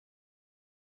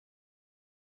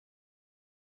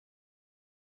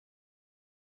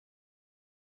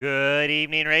Good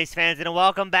evening, race fans, and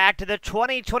welcome back to the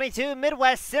 2022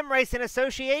 Midwest Sim Racing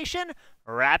Association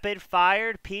Rapid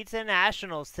Fired Pizza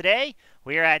Nationals. Today,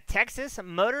 we are at Texas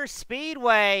Motor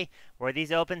Speedway, where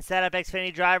these open setup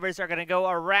Xfinity drivers are going to go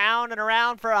around and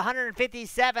around for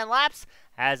 157 laps.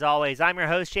 As always, I'm your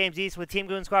host, James East, with Team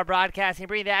Goon Squad Broadcasting,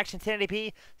 bringing the action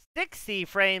 1080p, 60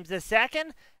 frames a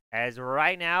second. As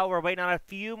right now, we're waiting on a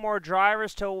few more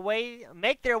drivers to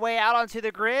make their way out onto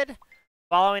the grid.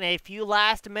 Following a few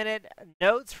last-minute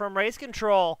notes from race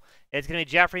control, it's going to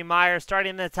be Jeffrey Meyer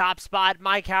starting in the top spot,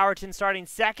 Mike Howerton starting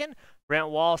second, Brent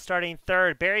Wall starting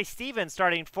third, Barry Stevens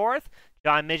starting fourth,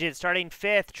 John Midget starting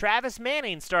fifth, Travis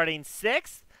Manning starting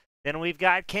sixth. Then we've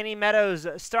got Kenny Meadows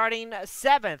starting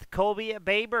seventh, Colby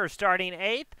Baber starting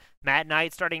eighth, Matt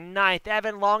Knight starting ninth,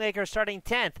 Evan Longacre starting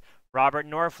 10th, Robert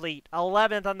Norfleet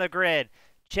 11th on the grid.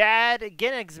 Chad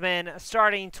Ginnigsman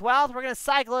starting 12th. We're going to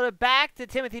cycle it back to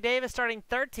Timothy Davis starting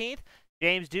 13th.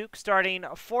 James Duke starting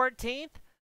 14th.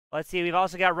 Let's see, we've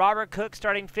also got Robert Cook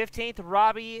starting 15th.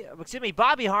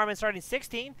 Bobby Harmon starting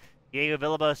 16th. Diego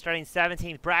Villalobos starting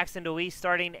 17th. Braxton DeWeese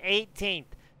starting 18th.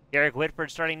 Derek Whitford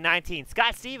starting 19th.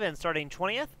 Scott Stevens starting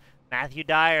 20th. Matthew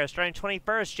Dyer starting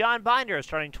 21st. John Binder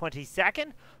starting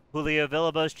 22nd. Julio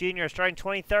Villalobos Jr. starting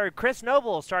 23rd. Chris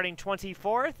Noble starting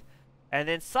 24th. And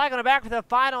then cycling back for the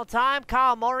final time,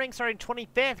 Kyle Mullering starting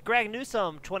 25th, Greg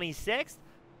Newsom 26th,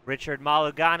 Richard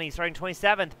Malugani starting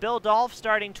 27th, Bill Dolph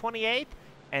starting 28th,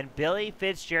 and Billy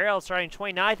Fitzgerald starting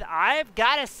 29th. I've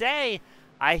got to say,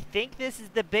 I think this is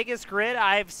the biggest grid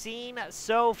I've seen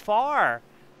so far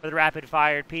for the Rapid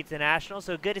Fired Pizza National.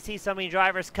 So good to see so many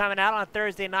drivers coming out on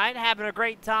Thursday night, having a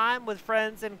great time with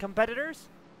friends and competitors.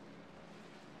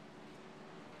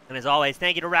 And as always,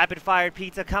 thank you to Rapid Fired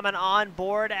Pizza coming on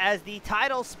board as the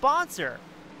title sponsor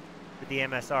for the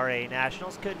MSRA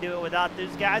Nationals. Couldn't do it without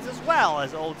those guys, as well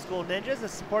as Old School Ninjas, a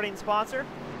supporting sponsor,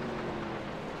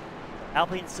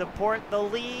 helping support the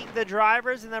league, the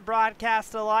drivers, and the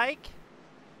broadcast alike.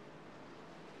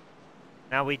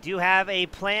 Now we do have a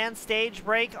planned stage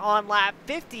break on lap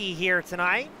 50 here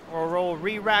tonight, or we'll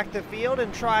re-rack the field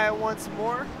and try it once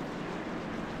more.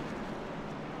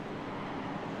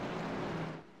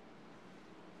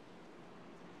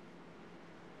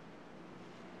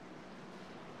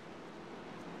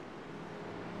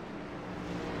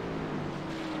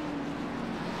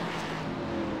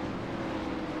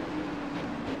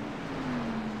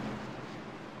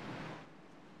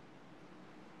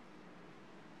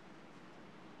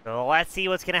 So let's see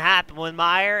what's going to happen with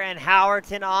Meyer and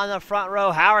Howerton on the front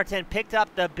row. Howerton picked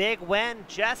up the big win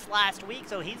just last week,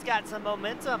 so he's got some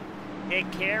momentum to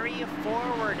carry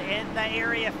forward in the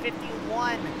Area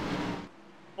 51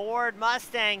 Ford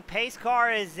Mustang. Pace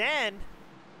car is in.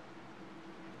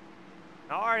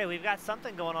 Alrighty, we've got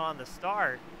something going on the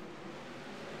start.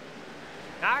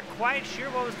 Not quite sure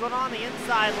what was going on the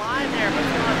inside line there, but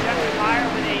still Jeffrey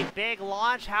Meyer with a big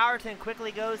launch. Howerton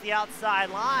quickly goes the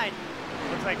outside line.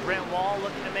 Looks like Brent Wall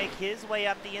looking to make his way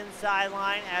up the inside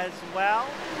line as well.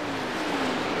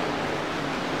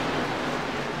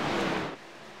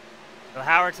 So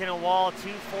Howerton and Wall,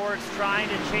 two Fords trying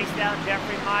to chase down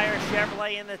Jeffrey Meyer.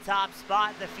 Chevrolet in the top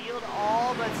spot. The field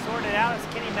all but sorted out as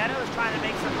Kenny Meadows trying to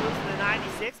make some moves in the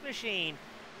 96 machine.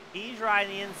 He's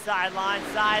riding the inside line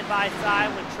side by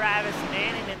side with Travis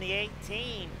Manning in the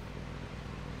 18.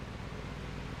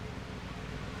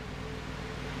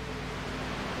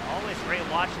 Always great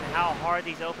watching how hard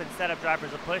these open setup drivers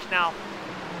will push. Now,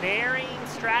 varying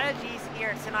strategies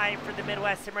here tonight for the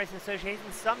Midwest Sim Racing Association.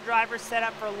 Some drivers set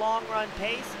up for long run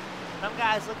pace. Some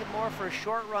guys looking more for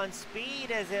short run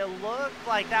speed, as it looked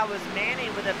like that was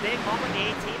Manning with a big moment. The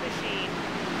 18 machine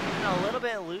and a little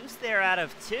bit loose there out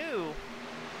of two.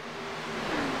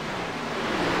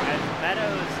 As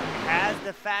Meadows has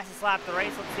the fastest lap of the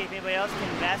race. Let's see if anybody else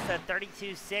can best a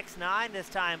 32.69 this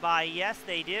time by. Yes,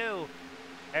 they do.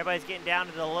 Everybody's getting down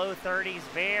to the low 30s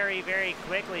very, very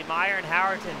quickly. Meyer and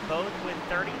Howerton both with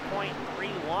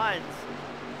 30.31s.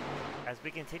 As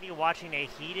we continue watching a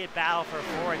heated battle for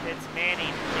fourth, it's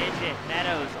Manning, Midget,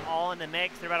 Meadows all in the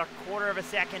mix. They're about a quarter of a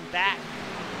second back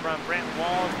from Brent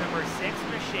Wall's number 6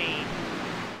 machine.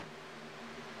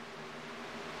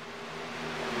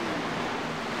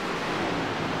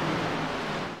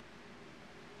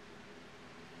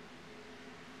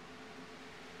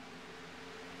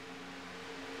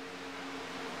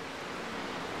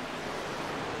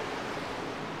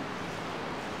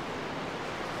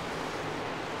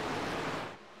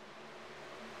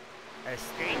 As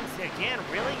things, again,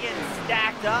 really getting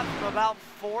stacked up from about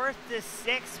 4th to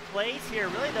 6th place here.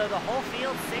 Really, though, the whole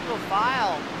field single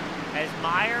file as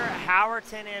Meyer,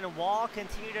 Howerton, and Wall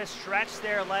continue to stretch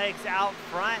their legs out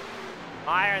front.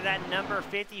 Meyer in that number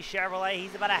 50 Chevrolet.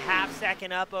 He's about a half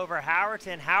second up over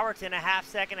Howerton. Howerton a half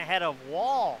second ahead of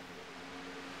Wall.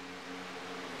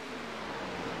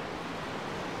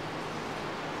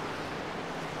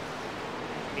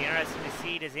 Be interesting to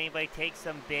see, does anybody take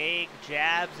some big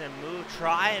jabs and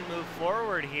try and move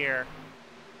forward here.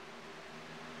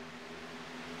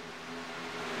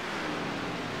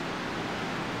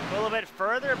 A little bit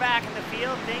further back in the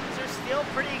field, things are still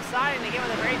pretty exciting. Again,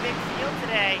 with a very big field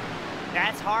today.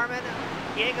 That's Harmon,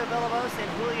 Diego Villalobos, and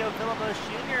Julio Villalobos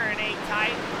Jr. in a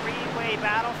tight three-way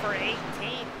battle for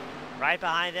 18th. Right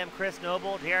behind them, Chris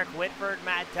Noble, Derek Whitford,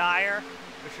 Matt Dyer,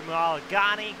 Richard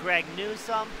Mulligani, Greg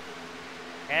Newsom.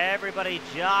 Everybody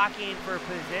jockeying for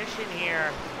position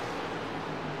here.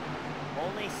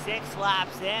 Only 6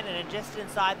 laps in, and just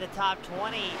inside the top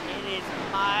 20. It is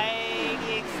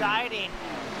mighty exciting.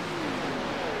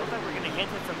 Looks like we're going to hint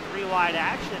at some 3-wide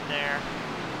action there.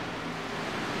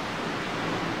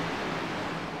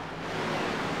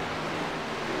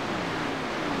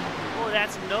 Oh,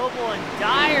 that's Noble and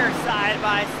Dyer side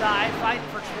by side, fighting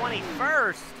for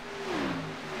 21st.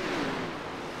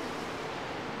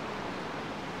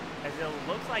 As it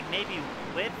looks like maybe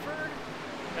Whitford,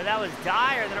 or that was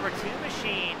Dyer, the number 2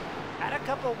 machine, had a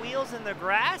couple wheels in the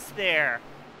grass there.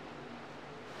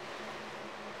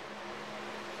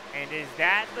 And is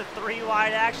that the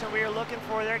 3-wide action we were looking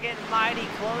for? They're getting mighty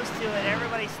close to it.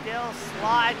 Everybody's still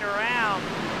sliding around.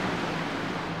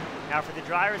 Now for the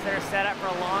drivers that are set up for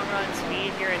a long run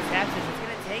speed here in Texas, it's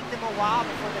going to take them a while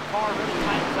before the car really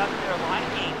tightens up to their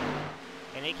liking.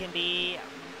 And it can be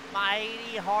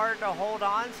mighty hard to hold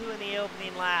on to in the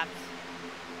opening laps.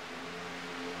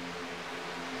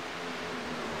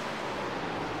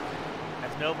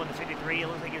 As Noble in the 53, it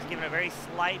looks like he was giving a very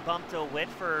slight bump to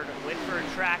Whitford. Whitford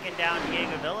tracking down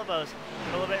Diego Villalobos.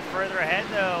 A little bit further ahead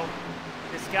though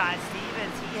to Scott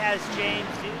Stevens. He has James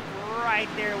Duke right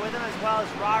there with him, as well as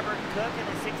Robert Cook in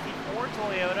the 64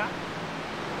 Toyota.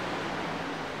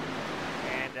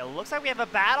 And it looks like we have a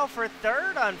battle for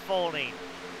third unfolding.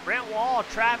 Brent Wall,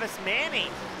 Travis Manning.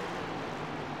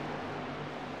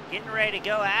 Getting ready to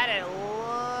go at it.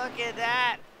 Look at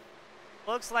that.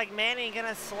 Looks like Manning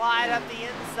gonna slide up the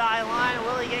inside line.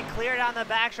 Will he get cleared on the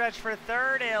backstretch for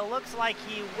third? It looks like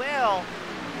he will.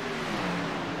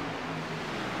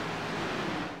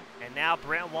 And now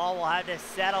Brent Wall will have to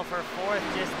settle for fourth,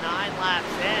 just 9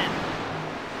 laps in.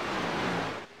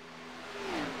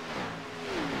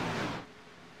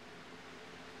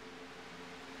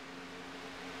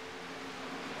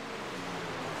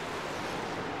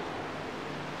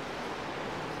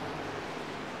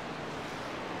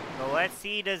 Let's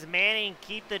see, does Manning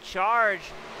keep the charge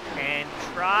and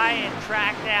try and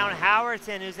track down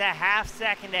Howerton, who's a half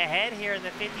second ahead here in the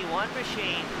 51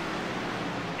 machine.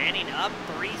 Manning up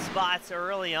 3 spots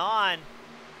early on,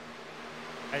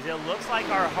 as it looks like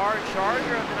our hard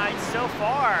charger of the night so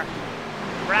far.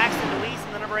 Braxton Luis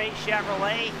in the number 8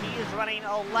 Chevrolet, he is running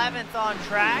 11th on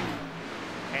track.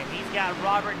 And he's got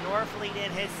Robert Norfleet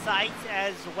in his sights,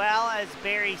 as well as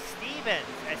Barry Stevens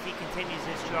as he continues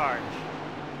his charge.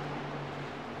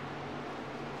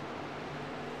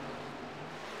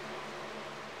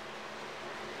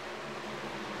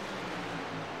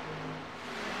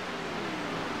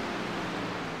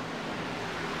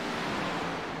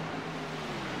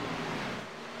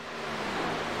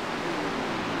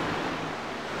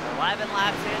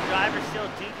 Laps in, drivers still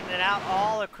duking it out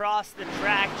all across the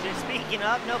track. Just speaking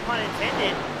of, no pun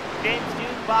intended, James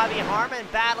Duke, Bobby Harmon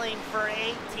battling for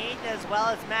 18th, as well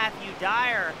as Matthew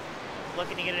Dyer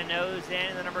looking to get a nose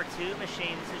in the number 2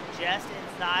 machine. This is just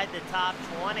inside the top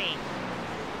 20.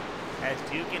 As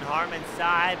Duke and Harmon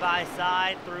side by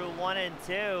side through 1 and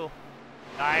 2.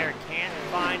 Dyer can't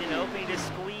find an opening to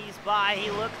squeeze by. He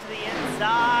looks to the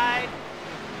inside.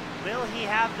 Will he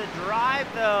have the drive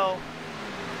though?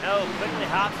 No, quickly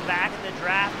hops back in the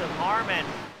draft of Harmon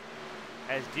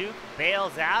as Duke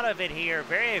bails out of it here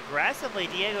very aggressively.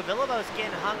 Diego Villalobos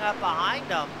getting hung up behind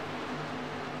him.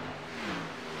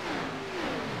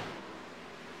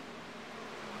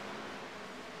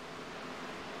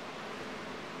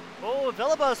 Oh,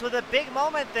 Villalobos with a big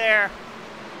moment there.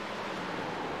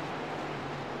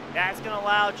 That's going to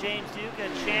allow James Duke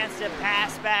a chance to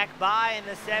pass back by in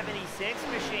the 76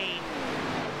 machine.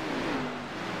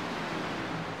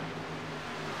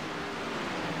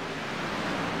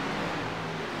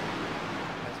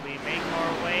 Make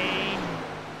our way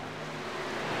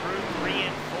through 3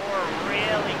 and 4,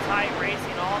 really tight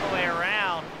racing all the way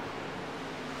around.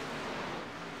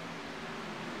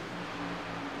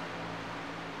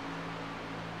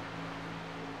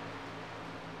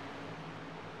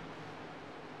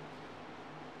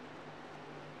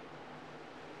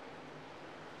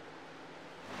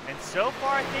 So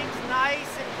far, things nice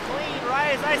and clean,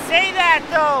 right? As I say that,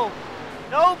 though,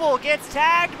 Noble gets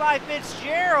tagged by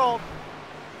Fitzgerald.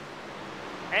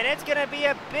 And it's going to be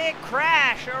a big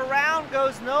crash. Around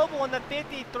goes Noble in the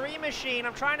 53 machine.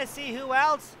 I'm trying to see who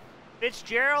else.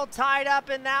 Fitzgerald tied up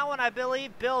in that one, I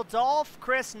believe. Bill Dolph,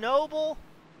 Chris Noble.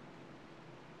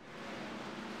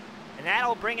 And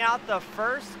that'll bring out the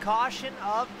first caution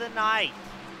of the night.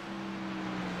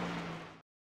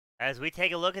 As we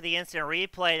take a look at the instant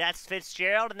replay, that's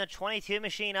Fitzgerald in the 22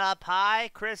 machine up high.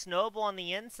 Chris Noble on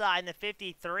the inside in the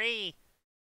 53.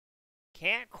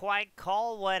 Can't quite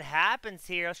call what happens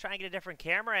here. Let's try and get a different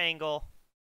camera angle.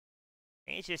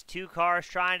 I think it's just two cars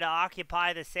trying to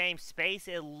occupy the same space.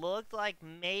 It looked like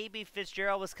maybe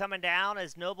Fitzgerald was coming down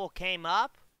as Noble came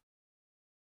up.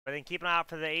 But then keep an eye out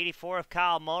for the 84 of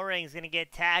Kyle Mulring is going to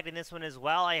get tagged in this one as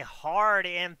well. A hard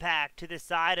impact to the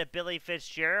side of Billy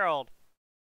Fitzgerald.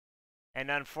 And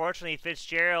unfortunately,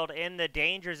 Fitzgerald in the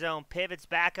danger zone pivots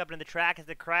back up into the track as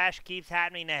the crash keeps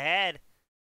happening ahead.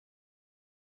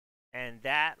 And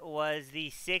that was the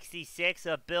 66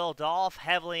 of Bill Dolph,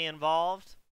 heavily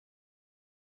involved.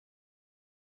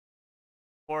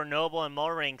 For Noble and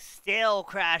Mulring still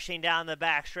crashing down the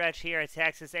backstretch here at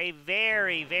Texas. A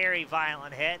very, very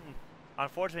violent hit. And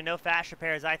unfortunately, no fast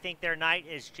repairs. I think their night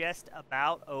is just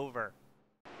about over.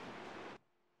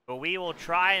 But we will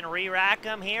try and re-rack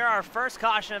them here. Our first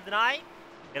caution of the night.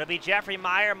 It'll be Jeffrey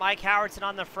Meyer, Mike Howardson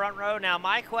on the front row. Now,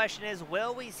 my question is,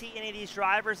 will we see any of these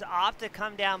drivers opt to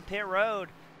come down pit road,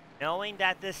 knowing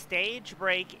that the stage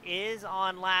break is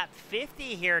on lap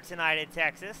 50 here tonight at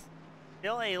Texas?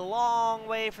 Still a long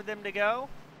way for them to go.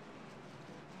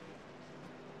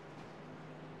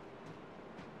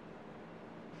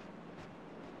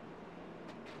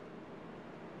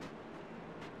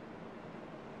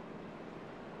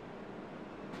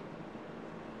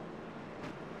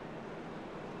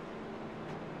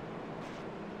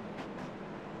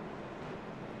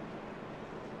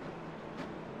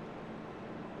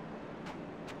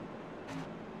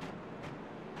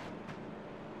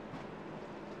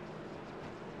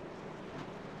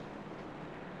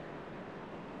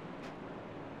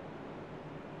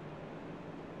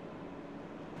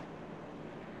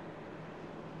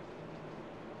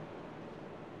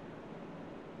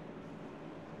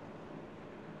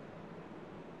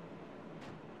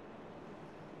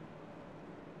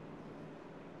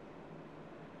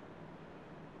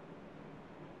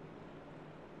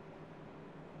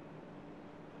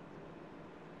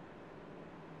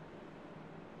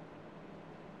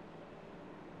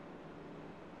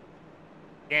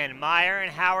 Again, Meyer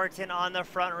and Howardson on the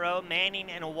front row.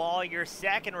 Manning and Wall, your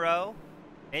second row.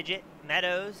 Midget,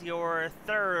 Meadows, your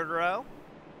third row.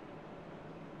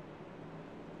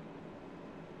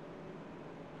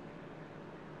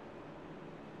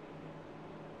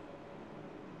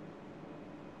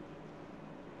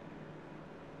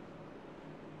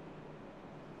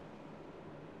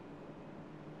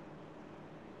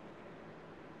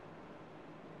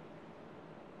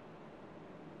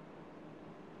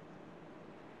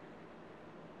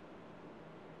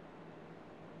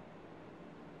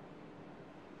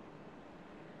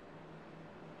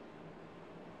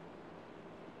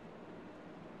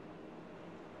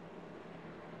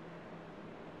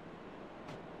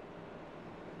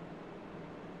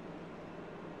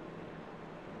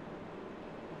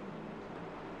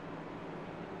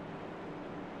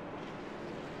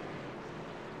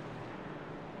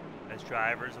 As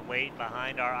drivers wait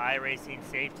behind our iRacing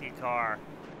safety car.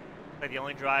 Like the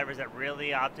only drivers that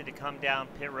really opted to come down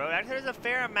pit road. Actually, there's a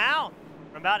fair amount.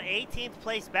 From about 18th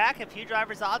place back, a few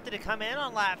drivers opted to come in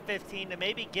on lap 15 to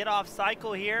maybe get off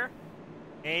cycle here.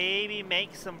 Maybe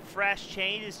make some fresh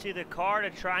changes to the car to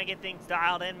try and get things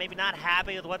dialed in. Maybe not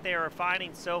happy with what they were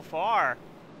finding so far.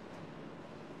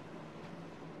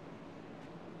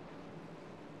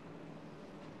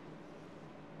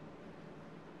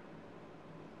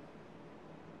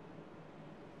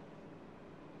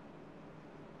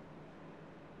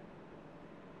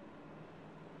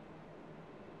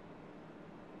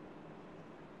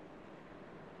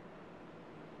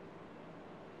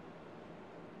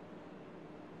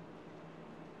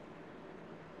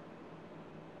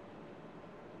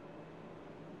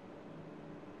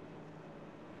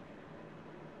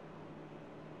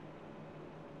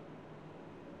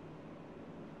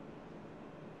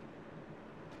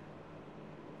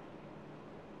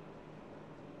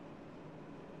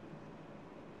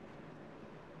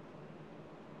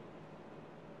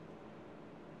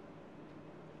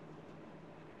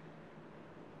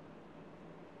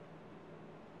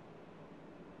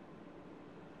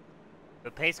 The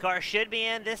pace car should be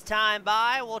in this time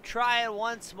by. We'll try it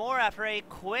once more after a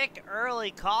quick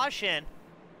early caution.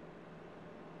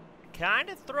 Kind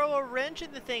of throw a wrench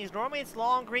into things. Normally it's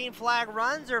long green flag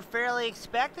runs are fairly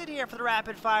expected here for the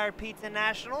rapid fire Pizza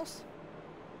Nationals.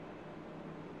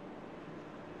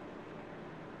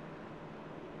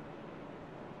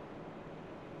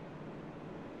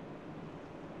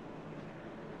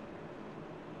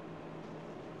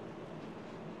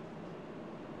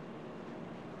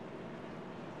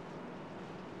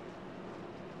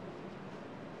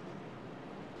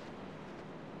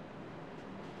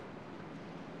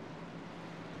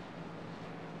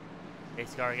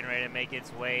 Pace car getting ready to make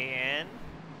its way in.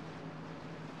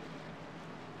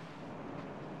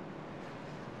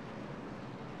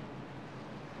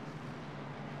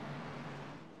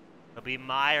 It'll be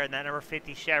Meyer and that number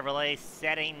 50 Chevrolet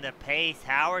setting the pace.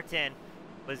 Howerton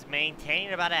was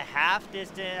maintaining about a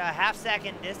half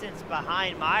second distance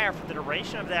behind Meyer for the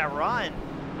duration of that run.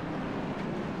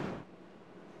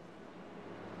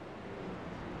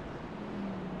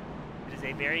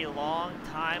 A very long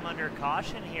time under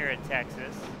caution here at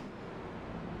Texas.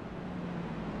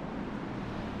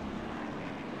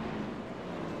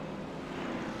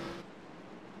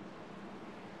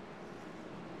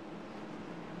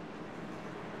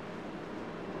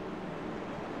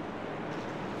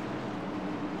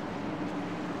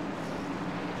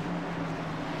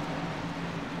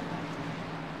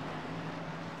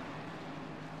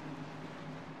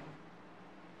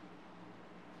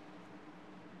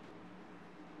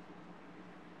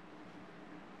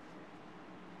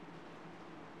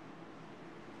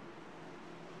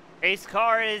 Pace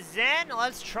car is in.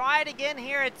 Let's try it again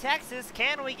here at Texas.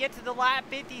 Can we get to the lap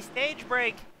 50 stage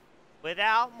break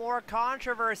without more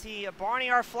controversy? Barney,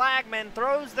 our flagman,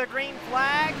 throws the green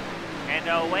flag, and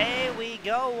away we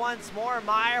go once more.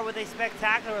 Meyer with a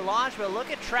spectacular launch, but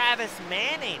look at Travis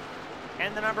Manning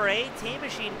and the number 18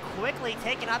 machine quickly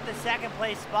taking up the second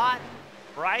place spot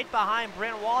right behind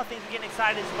Brent Wall. Things are getting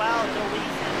excited as well.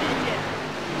 Deweese and Midget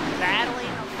battling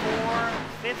for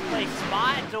fifth place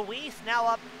spot. Deweese now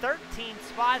up 13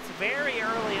 spots very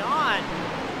early on.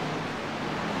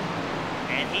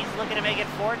 And he's looking to make it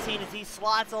 14 as he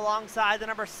slots alongside the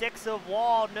number 6 of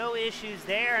Wall. No issues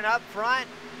there. And up front,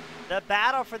 the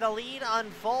battle for the lead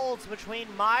unfolds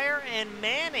between Meyer and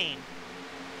Manning.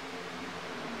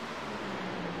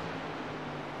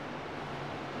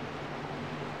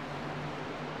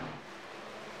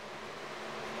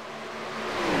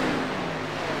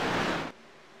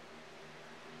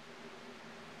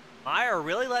 Meyer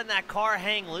really letting that car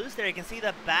hang loose there. You can see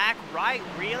the back right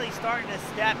really starting to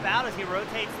step out as he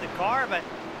rotates the car, but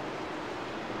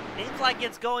seems like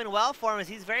it's going well for him as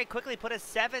he's very quickly put a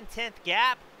 7/10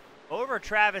 gap over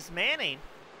Travis Manning.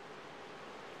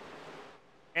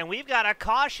 And we've got a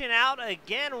caution out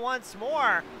again once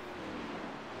more.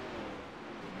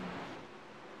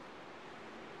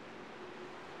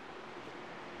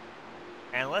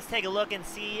 And let's take a look and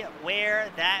see where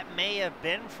that may have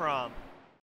been from.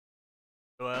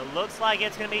 Well, it looks like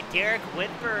it's going to be Derek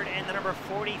Whitford and the number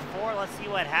 44. Let's see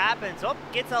what happens. Oh,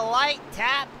 gets a light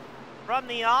tap from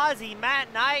the Aussie.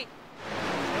 Matt Knight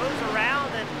goes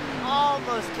around and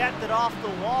almost kept it off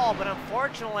the wall, but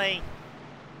unfortunately,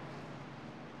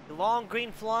 the long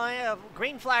green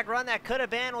flag run that could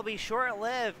have been will be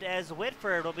short-lived as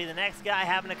Whitford will be the next guy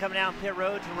having to come down pit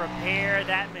road to repair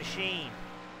that machine.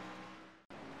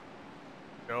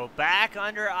 So back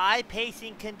under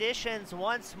eye-pacing conditions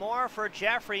once more for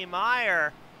Jeffrey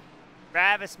Meyer.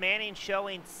 Travis Manning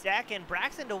showing second.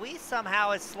 Braxton Deweese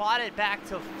somehow is slotted back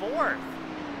to fourth.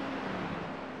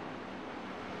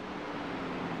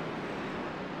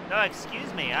 No,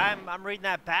 excuse me, I'm reading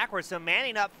that backwards. So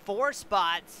Manning up 4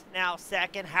 spots, now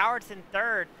second. Howardson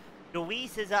third.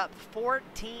 Deweese is up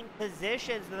 14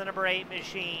 positions to the number 8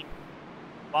 machine,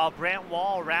 while Brent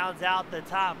Wall rounds out the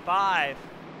top 5.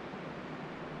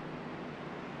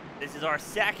 This is our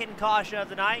second caution of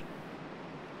the night.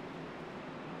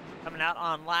 Coming out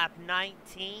on lap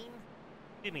 20.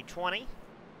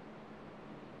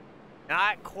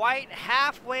 Not quite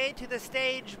halfway to the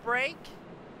stage break.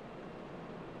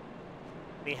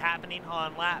 Be happening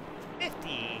on lap 50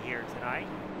 here tonight.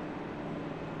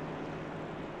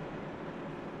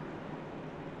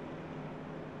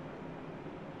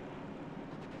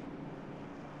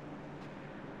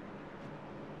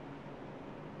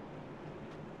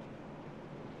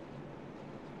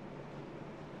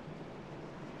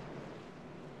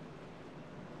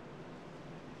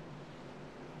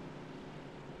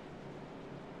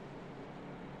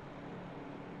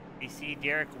 You see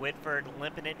Derek Whitford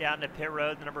limping it down to pit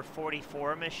road, the number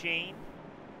 44 machine.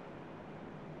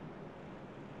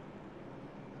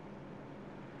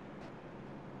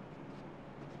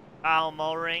 Kyle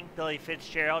Mullring, Billy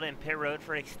Fitzgerald in pit road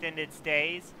for extended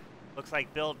stays. Looks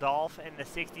like Bill Dolph and the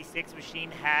 66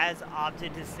 machine has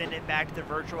opted to send it back to the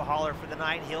virtual hauler for the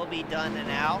night. He'll be done and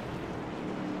out.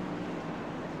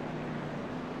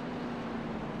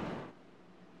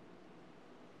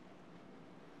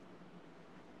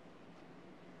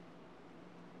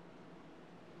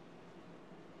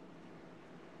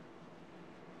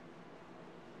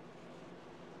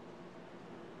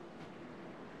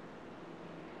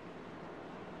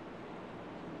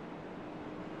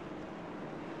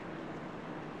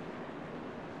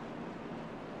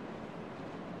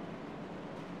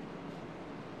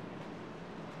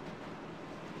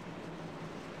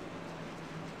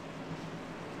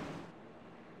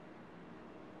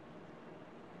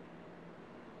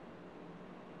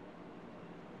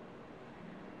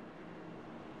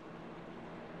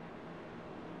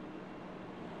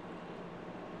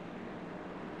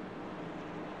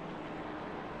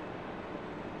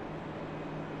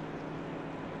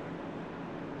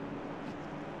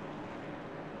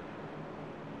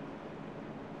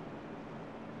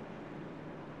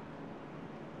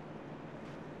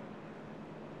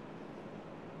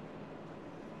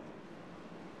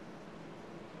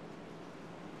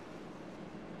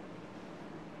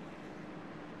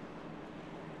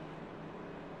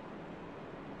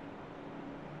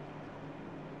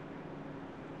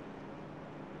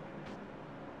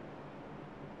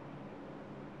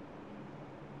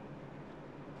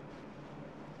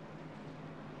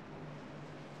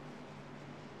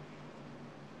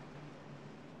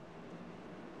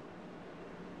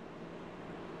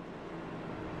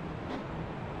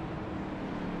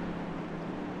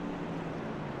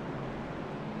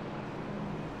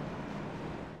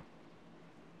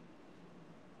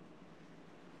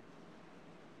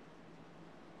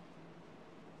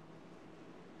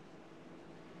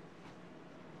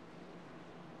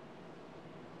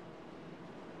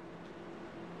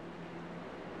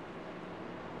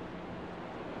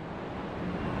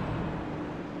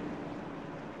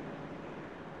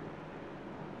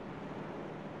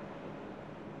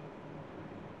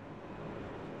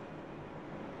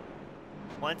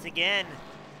 Once again,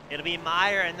 it'll be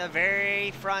Meyer in the very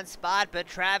front spot, but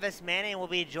Travis Manning will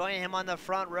be joining him on the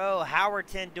front row.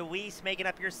 Howerton, DeWeese making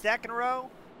up your second row.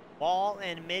 Ball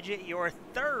and Midget your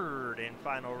third and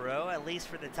final row, at least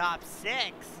for the top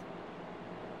six.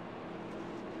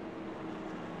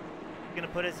 Going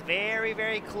to put us very,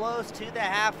 very close to the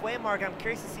halfway mark. I'm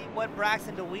curious to see what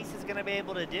Braxton DeWeese is going to be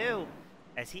able to do,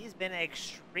 as he's been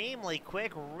extremely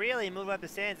quick, really moving up the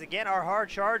stands. Again, our hard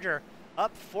charger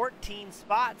up 14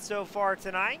 spots so far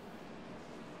tonight.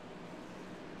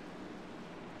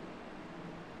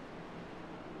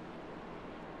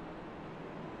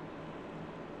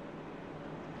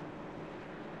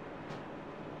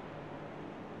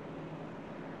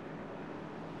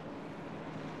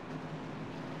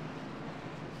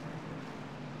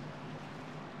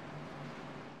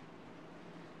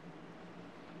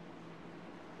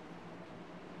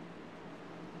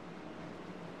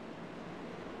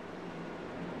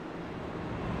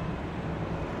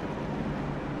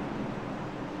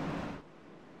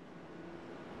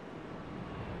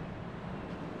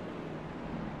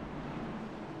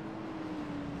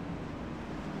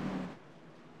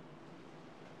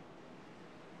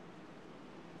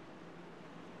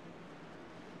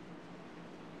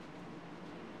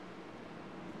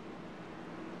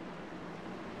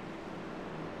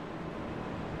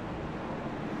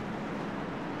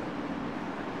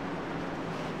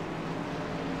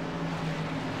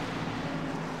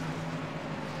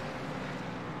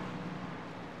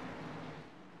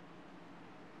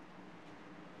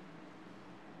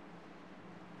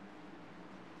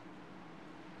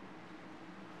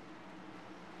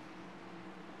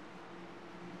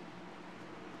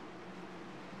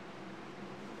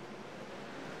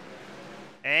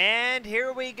 And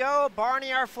here we go,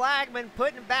 Barney, our flagman,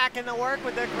 putting back in the work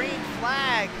with the green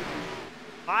flag.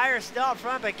 Meyer still up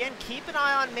front, but again, keep an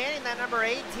eye on Manning, that number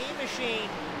 18 machine,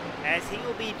 as he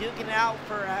will be duking it out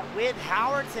for with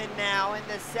Howerton now in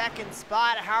the second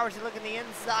spot. Howerton looking the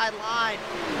inside line,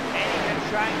 and he's going to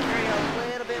try and carry a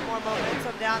little bit more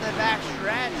momentum down the back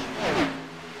stretch,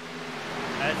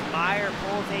 as Meyer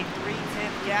pulls a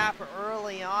 3/10 gap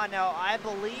early on. Now, I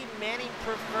believe Manning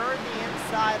preferred the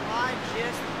inside line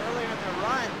just earlier in the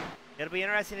run. It'll be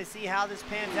interesting to see how this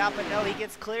pans out, but no, he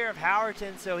gets clear of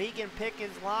Howerton, so he can pick his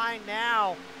line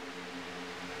now,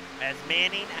 as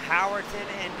Manning, Howerton,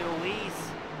 and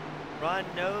DeWeese run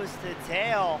nose to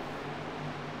tail.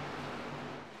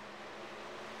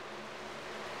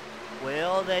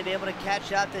 Will they be able to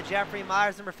catch up to Jeffrey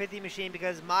Meyer's number 50 machine,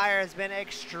 because Meyer has been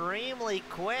extremely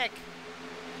quick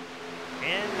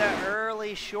in the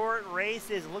early short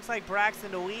races. Looks like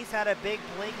Braxton DeWeese had a big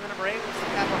blink in the number 8. We'll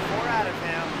see that before out of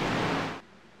him.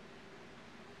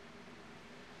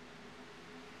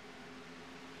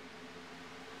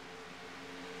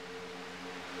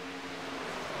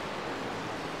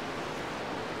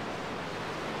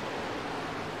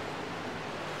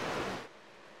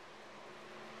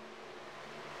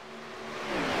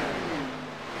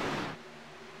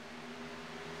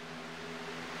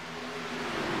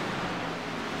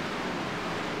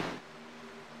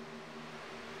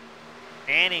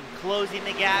 Manning closing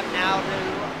the gap now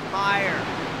to Meyer.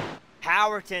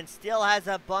 Howerton still has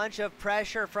a bunch of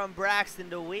pressure from Braxton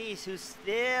DeWeese, who's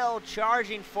still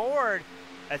charging forward,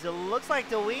 as it looks like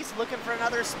DeWeese looking for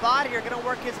another spot here, going to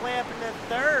work his way up into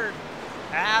third.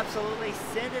 Absolutely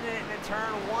sending it into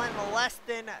turn one. Less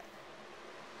than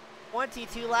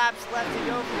 22 laps left to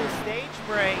go for the stage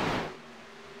break.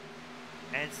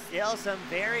 And still some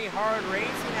very hard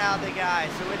racing out of the guys.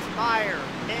 So it's Meyer,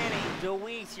 Manning,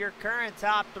 DeWeese, your current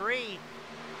top three.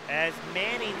 As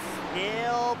Manning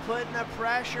still putting the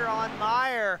pressure on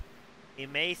Meyer. You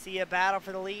may see a battle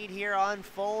for the lead here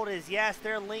unfold, as yes,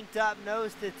 they're linked up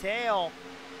nose to tail.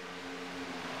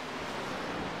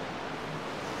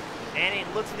 Manning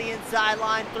looks at the inside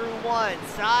line through one.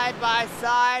 Side by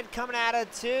side, coming out of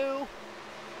two.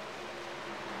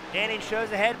 Manning shows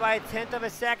ahead by 1/10 of a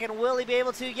second. Will he be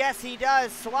able to? Yes, he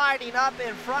does. Sliding up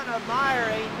in front of Meyer,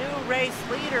 a new race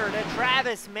leader to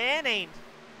Travis Manning.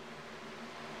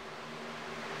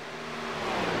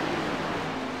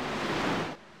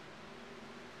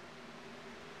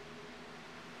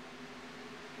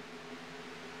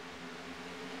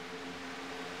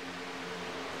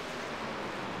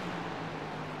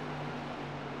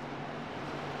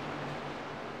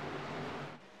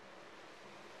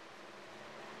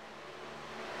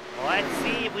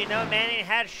 We know Manning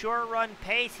had short run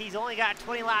pace. He's only got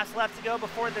 20 laps left to go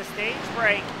before the stage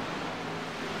break.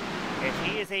 If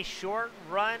he is a short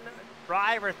run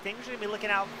driver, things are going to be looking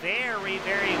out very,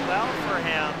 very well for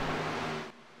him.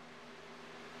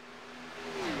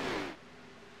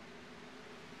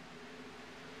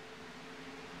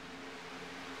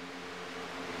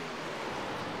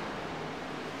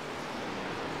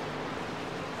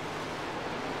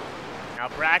 Now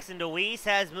Braxton DeWeese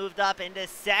has moved up into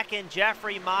second.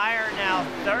 Jeffrey Meyer now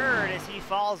third as he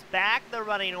falls back the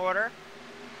running order.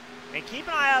 And keep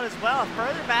an eye out as well,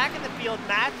 further back in the field,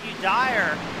 Matthew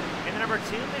Dyer in the number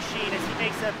 2 machine as he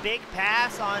makes a big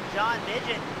pass on John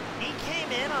Midget. He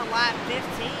came in on lap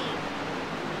 15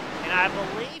 and I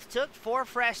believe took 4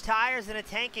 fresh tires and a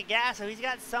tank of gas, so he's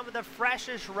got some of the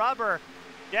freshest rubber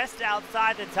just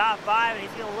outside the top 5, and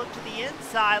he's going to look to the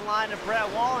inside line of Brett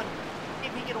Wallen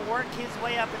if he can work his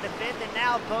way up into 5th. And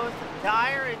now both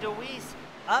Dyer and DeWeese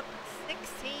up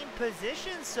 16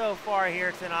 positions so far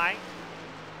here tonight.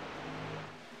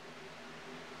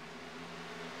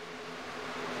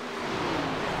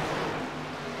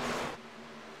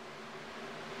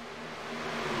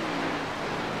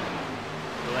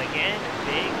 So again,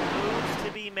 big moves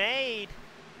to be made.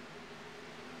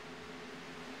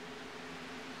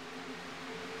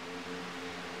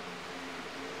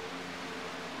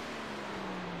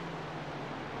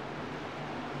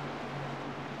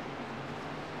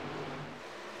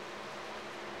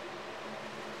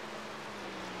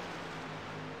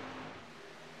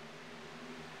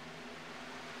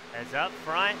 As up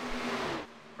front,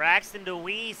 Braxton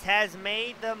DeWeese has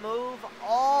made the move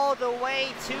all the way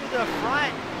to the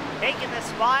front, taking the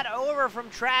spot over from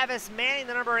Travis Manning,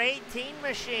 the number 18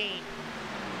 machine.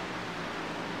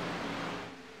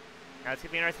 Now it's going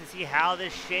to be interesting to see how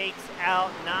this shakes out.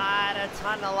 Not a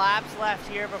ton of laps left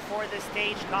here before the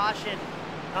stage caution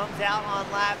comes out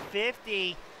on lap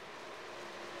 50.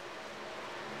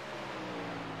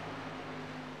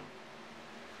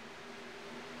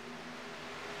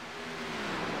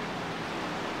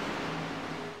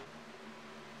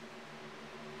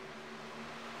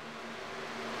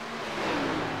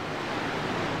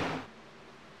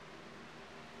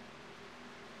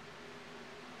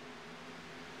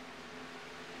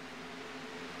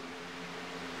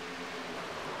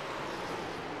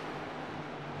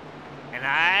 And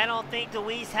I don't think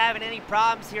DeWeese having any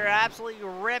problems here, absolutely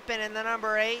ripping in the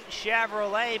number 8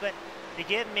 Chevrolet. But to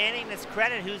give Manning his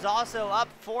credit, who's also up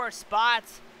 4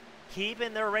 spots,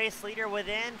 keeping the race leader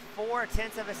within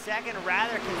 4/10 of a second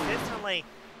rather consistently.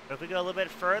 But if we go a little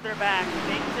bit further back,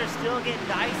 things are still getting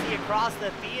dicey across the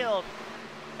field,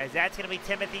 as that's going to be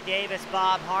Timothy Davis,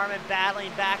 Bob Harmon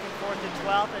battling back and forth to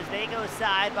 12th as they go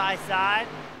side by side.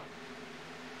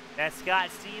 That's Scott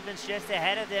Stevens just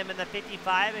ahead of them in the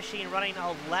 55 machine, running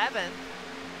 11th.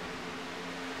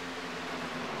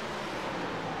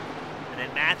 And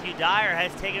then Matthew Dyer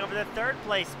has taken over the 3rd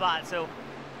place spot. So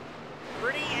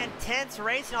pretty intense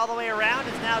racing all the way around,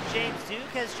 as now James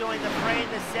Duke has joined the fray in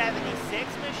the 76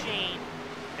 machine.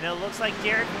 And it looks like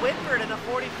Derek Whitford in the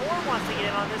 44 wants to get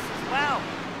in on this as well.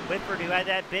 Whitford, who had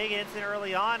that big incident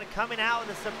early on, and coming out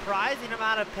with a surprising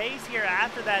amount of pace here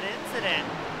after that incident.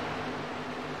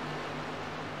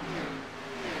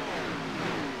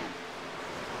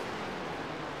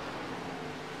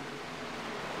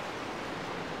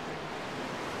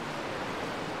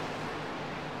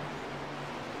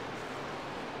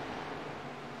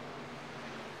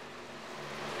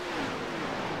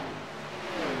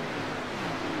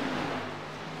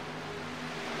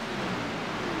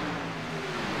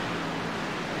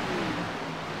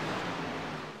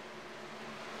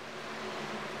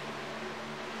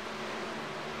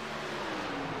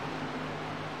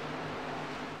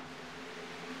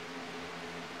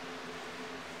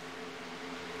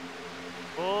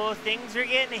 Oh, things are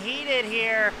getting heated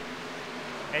here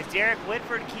as Derek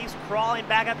Whitford keeps crawling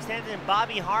back up the stands, and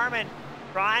Bobby Harmon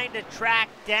trying to track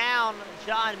down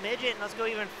John Midget. And let's go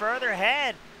even further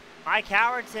ahead. Mike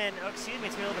Howardson, it's a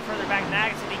little bit further back than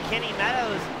that. It's going to be Kenny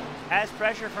Meadows. Has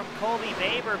pressure from Colby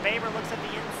Baber. Baber looks at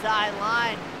the inside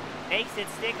line, makes it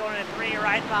stick on a 3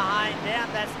 right behind them.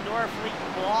 That's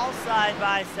Norfleet Wall side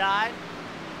by side.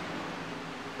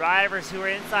 Drivers who are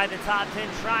inside the top 10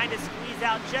 trying to squeeze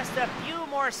out just a few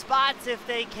more spots if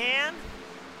they can.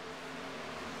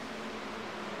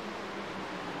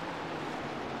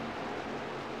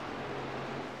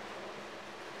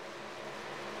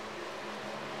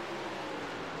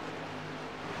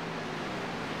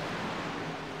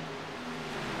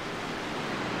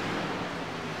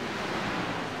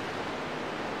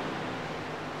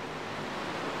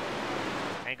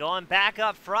 And going back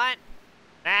up front,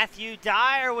 Matthew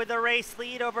Dyer with a race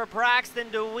lead over Braxton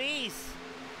DeWeese.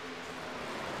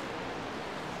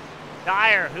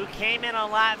 Dyer, who came in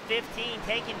on lap 15,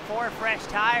 taking 4 fresh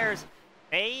tires,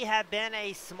 may have been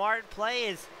a smart play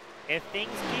as if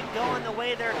things keep going the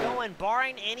way they're going,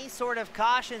 barring any sort of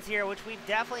cautions here, which we've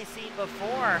definitely seen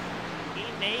before, he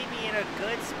may be in a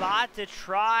good spot to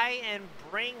try and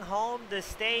bring home the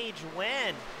stage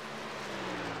win.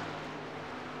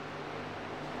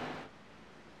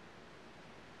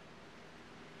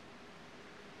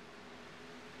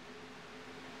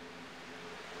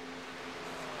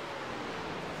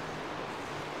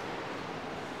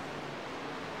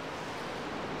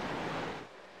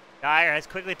 Dyer has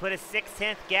quickly put a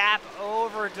 6/10 gap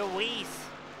over DeWeese.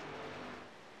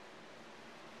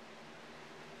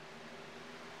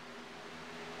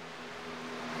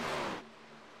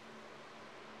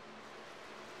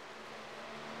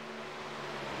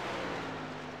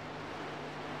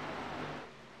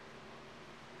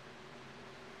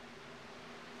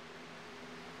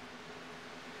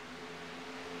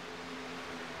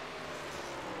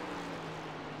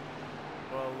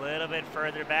 A little bit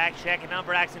further back, checking on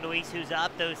Braxton DeWeese, who's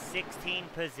up those 16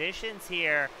 positions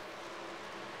here.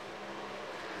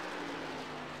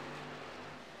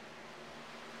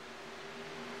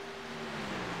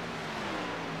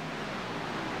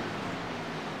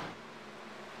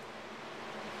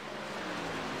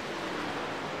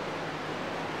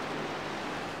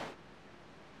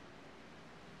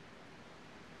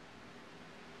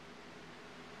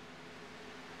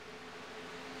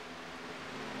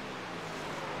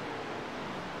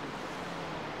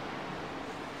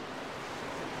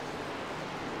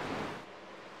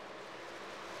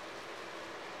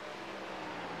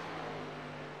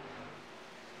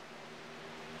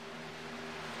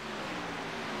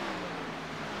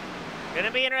 Gonna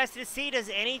be interested to see,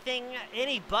 does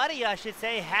anybody, I should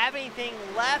say, have anything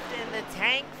left in the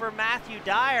tank for Matthew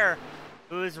Dyer,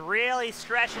 who is really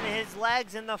stretching his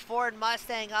legs in the Ford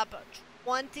Mustang, up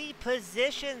 20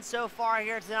 positions so far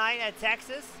here tonight at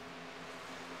Texas.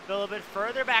 Go a little bit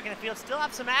further back in the field. Still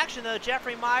have some action though.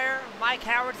 Jeffrey Meyer, Mike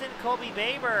Howardson, Colby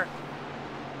Baber.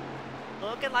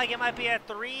 Looking like it might be a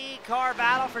 3-car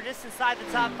battle for just inside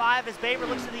the top 5 as Baber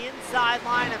looks to the inside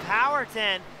line of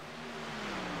Howardson.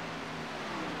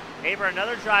 Baber,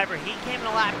 another driver, he came in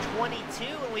a lap 22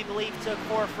 and we believe took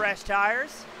 4 fresh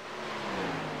tires.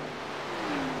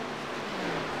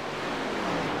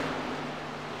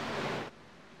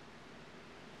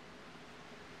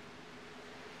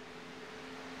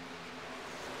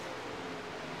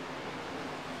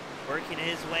 Working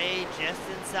his way just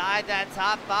inside that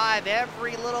top 5.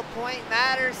 Every little point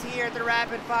matters here at the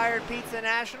Rapid Fire Pizza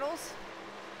Nationals.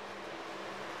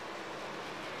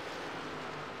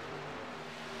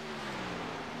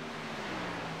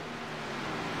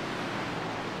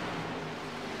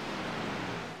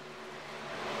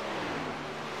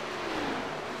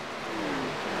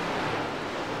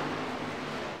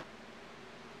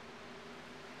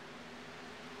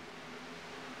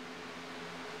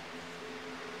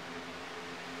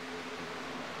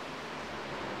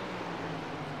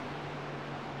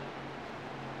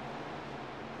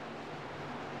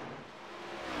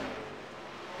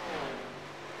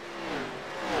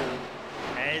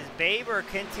 Baber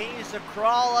continues to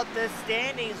crawl up the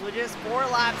standings with just 4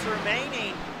 laps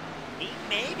remaining. He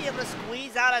may be able to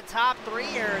squeeze out a top 3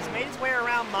 here. He's made his way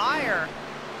around Meyer.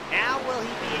 Now will he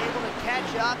be able to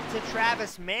catch up to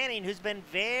Travis Manning, who's been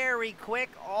very quick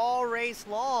all race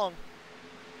long?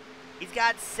 He's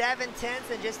got 7/10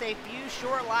 and just a few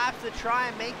short laps to try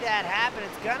and make that happen.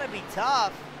 It's gonna be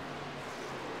tough.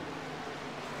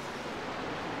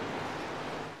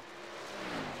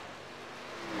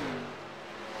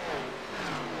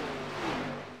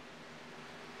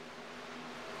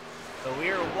 So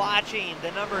we are watching the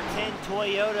number 10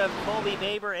 Toyota of Colby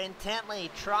Baber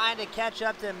intently trying to catch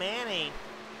up to Manning.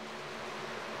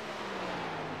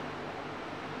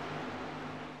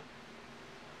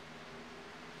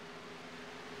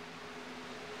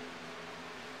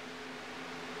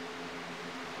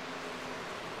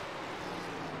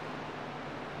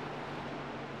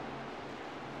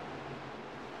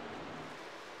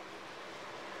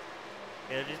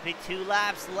 It'll just be 2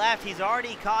 laps left. He's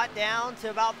already caught down to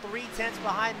about 3/10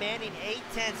 behind Manning,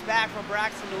 8/10 back from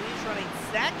Braxton Luis running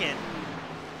second.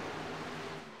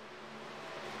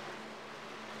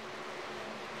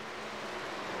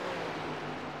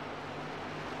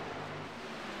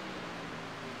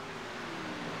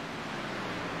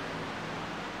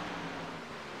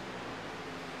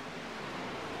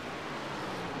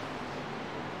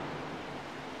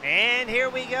 And here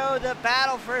we go, the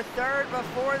battle for third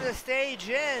before the stage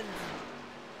ends.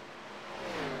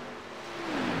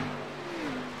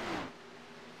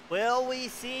 Will we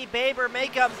see Baber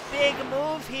make a big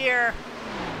move here?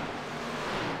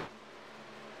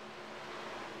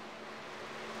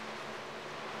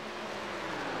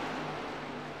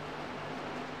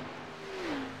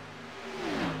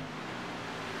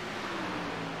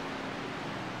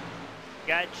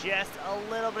 Got just a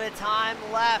little bit of time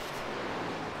left.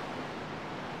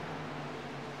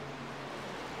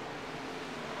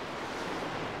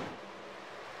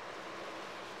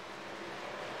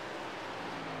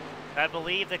 I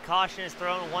believe the caution is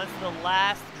thrown once the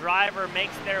last driver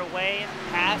makes their way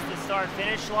past the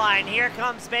start-finish line. Here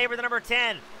comes Baber, the number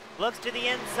 10. Looks to the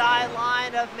inside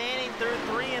line of Manning through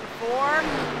 3 and 4.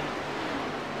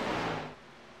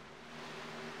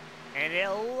 And it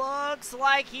looks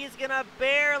like he's gonna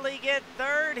barely get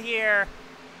third here.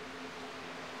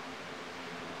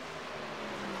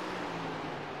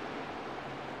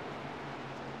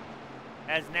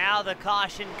 As now the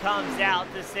caution comes out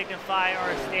to signify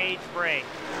our stage break.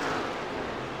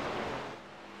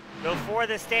 Before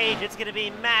the stage, it's going to be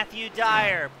Matthew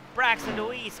Dyer, Braxton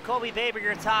Luis, Colby Baber,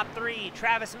 your top 3.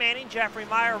 Travis Manning, Jeffrey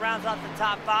Meyer rounds out the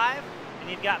top 5. And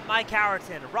you've got Mike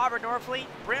Howerton, Robert Norfleet,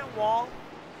 Brent Wall,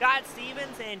 Scott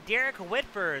Stevens, and Derek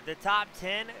Whitford, the top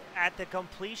 10 at the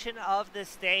completion of the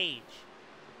stage.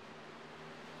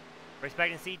 We're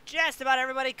expecting to see just about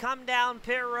everybody come down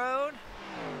pit road.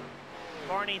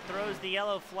 Barney throws the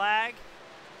yellow flag.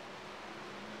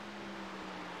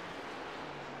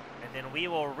 And then we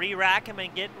will re-rack him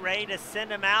and get ready to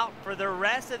send him out for the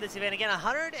rest of this event. Again,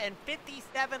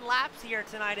 157 laps here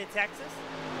tonight in Texas.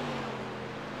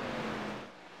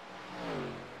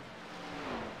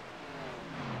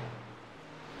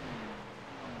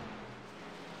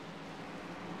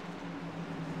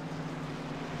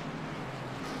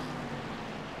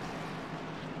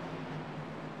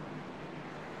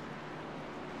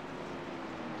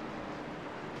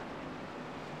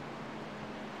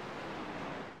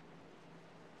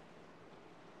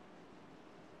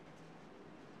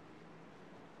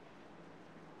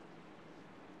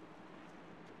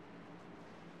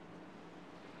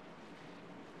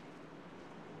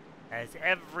 As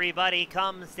everybody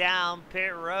comes down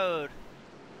pit road.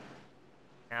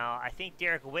 Now, I think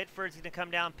Derek Whitford's going to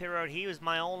come down pit road. He was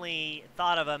my only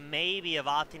thought of a maybe of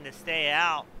opting to stay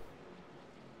out.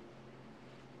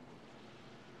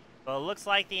 But it looks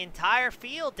like the entire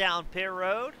field down pit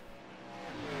road.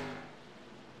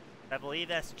 I believe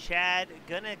that's Chad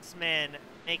Gunnicksman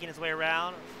making his way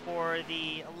around for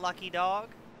the lucky dog.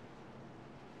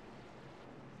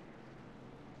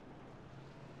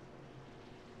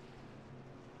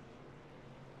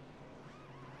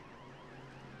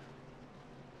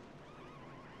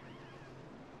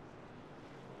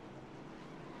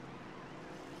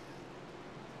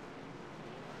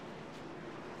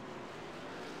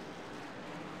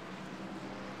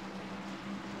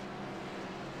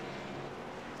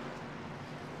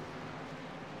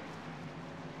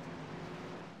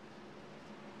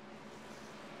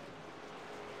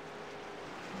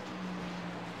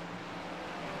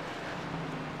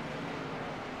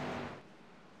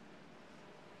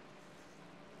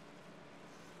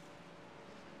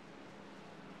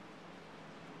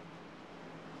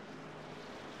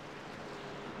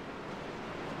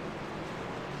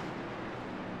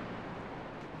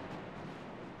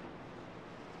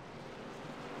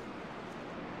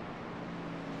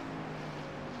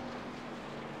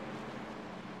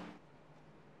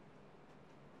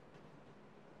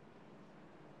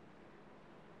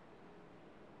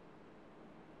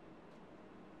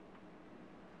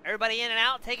 Everybody in and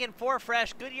out, taking 4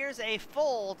 fresh Goodyears, a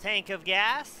full tank of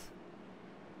gas.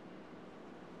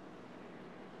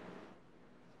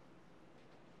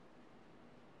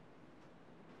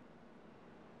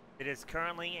 It is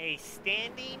currently a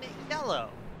standing yellow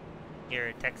here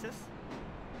in Texas.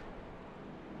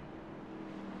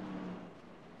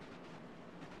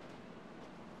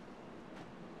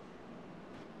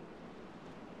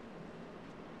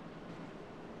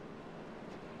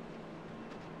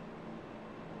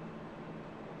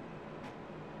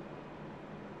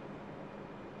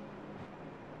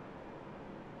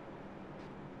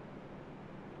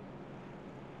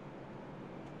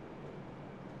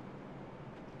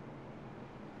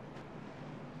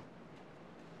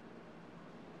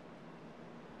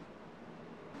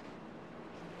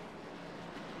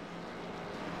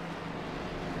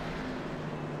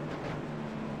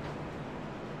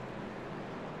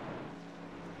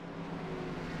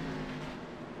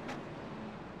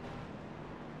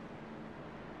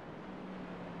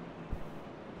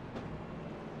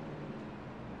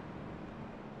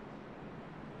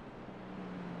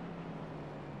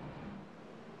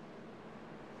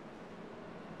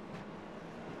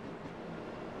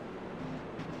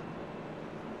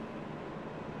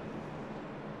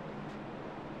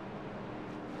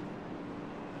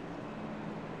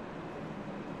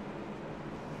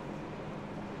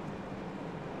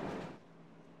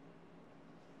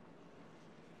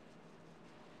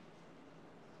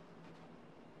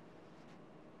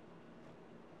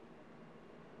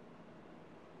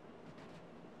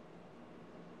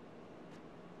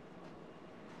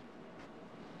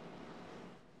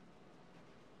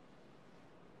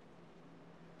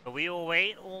 We will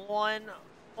wait one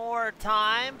more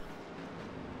time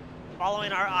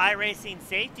following our iRacing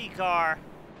safety car.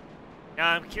 Now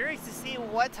I'm curious to see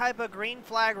what type of green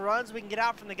flag runs we can get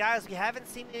out from the guys. We haven't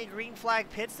seen any green flag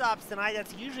pit stops tonight.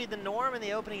 That's usually the norm in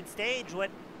the opening stage.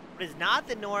 What is not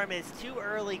the norm is 2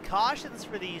 early cautions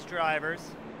for these drivers.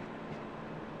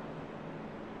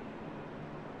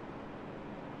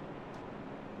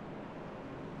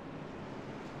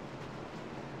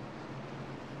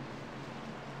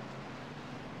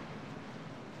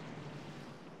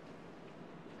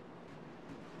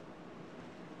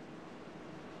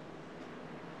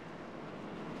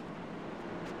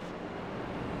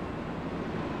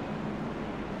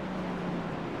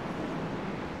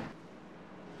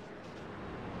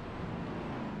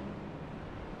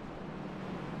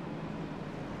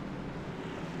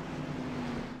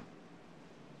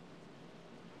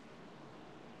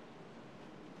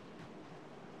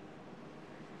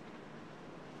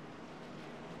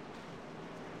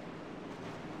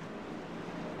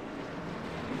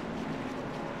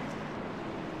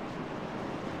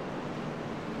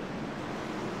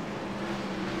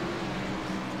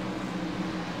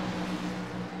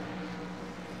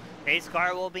 Pace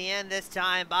car will be in this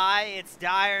time by. It's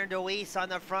Dyer and DeWeese on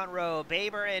the front row.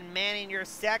 Baber and Manning your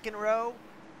second row.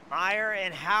 Meyer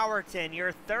and Howerton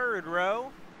your third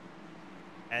row.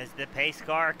 As the pace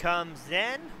car comes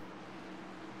in.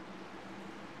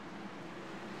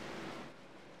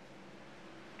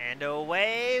 And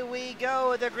away we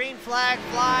go. The green flag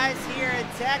flies here in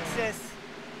Texas.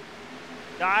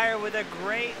 Dyer with a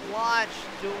great launch.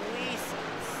 DeWeese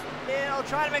still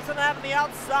trying to make something happen on the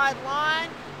outside line.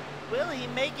 Will he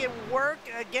make it work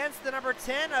against the number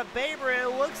 10 of Baber? It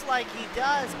looks like he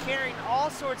does, carrying all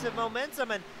sorts of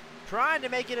momentum and trying to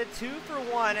make it a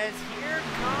 2-for-1 as here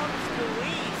comes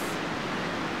DeWeese.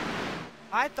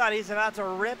 I thought he's about to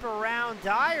rip around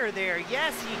Dyer there.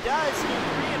 Yes, he does. He's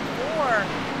 3 and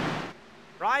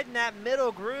 4. Riding that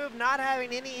middle groove, not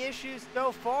having any issues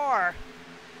so far.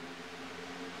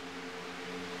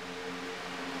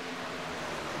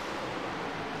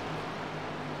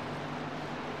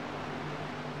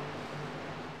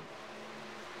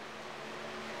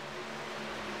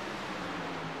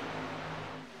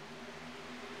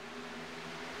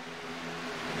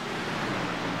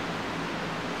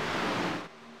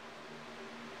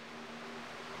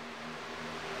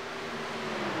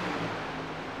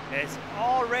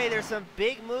 There's some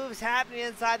big moves happening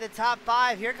inside the top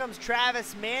 5. Here comes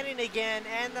Travis Manning again,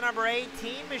 and the number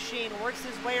 18 machine works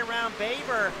his way around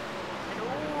Baber. And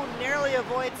ooh, narrowly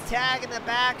avoids tag in the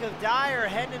back of Dyer,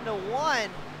 heading into 1.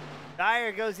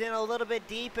 Dyer goes in a little bit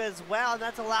deep as well, and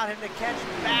that's allowed him to catch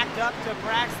back up to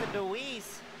Braxton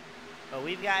DeWeese. But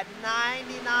we've got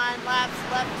 99 laps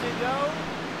left to go.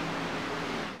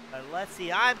 But let's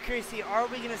see, I'm curious to see, are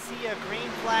we going to see a green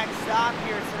flag stop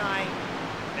here tonight?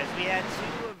 As we had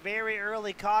 2 very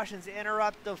early cautions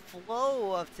interrupt the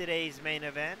flow of today's main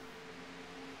event.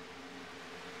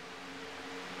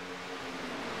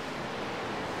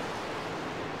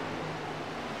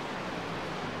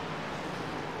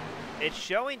 It's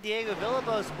showing Diego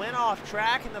Villalobos went off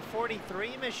track in the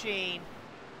 43 machine.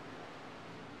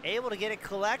 Able to get it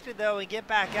collected though and get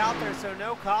back out there, so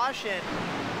no caution.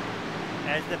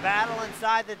 As the battle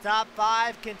inside the top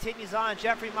 5 continues on,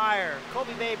 Jeffrey Meyer,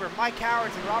 Colby Baber, Mike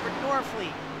Howards, and Robert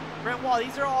Norfleet, Brent Wall,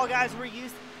 these are all guys we're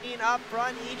used to being up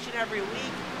front each and every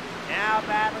week. Now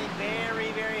battling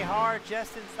very, very hard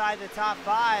just inside the top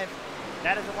 5.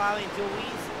 That is allowing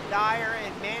Deweese, Dyer,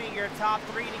 and Manning, your top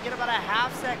 3, to get about a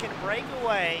half-second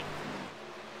breakaway.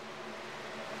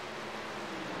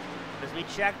 As we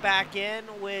check back in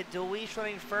with Deweese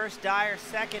running first, Dyer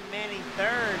second, Manning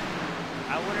third.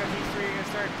 I wonder if these 3 are going to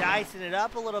start dicing it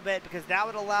up a little bit, because that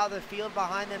would allow the field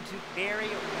behind them to very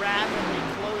rapidly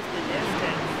close the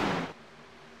distance.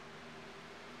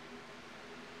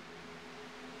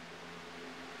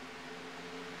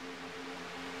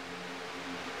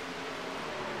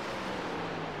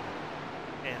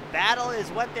 And battle is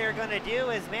what they're going to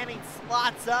do as Manning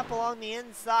slots up along the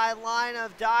inside line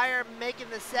of Dyer, making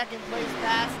the second place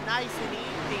pass nice and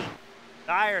easy.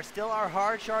 Dyer, still our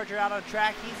hard charger out on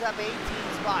track. He's up 18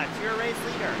 spots. Your race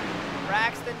leader,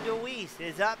 Braxton Deweese,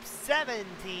 is up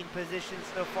 17 positions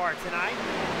so far tonight.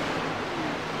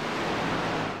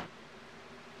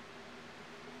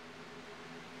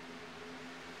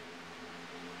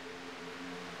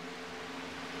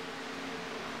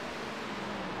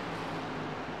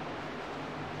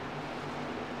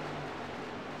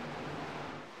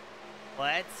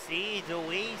 Let's see,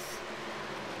 Deweese.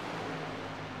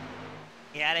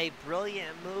 He had a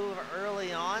brilliant move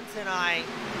early on tonight,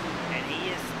 and he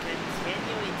is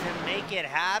continuing to make it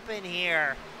happen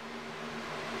here.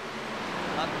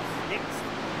 Up 6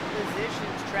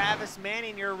 positions, Travis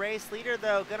Manning, your race leader,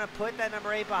 though, gonna put that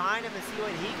number 8 behind him and see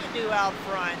what he can do out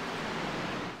front.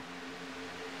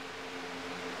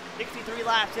 63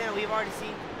 laps in, we've already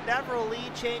seen several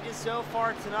lead changes so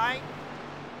far tonight.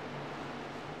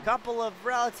 Couple of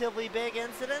relatively big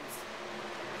incidents.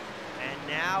 And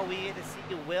now we get to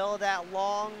see, will that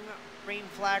long green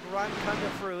flag run come to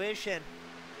fruition?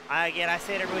 Again, I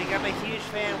say it every week, I'm a huge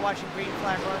fan watching green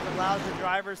flag runs. It allows the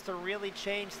drivers to really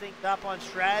change things up on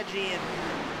strategy and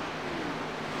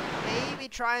maybe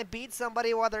try and beat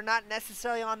somebody while they're not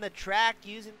necessarily on the track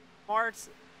using smarts.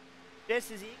 This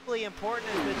is equally important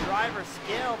as the driver's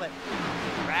skill, but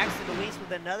Braxton Deweese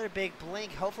with another big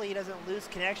blink. Hopefully he doesn't lose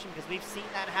connection, because we've seen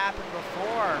that happen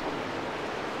before.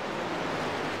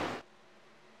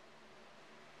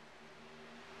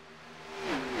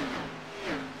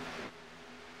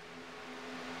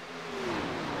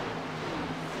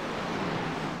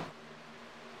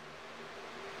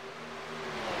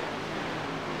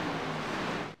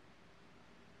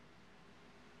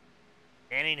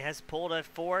 Manning has pulled a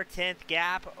 4/10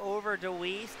 gap over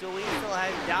Deweese. Deweese still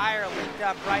has Dyer linked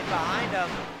up right behind him.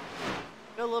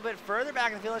 Go a little bit further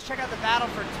back in the field. Let's check out the battle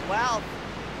for 12th.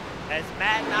 As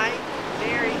Matt Knight,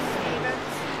 Barry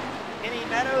Stevens, Kenny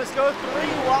Meadows go 3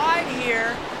 wide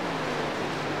here.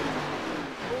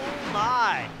 Oh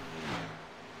my.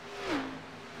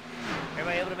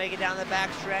 Everybody able to make it down the back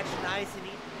stretch. Nice and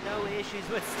easy. No issues,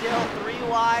 but still 3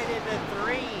 wide into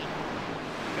 3.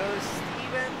 Goes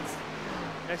Stevens.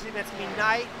 I think that's going to be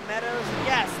Knight, Meadows, and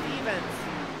yes, Stevens.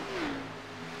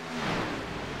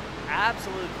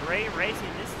 Absolute great racing.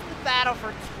 This is the battle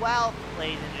for 12th,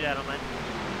 ladies and gentlemen.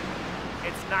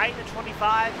 It's Knight in the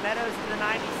 25, Meadows in the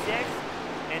 96,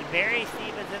 and Barry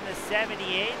Stevens in the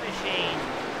 78 machine.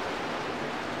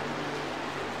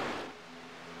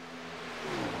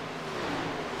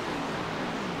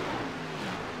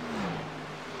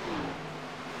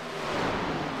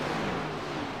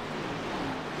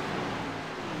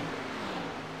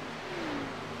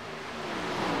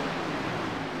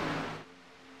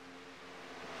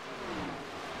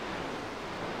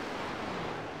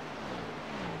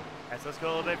 Let's go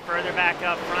a little bit further back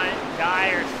up front.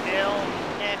 Dyer still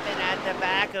nipping at the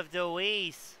back of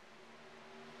Deweese.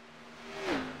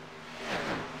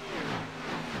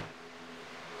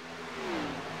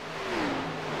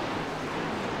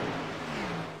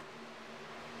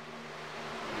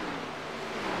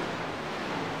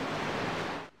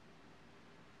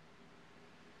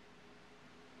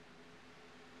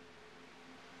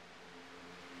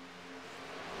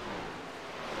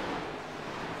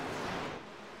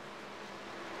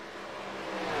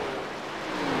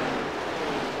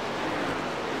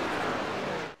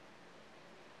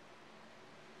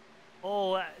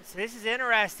 So this is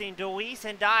interesting. Deweese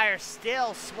and Dyer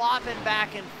still swapping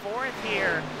back and forth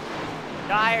here.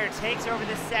 Dyer takes over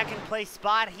the 2nd place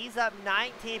spot. He's up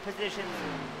 19 positions.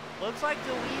 Looks like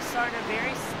Deweese starting to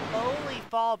very slowly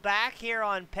fall back here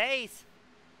on pace.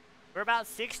 We're about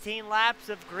 16 laps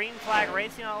of green flag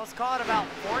racing. Let's call it about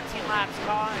 14 laps,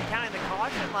 counting the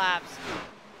caution laps.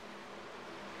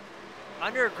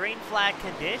 Under green flag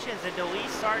conditions, and DeWeese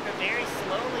starting to very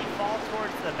slowly fall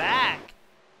towards the back.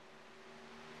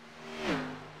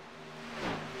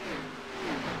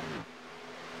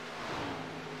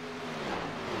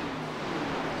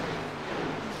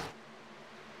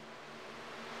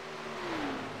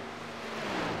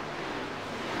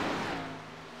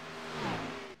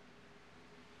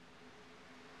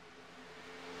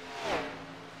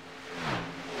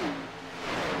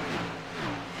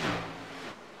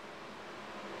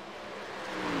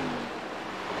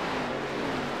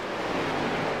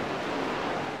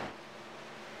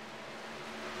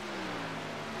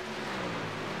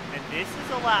 This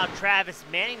has allowed Travis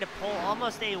Manning to pull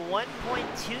almost a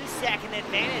 1.2-second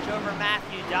advantage over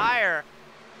Matthew Dyer.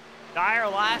 Dyer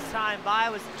last time by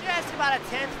was just about a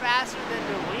tenth faster than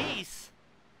DeWeese.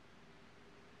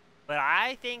 But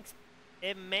I think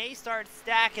it may start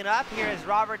stacking up here as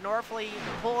Robert Norfleet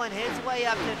pulling his way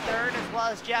up to third, as well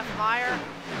as Jeff Meyer,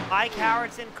 Mike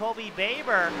Howardson, Colby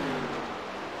Baber.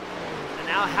 And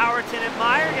now Howardson and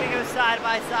Meyer are going to go side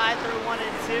by side through 1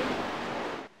 and 2.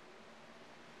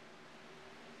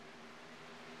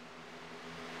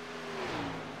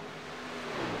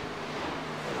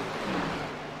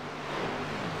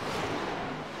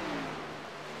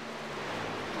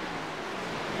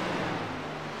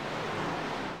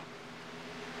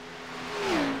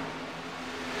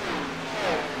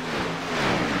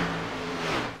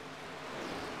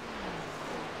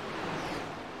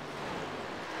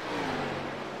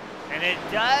 And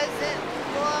it doesn't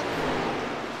look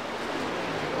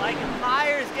like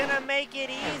Meyer's gonna make it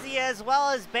easy, as well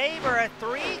as Baber. A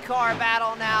 3-car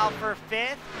battle now for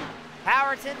 5th.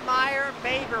 Howardson, Meyer,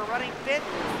 Baber running 5th,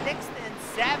 6th, and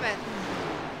 7th.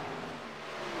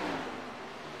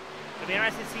 It'll be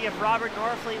interesting to see if Robert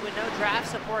Norfleet with no draft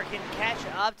support can catch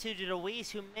up to DeWeese,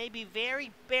 who may be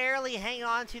very barely hanging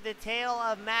on to the tail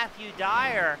of Matthew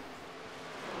Dyer.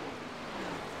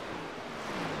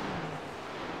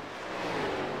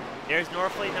 There's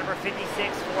Norfleet, number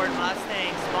 56 Ford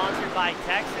Mustang, sponsored by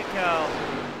Texaco.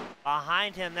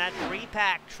 Behind him, that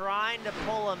 3-pack trying to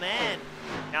pull him in.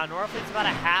 Now Norfleet's about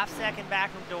a half-second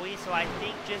back from DeWeese, so I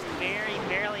think just very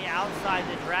barely outside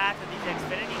the draft of these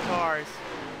Xfinity cars.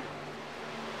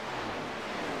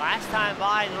 Last time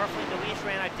by, Norfleet and DeWeese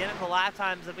ran identical lap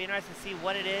times. It'll be interesting to see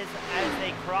what it is as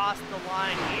they cross the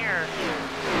line here.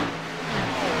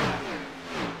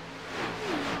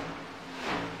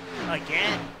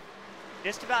 Again,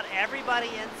 just about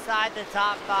everybody inside the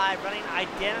top 5 running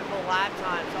identical lap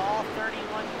times, all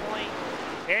 31 point,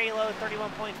 very low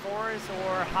 31.4s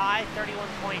or high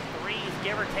 31.3s,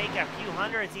 give or take a few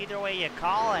hundreds, either way you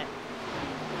call it.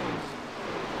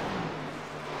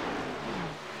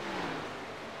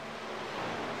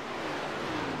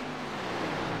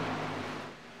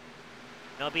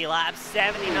 It'll be lap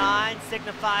 79,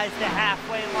 signifies the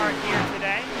halfway mark here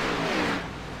today.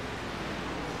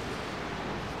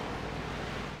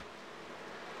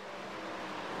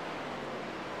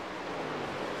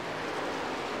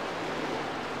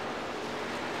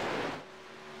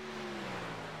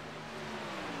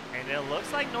 And it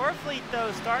looks like Norfleet,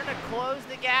 though, starting to close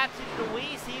the gap to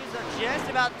DeWeese. He was just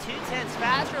about 2/10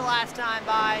 faster last time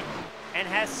by and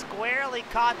has squarely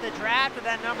caught the draft of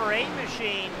that number 8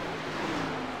 machine.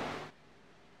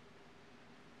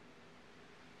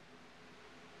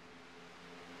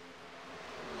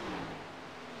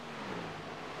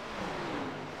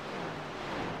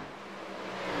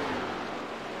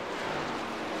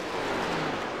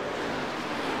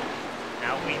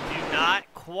 Now, we do not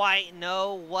quite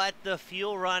know what the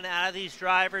fuel run out of these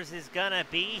drivers is gonna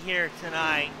be here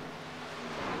tonight.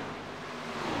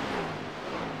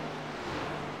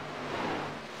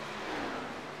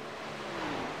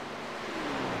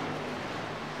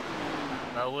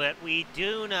 But what we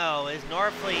do know is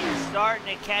Norfleet is starting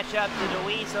to catch up to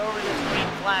DeWeese over this green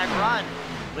flag run.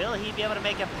 Will he be able to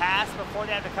make a pass before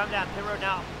they have to come down pit road?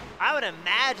 Now, I would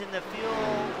imagine the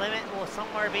fuel limit will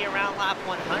somewhere be around lap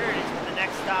 100 is the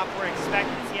next stop we're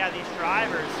expecting to see out of these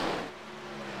drivers.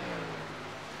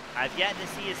 I've yet to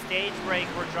see a stage break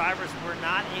where drivers were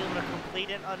not able to complete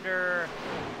it on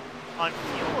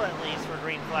fuel, at least, for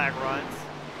green flag runs.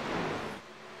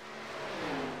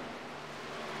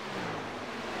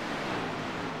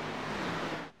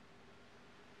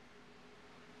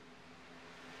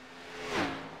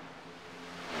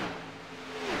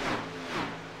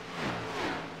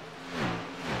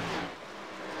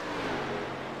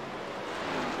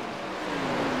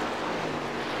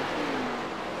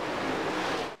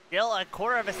 Still a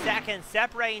quarter of a second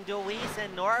separating Deweese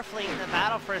and Norfleet in the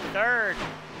battle for third.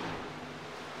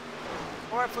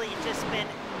 Norfleet just been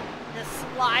the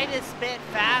slightest bit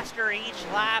faster each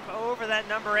lap over that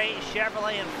number 8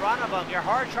 Chevrolet in front of him. Your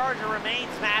hard charger remains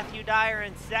Matthew Dyer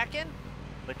in second,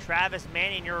 with Travis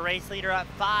Manning, your race leader, up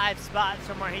 5 spots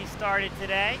from where he started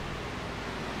today.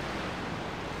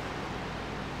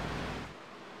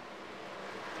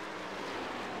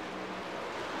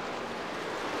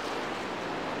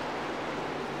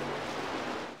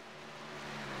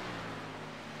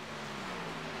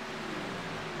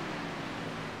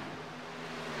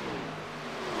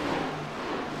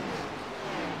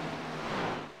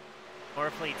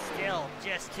 Norfleet still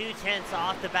just 2/10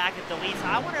 off the back of Deweese.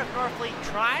 I wonder if Norfleet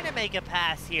trying to make a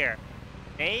pass here.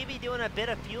 Maybe doing a bit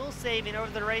of fuel saving over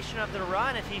the duration of the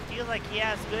run if he feels like he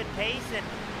has good pace and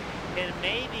can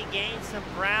maybe gain some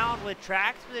ground with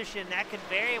track position. That could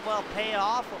very well pay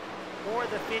off for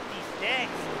the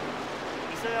 56.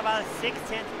 He's still got about a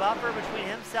 6/10 buffer between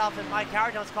himself and Mike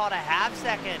Howerton. Let's call it a half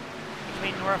second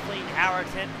between Norfleet and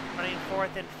Howerton, running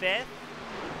 4th and 5th.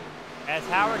 As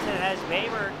Howerton has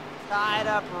Baber tied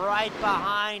up right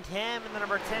behind him in the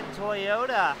number 10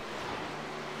 Toyota.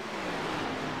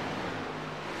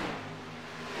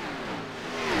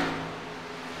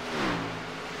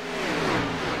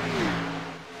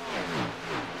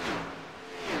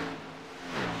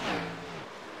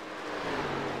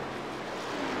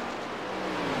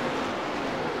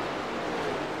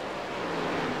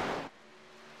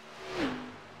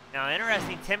 Now,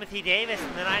 interesting, Timothy Davis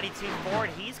in the 92 Ford,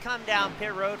 he's come down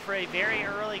pit road for a very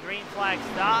early green flag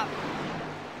stop.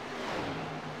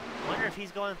 Wonder if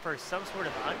he's going for some sort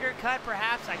of undercut,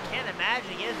 perhaps. I can't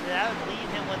imagine he is. That would leave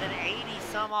him with an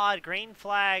 80-some-odd green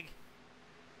flag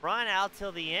run out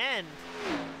till the end.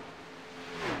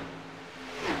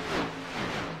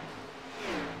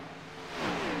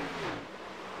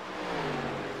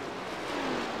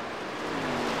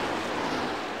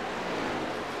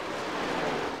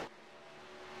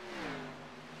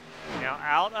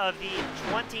 Out of the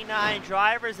 29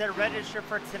 drivers that registered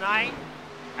for tonight,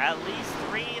 at least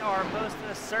 3 are most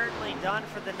certainly done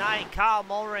for the night. Kyle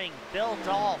Mullering, Bill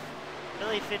Dolph,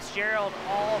 Billy Fitzgerald,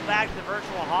 all back to the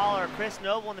virtual hauler. Chris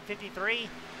Noble in the 53,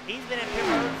 he's been in pit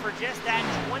road for just that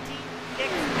 26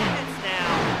 minutes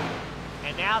now.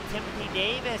 And now Timothy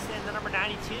Davis in the number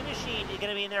 92 machine is going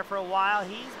to be in there for a while.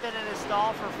 He's been in a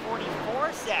stall for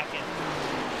 44 seconds.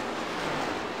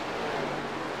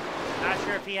 Not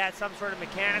sure if he had some sort of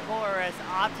mechanical or has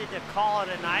opted to call it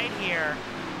a night here.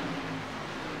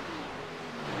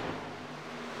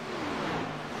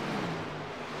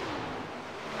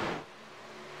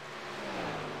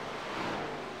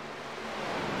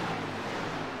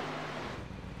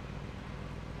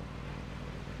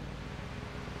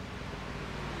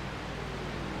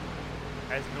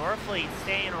 As Norfleet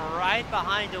staying right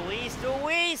behind Deweese.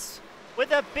 Deweese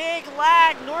with a big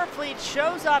lag. Norfleet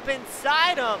shows up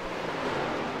inside him.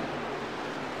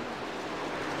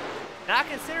 Not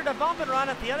considered a bump and run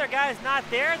if the other guy's not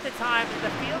there at the time. The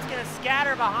field's going to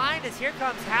scatter behind us. Here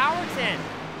comes Howerton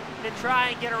to try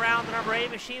and get around the number 8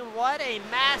 machine. What a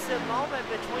massive moment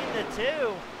between the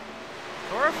two.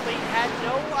 Norfleet had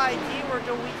no idea where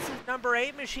Deweese's number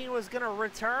 8 machine was going to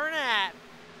return at.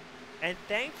 And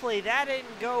thankfully that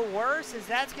didn't go worse, as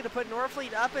that's going to put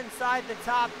Norfleet up inside the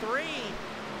top 3.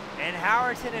 And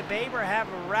Howerton and Baber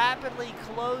have rapidly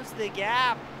closed the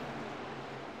gap.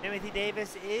 Timothy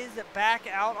Davis is back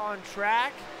out on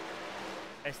track,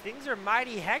 as things are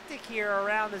mighty hectic here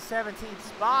around the 17th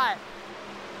spot.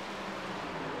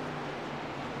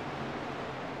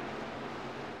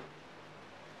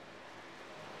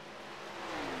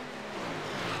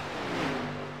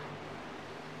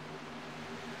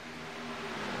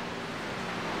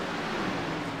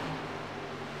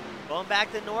 Going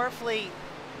back to Norfleet.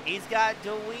 He's got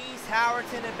Deweese,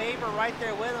 Howerton, and Baber right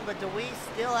there with him, but Deweese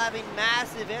still having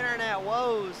massive internet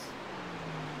woes.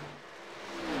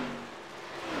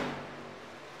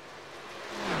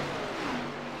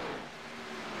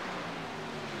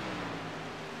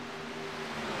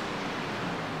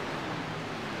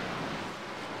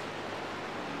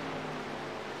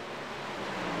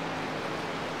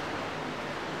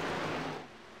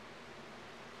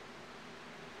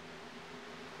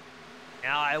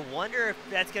 Now, I wonder if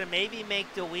that's going to maybe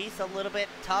make Deweese a little bit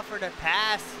tougher to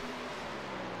pass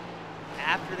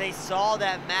after they saw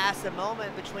that massive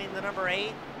moment between the number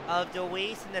 8 of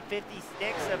Deweese and the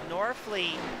 56 of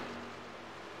Norfleet.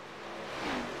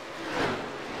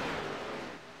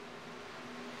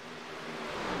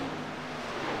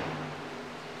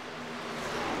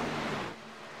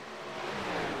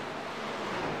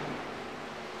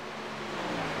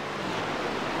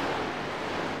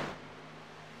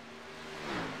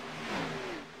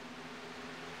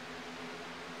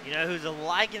 You know who's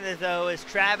liking it, though, is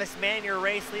Travis Mann, your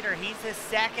race leader. He's a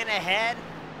second ahead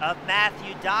of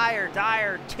Matthew Dyer.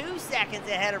 Dyer 2 seconds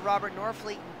ahead of Robert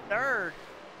Norfleet in third.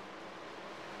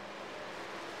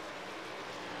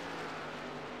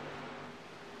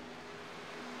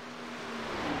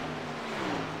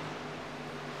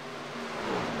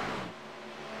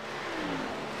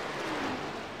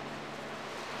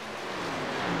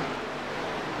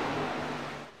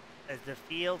 As the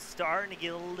field's starting to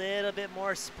get a little bit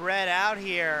more spread out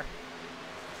here.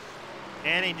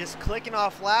 Manning just clicking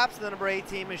off laps of the number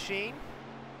 18 machine.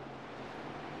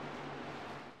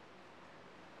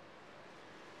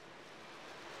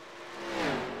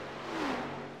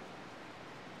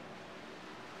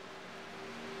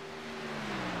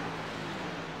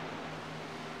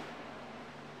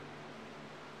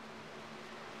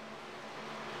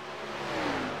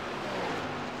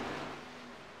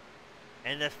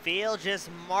 And the field just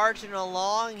marching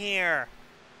along here.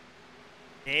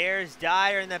 There's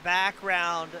Dyer in the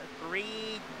background,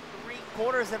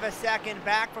 three-quarters of a second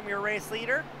back from your race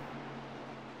leader.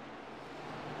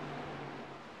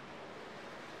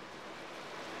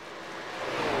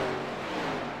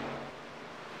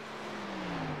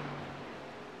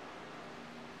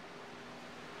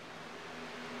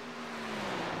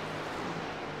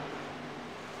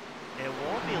 It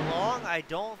won't be long, I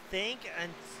don't think,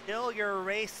 until your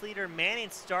race leader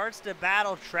Manning starts to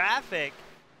battle traffic.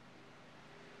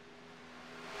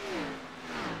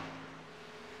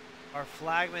 Our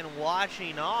flagman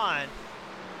watching on.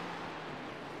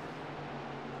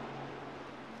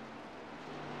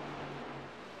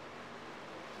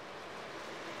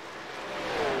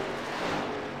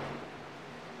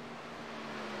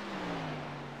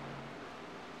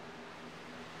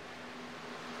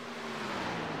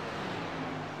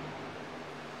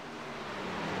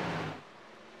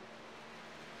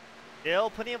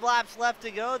 Still plenty of laps left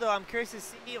to go, though. I'm curious to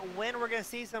see when we're going to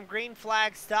see some green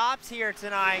flag stops here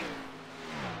tonight.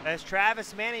 As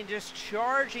Travis Manning just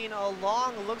charging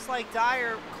along. Looks like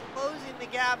Dyer closing the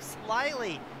gap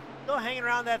slightly. Still hanging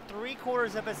around that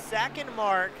three-quarters of a second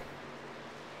mark.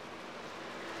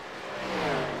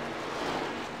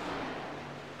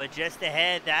 But just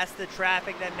ahead, that's the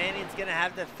traffic that Manning's going to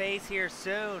have to face here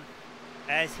soon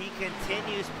as he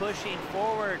continues pushing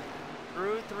forward.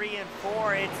 Through 3 and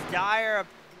 4, it's Dyer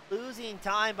losing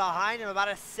time behind him, about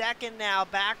a second now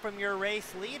back from your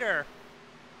race leader.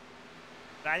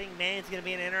 But I think Manning's going to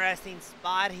be an interesting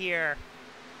spot here.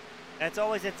 That's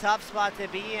always a tough spot to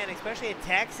be in, especially in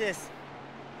Texas,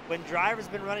 when drivers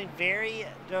have been running very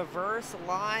diverse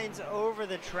lines over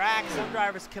the track. Some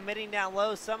drivers committing down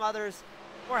low, some others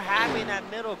more happy in that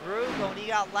middle group. But when you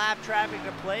got lap traffic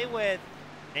to play with,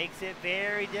 makes it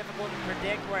very difficult to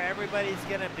predict where everybody's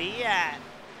going to be at.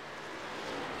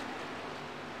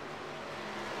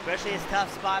 Especially a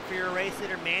tough spot for your race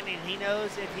leader Manning. He knows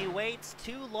if he waits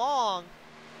too long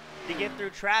to get through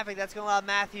traffic, that's going to allow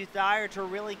Matthew Dyer to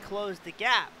really close the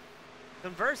gap.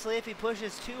 Conversely, if he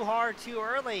pushes too hard too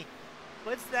early,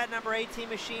 puts that number 18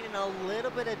 machine in a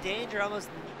little bit of danger, almost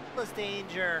needless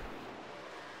danger.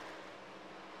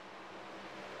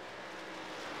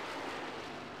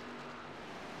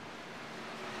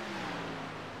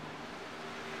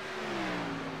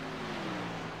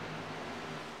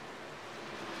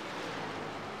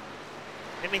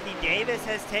 Timothy Davis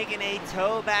has taken a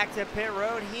tow back to pit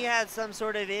road. He had some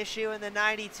sort of issue in the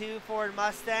 92 Ford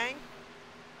Mustang.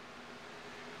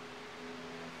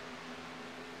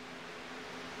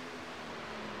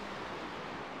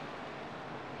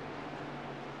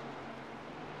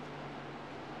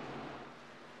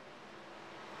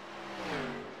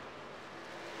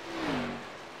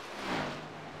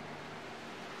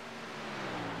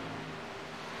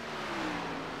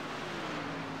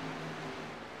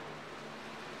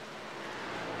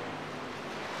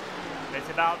 It's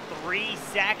about 3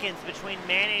 seconds between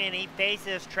Manning and he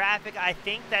faces traffic. I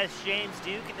think that's James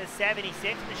Duke in the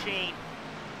 76 machine,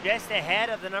 just ahead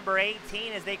of the number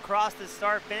 18 as they cross the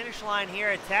start-finish line here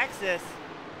at Texas.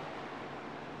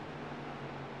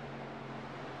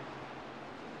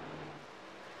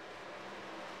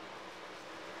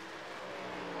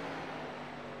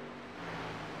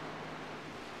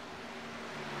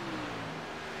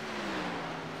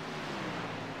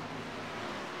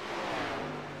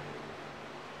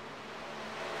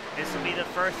 This will be the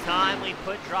first time we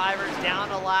put drivers down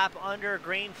a lap under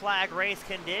green flag race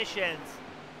conditions.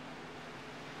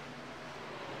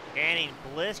 Manning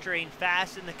blistering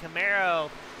fast in the Camaro.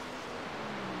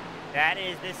 That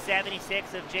is the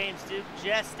 76 of James Duke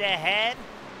just ahead.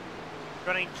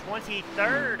 Running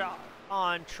 23rd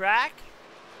on track.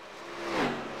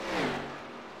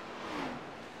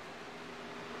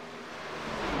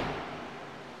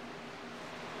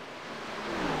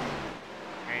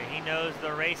 he knows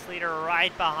the race leader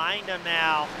right behind him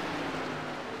now.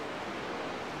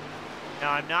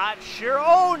 Now, I'm not sure.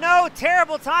 Oh, no,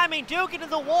 terrible timing. Duke into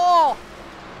the wall.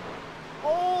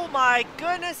 Oh, my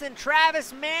goodness, and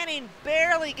Travis Manning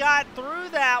barely got through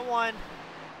that one.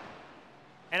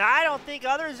 And I don't think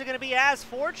others are going to be as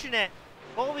fortunate.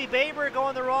 Colby Baber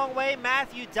going the wrong way.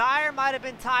 Matthew Dyer might have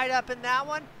been tied up in that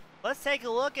one. Let's take a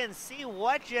look and see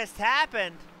what just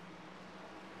happened.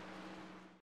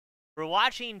 We're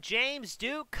watching James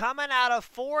Duke coming out of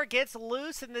 4, gets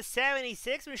loose in the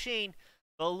 76 machine.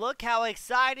 But look how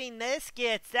exciting this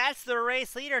gets. That's the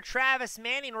race leader, Travis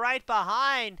Manning, right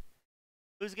behind,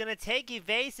 who's going to take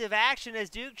evasive action as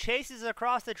Duke chases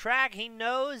across the track. He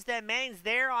knows that Manning's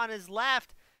there on his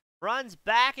left. Runs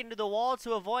back into the wall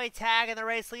to avoid tag, and the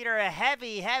race leader, a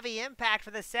heavy, heavy impact for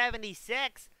the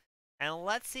 76. And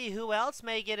let's see who else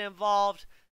may get involved.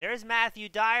 There's Matthew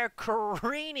Dyer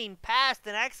careening past,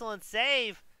 an excellent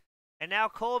save. And now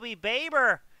Colby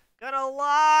Baber gonna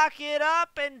lock it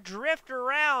up and drift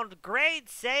around. Great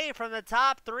save from the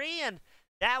top 3, and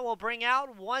that will bring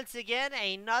out, once again,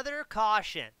 another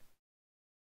caution.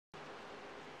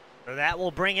 So that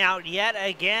will bring out yet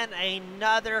again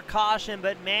another caution,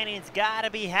 but Manning's got to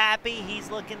be happy.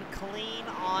 He's looking clean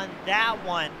on that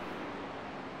one.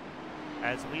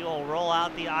 As we will roll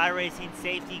out the iRacing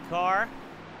safety car.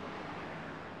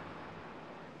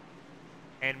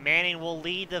 And Manning will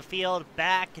lead the field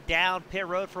back down pit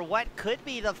road for what could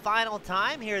be the final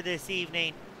time here this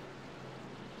evening.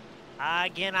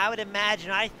 Again, I would imagine,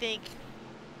 I think,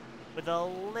 with a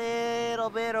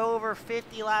little bit over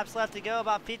 50 laps left to go,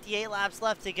 about 58 laps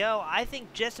left to go, I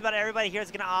think just about everybody here is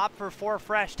going to opt for 4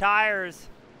 fresh tires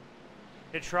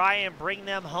to try and bring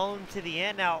them home to the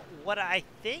end. Now, what I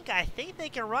think they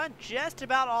can run just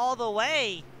about all the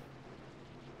way.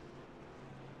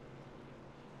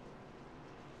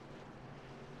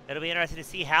 It'll be interesting to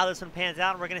see how this one pans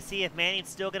out, and we're going to see if Manning's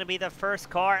still going to be the first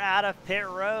car out of pit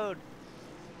road.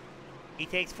 He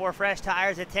takes 4 fresh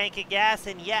tires, a tank of gas,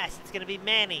 and yes, it's going to be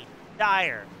Manning,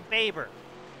 Dyer, Faber,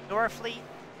 Norfleet,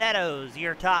 Meadows,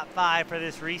 your top 5 for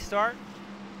this restart.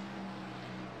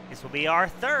 This will be our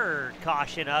 3rd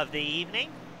caution of the evening.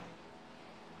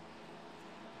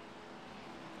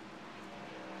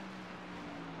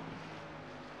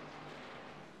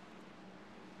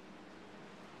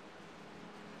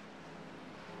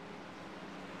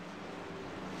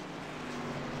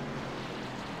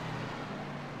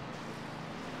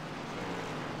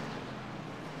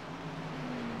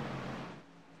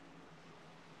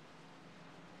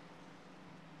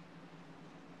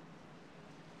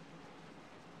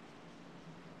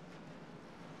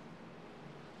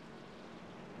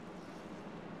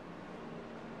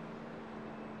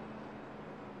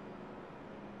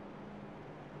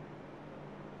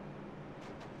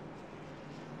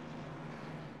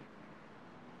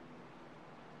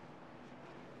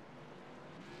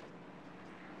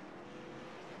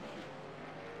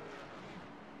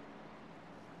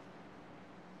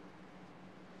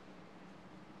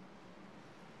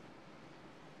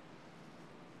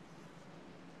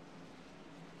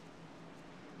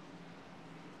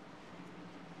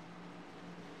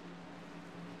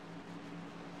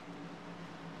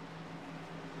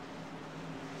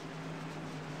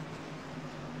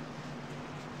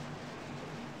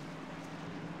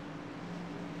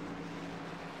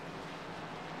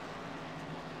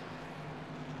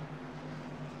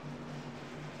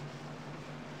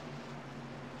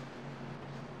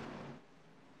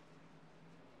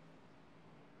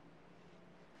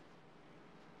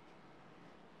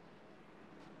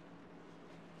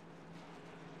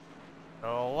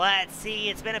 So let's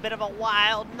see, it's been a bit of a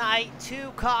wild night.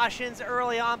 2 cautions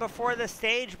early on before the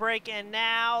stage break, and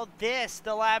now this,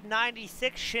 the Lab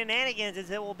 96 shenanigans,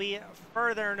 as it will be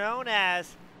further known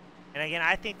as. And again,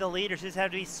 I think the leaders just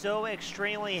have to be so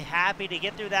extremely happy to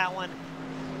get through that one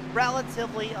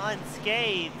relatively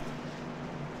unscathed,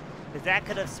 because that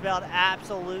could have spelled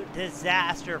absolute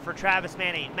disaster for Travis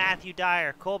Manning, Matthew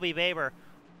Dyer, Colby Baber,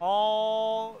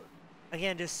 all,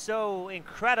 again, just so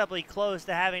incredibly close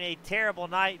to having a terrible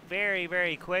night very,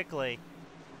 very quickly.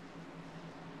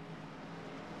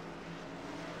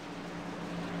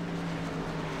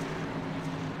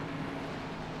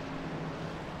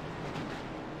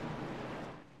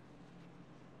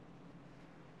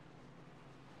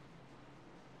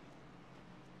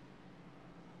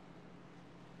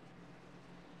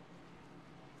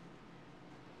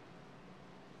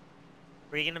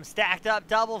 We're getting them stacked up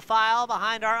double file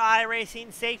behind our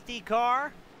iRacing safety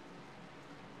car.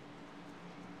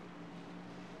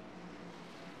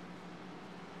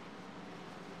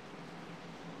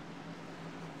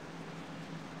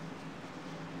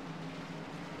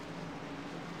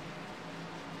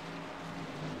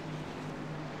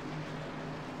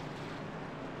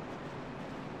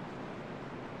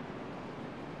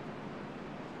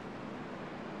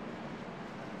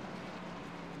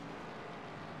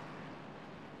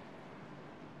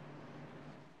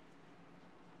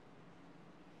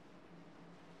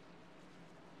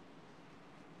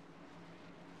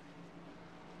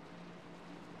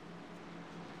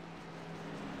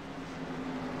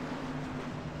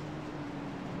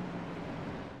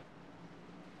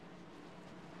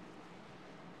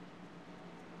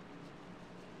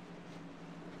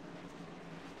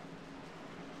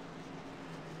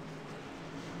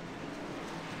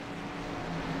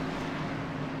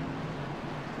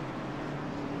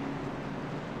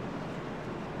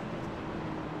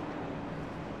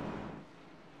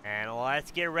 Let's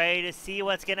get ready to see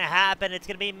what's going to happen. It's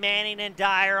going to be Manning and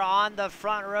Dyer on the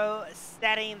front row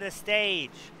setting the stage.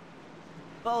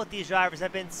 Both these drivers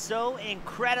have been so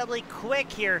incredibly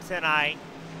quick here tonight.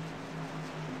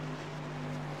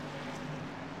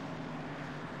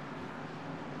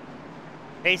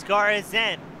 Pace car is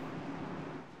in.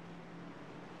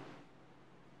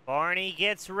 Barney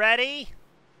gets ready.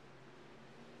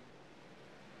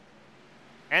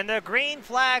 And the green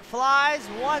flag flies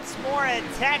once more in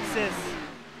Texas.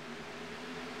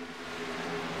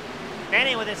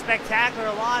 Manning with a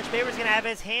spectacular launch. Baber's going to have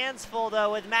his hands full,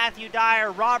 though, with Matthew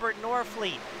Dyer, Robert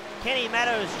Norfleet, Kenny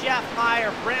Meadows, Jeff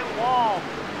Meyer, Brent Wall,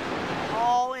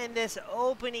 all in this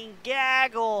opening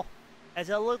gaggle, as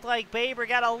it looked like Baber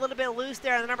got a little bit loose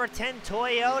there on the number 10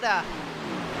 Toyota.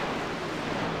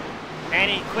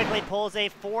 Manning quickly pulls a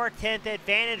 4/10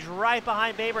 advantage right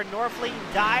behind Baber. Norfleet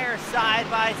and Dyer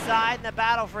side by side in the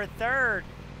battle for third.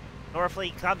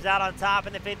 Norfleet comes out on top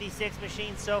in the 56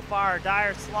 machine so far.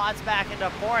 Dyer slots back into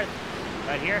fourth.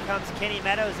 But here comes Kenny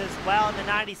Meadows as well in the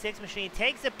 96 machine.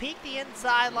 Takes a peek the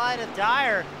inside line of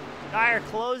Dyer. Dyer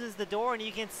closes the door, and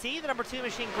you can see the number 2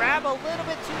 machine grab a little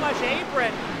bit too much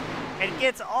apron and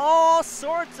gets all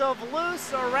sorts of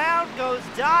loose. Around goes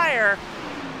Dyer,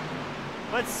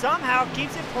 but somehow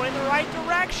keeps it pointing the right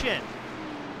direction.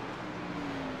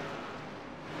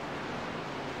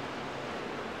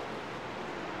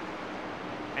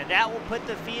 And that will put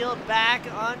the field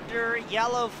back under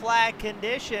yellow flag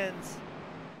conditions.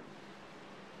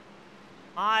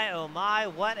 My, oh my,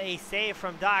 what a save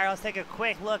from Dyer. Let's take a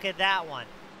quick look at that one.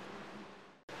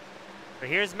 So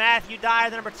here's Matthew Dyer,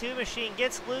 the number 2 machine,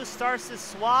 gets loose, starts to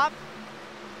swap.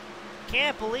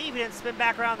 Can't believe he didn't spin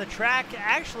back around the track,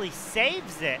 actually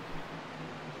saves it.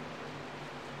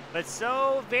 But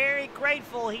so very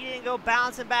grateful he didn't go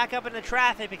bouncing back up into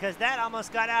traffic, because that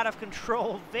almost got out of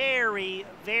control very,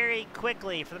 very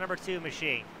quickly for the number 2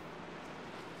 machine.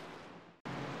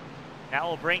 That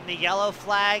will bring the yellow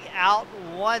flag out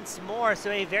once more, so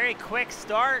a very quick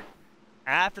start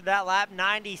after that lap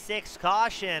 96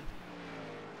 caution.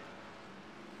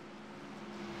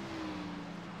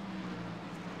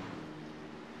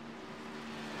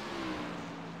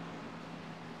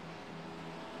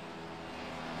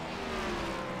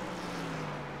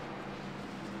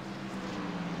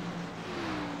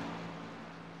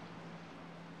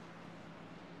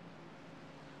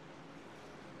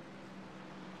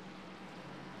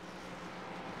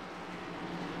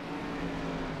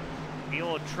 We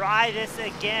will try this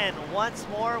again once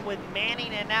more with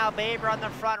Manning and now Baber on the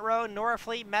front row.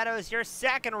 Norfleet, Meadows, your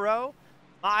second row.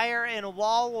 Meyer and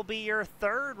Wall will be your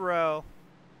third row.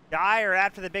 Dyer,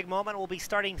 after the big moment, will be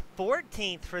starting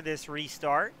 14th for this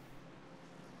restart.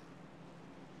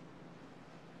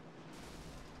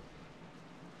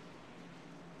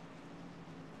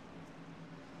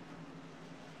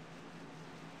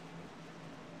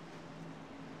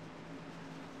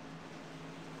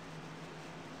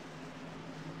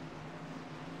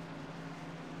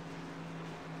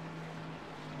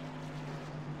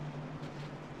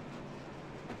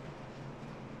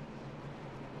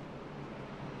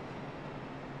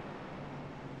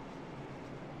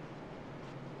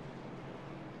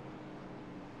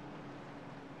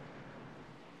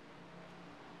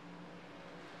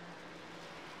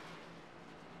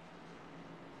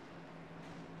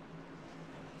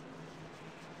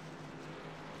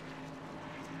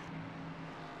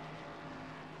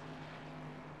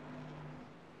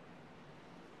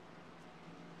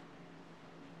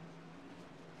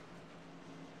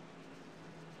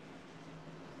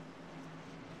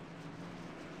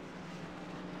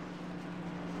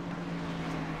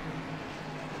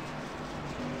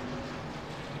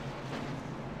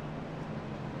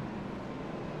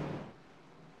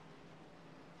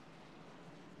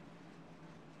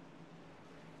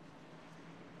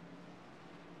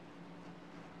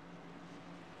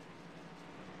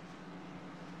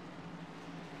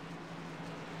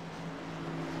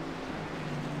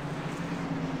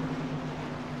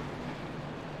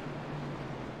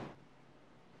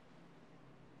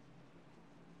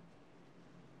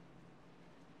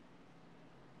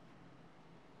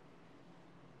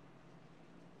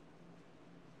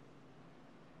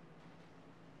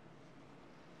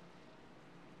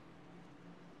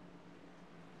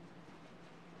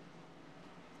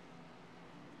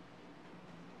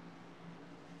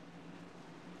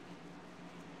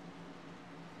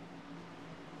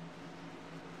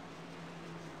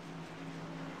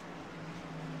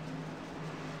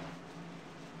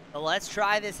 But let's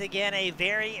try this again, a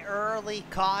very early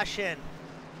caution.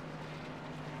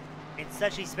 It's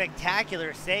such a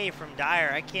spectacular save from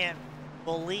Dyer. I can't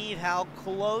believe how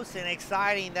close and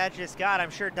exciting that just got.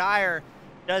 I'm sure Dyer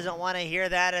doesn't want to hear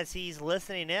that as he's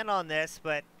listening in on this,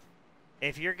 but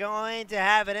if you're going to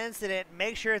have an incident,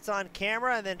 make sure it's on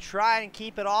camera and then try and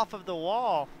keep it off of the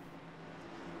wall.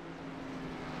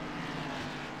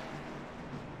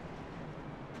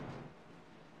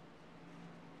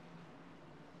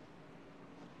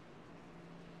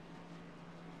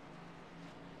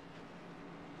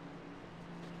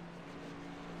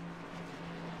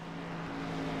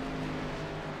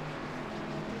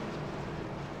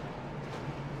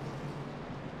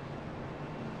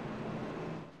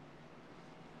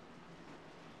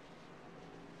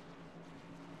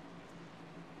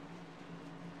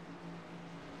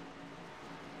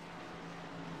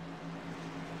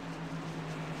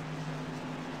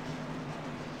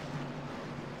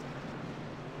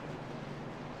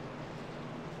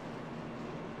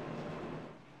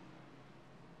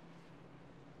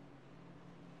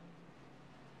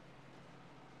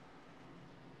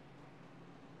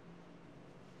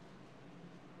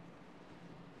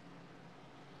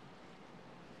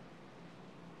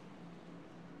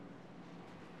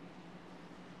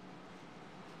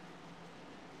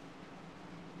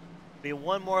 Be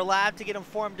one more lap to get them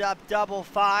formed up double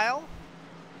file.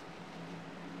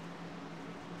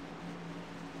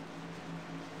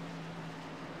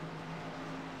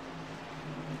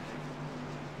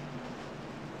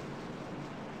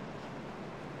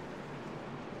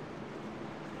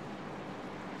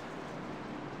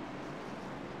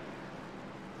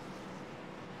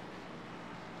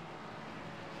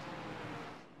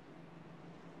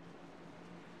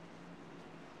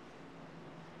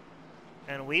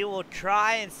 And we will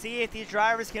try and see if these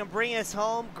drivers can bring us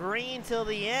home green till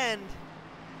the end.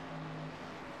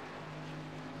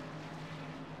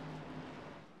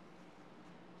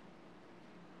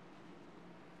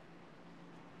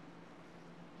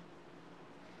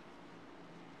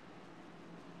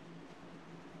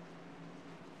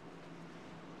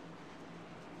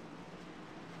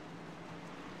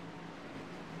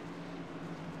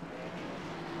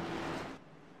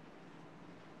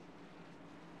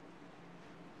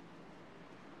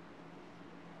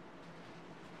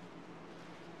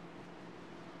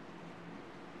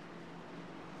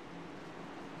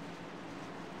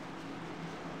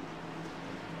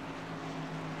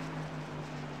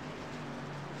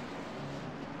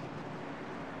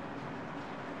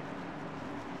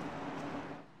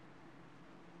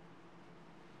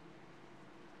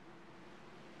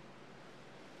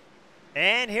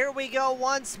 And here we go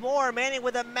once more, Manning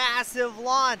with a massive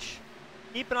launch.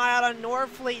 Keep an eye out on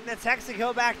Norfleet in the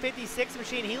Texaco back 56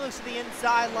 machine. He looks to the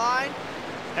inside line,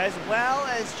 as well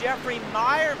as Jeffrey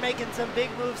Meyer making some big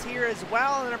moves here as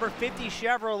well. The number 50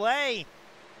 Chevrolet.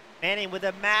 Manning with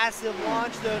a massive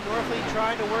launch, though. Norfleet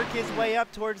trying to work his way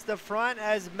up towards the front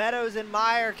as Meadows and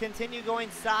Meyer continue going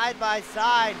side by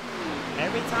side.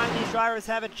 Every time these drivers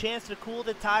have a chance to cool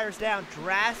the tires down,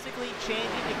 drastically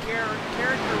changing the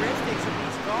characteristics of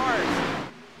these cars.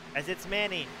 As it's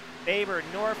Manning, Faber,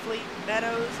 Norfleet,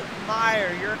 Meadows,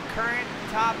 Meyer, your current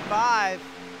top five.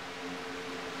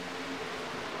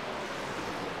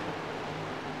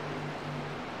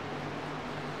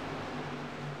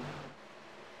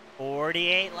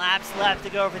 .48 laps left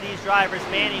to go for these drivers.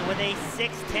 Manning with a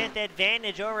 6/10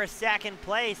 advantage over second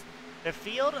place. The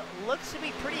field looks to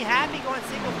be pretty happy going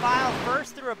single file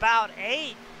first through about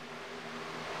 8.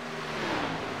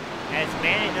 As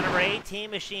Manning, the number 18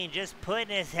 machine, just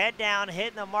putting his head down,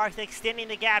 hitting the mark, extending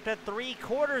the gap to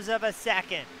 3/4 of a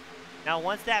second. Now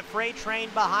once that freight train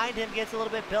behind him gets a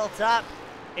little bit built up,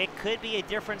 it could be a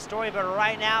different story, but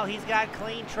right now he's got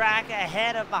clean track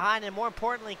ahead of behind, and more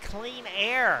importantly, clean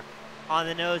air on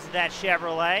the nose of that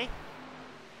Chevrolet.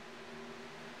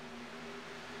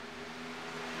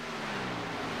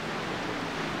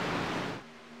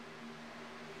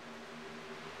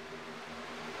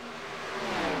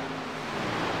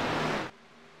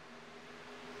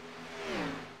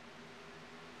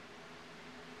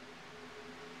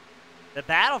 The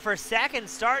battle for second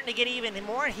starting to get even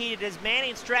more heated as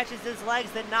Manning stretches his legs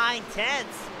to 9/10.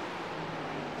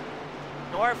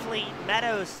 Norfleet,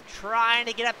 Meadows trying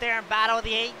to get up there and battle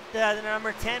the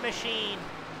number 10 machine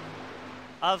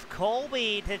of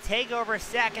Colby to take over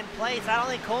second place. I don't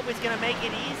think Colby's going to make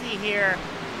it easy here.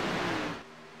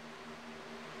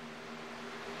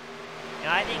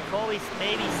 Now, I think Colby's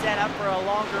maybe set up for a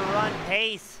longer run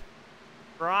pace,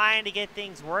 trying to get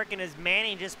things working as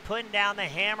Manning just putting down the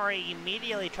hammer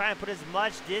immediately, trying to put as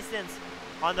much distance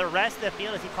on the rest of the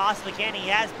field as he possibly can. He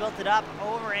has built it up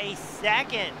over a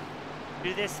second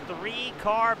through this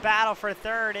 3-car battle for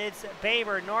third. It's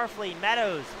Baber, Norfleet,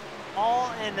 Meadows,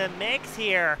 all in the mix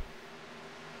here.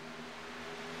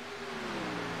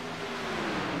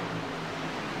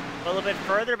 A little bit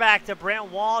further back to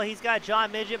Brent Wall. He's got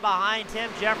John Midget behind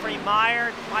him. Jeffrey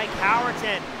Meyer, Mike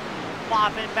Howerton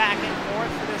flopping back and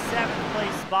forth for the 7th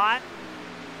place spot.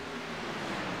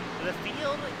 The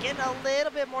field getting a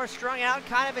little bit more strung out,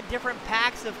 kind of in different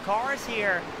packs of cars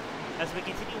here as we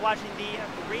continue watching the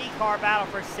 3-car battle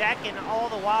for second. All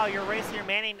the while, your race leader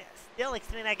Manning still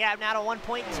extending that gap now to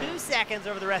 1.2 seconds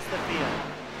over the rest of the field.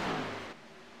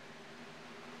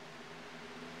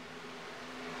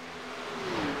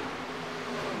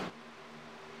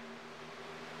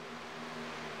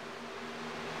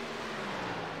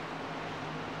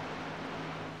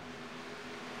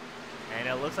 And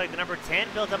it looks like the number 10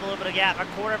 built up a little bit of gap, a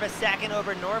 1/4 of a second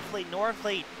over Norfleet.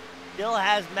 Norfleet still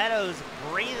has Meadows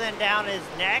breathing down his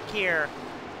neck here.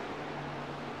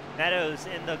 Meadows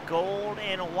in the gold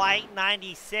and white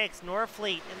 96.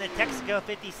 Norfleet in the Texaco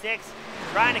 56,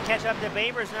 trying to catch up to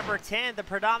Babers number 10, the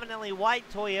predominantly white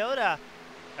Toyota.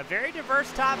 A very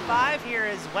diverse top 5 here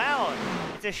as well.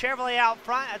 It's a Chevrolet out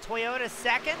front, a Toyota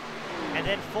second, and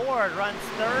then Ford runs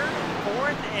 3rd,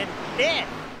 4th, and 5th.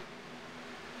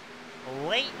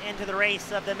 Late into the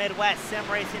race of the Midwest Sim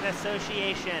Racing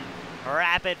Association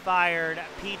Rapid Fired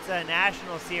Pizza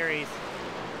National Series.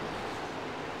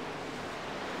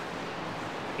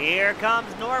 Here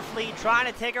comes Norfleet trying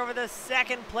to take over the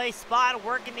 2nd place spot,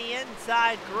 working the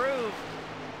inside groove.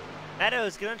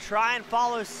 Meadows going to try and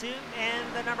follow suit,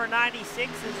 and the number 96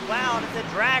 as well. And it's a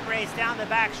drag race down the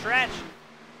back stretch.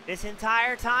 This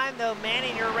entire time, though,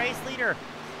 Manning, your race leader,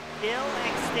 still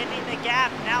extending the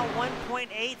gap, now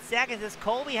 1.8 seconds as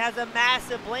Colby has a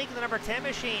massive blink in the number 10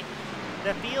 machine.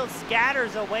 The field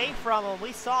scatters away from him.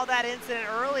 We saw that incident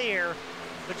earlier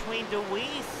between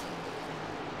DeWeese,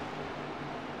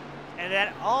 and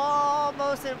that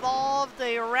almost involved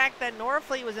the wreck that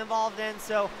Norfleet was involved in.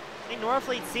 So I think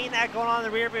Norfleet's seen that going on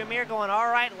in the rearview mirror, going, all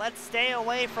right, let's stay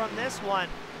away from this one.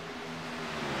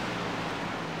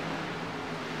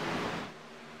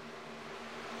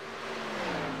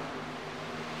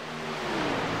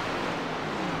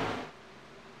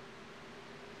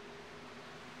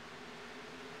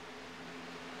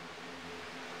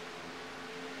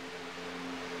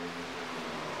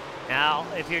 Now,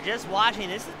 if you're just watching,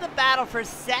 this is the battle for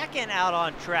second out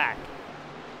on track.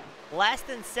 Less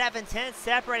than 7/10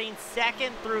 separating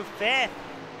 2nd through 5th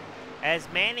as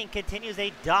Manning continues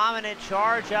a dominant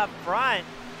charge up front.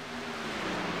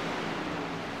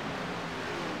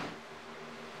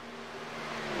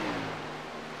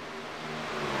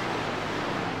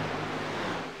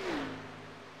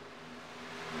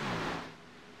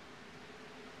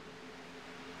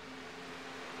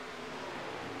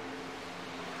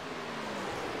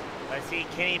 I see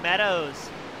Kenny Meadows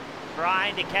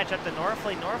trying to catch up to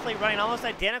Norfleet. Norfleet running almost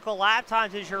identical lap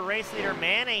times as your race leader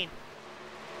Manning.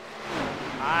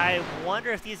 I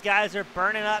wonder if these guys are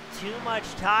burning up too much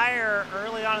tire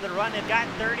early on in the run. They've got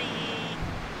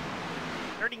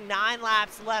 39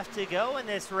 laps left to go in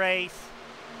this race.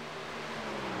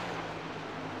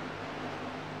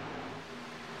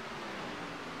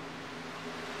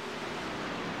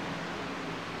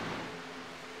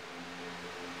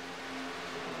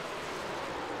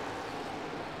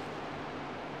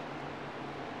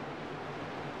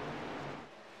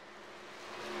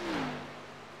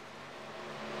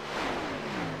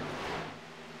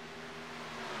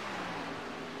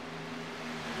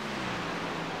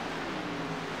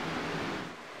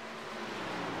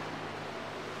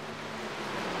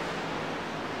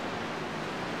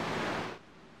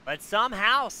 But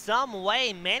somehow, some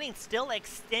way, Manning still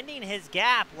extending his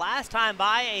gap. Last time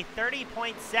by a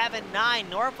 30.79.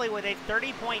 Norfleet with a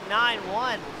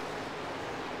 30.91.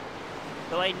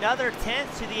 So another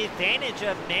 10th to the advantage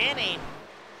of Manning.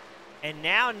 And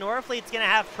now Norfleet's going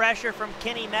to have pressure from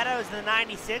Kenny Meadows in the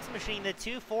 96 machine. The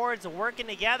two Fords working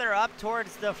together up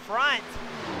towards the front.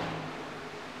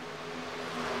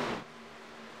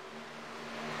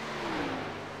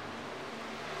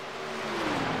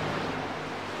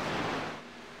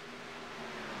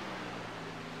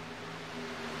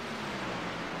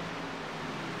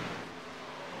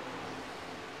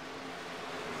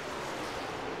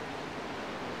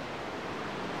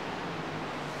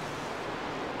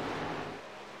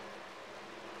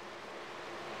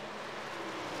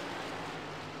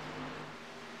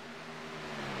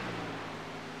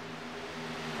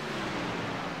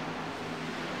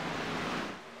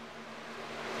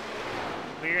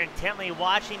 We're intently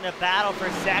watching the battle for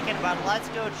second, but let's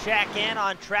go check in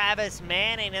on Travis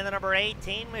Manning in the number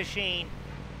 18 machine.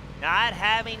 Not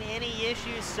having any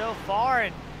issues so far,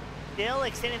 and still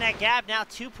extending that gap now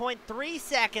 2.3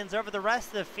 seconds over the rest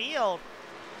of the field.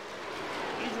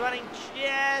 He's running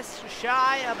just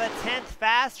shy of a tenth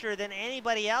faster than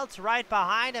anybody else right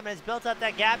behind him and has built up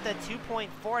that gap to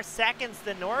 2.4 seconds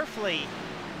to Norfleet.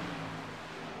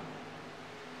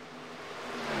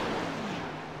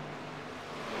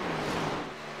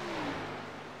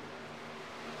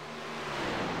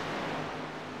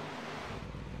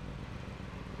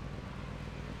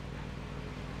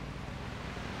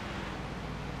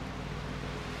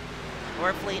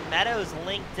 Norfleet Meadows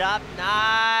linked up,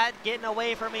 not getting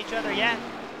away from each other yet.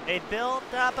 They built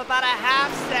up about a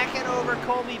half second over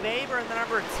Colby Baber in the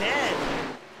number 10.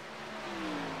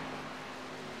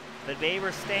 But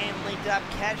Baber staying linked up,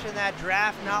 catching that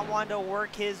draft, not wanting to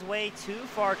work his way too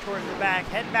far towards the back.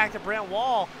 Heading back to Brent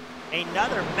Wall.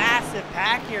 Another massive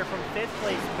pack here from 5th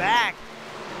place back.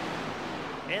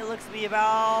 It looks to be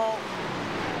about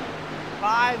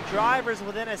 5 drivers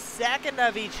within a second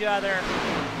of each other.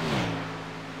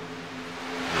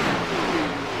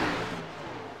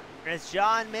 As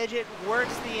John Midget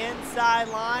works the inside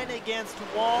line against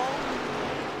Wall.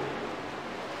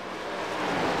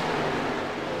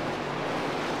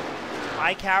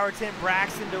 Mike Howerton,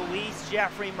 Braxton DeWeese,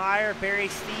 Jeffrey Meyer, Barry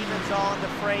Stevens all in the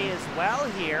fray as well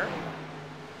here.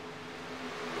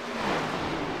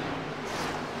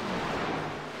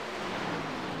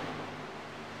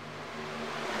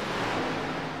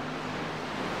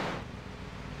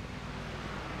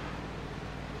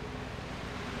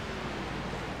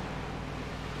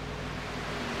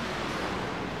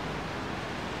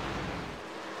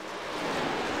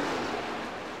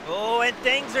 Oh, and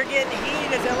things are getting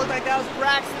heated as it looked like that was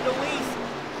Braxton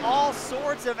DeWeese. All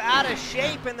sorts of out of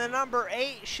shape in the number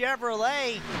 8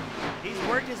 Chevrolet. He's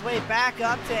worked his way back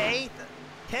up to 8th.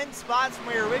 10 spots from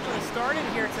where he originally started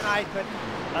here tonight, but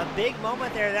a big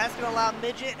moment there. That's going to allow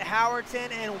Midget,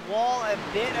 Howerton, and Wall a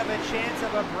bit of a chance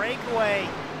of a breakaway.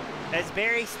 As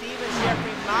Barry Stevens,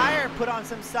 Jeffrey Meyer put on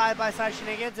some side-by-side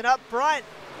shenanigans. And up front,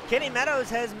 Kenny Meadows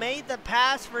has made the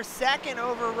pass for second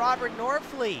over Robert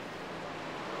Norfleet.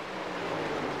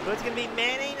 So it's going to be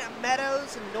Manning,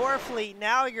 Meadows, Norfleet,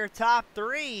 now your top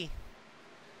 3.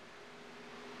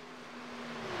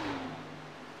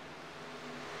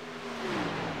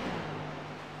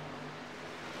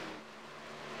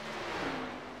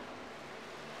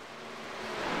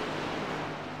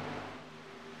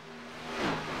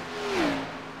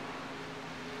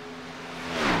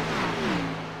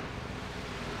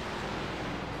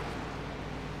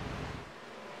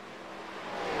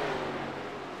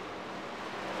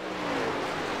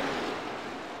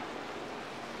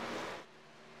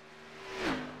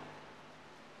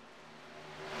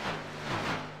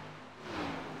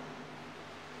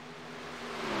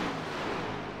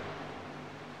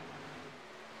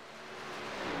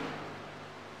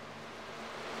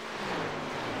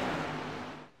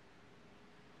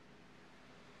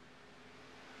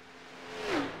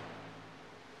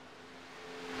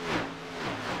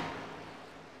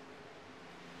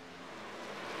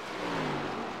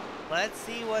 Let's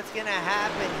see what's going to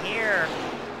happen here.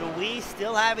 DeWeese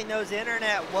still having those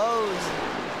internet woes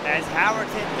as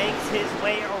Howerton makes his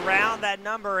way around that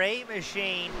number 8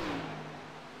 machine.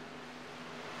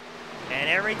 And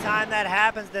every time that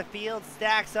happens, the field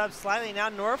stacks up slightly. Now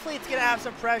Norfleet's going to have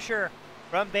some pressure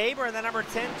from Baber in the number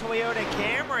 10 Toyota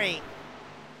Camry.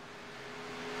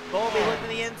 Colby looking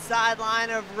the inside line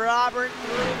of Robert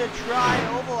through the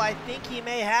tri-oval. I think he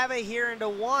may have it here into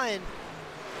 1.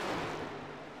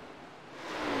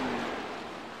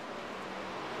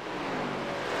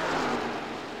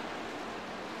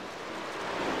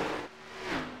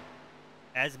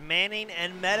 As Manning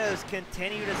and Meadows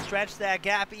continue to stretch that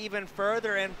gap even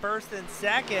further in first and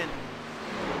second.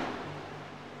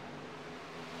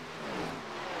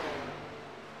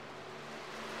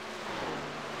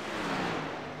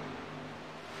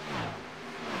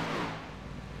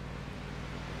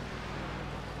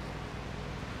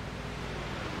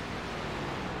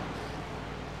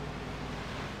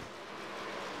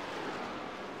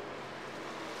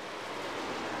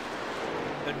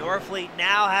 Norfleet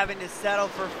now having to settle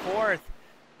for 4th.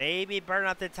 Maybe burning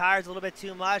up the tires a little bit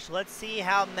too much. Let's see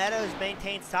how Meadows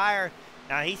maintains tire.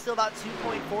 Now he's still about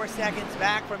 2.4 seconds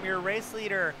back from your race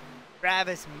leader,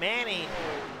 Travis Manning.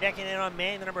 Checking in on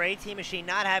Manning, the number 18 machine,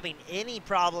 not having any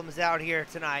problems out here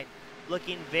tonight.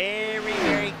 Looking very,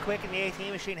 very quick in the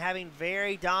 18 machine, having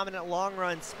very dominant long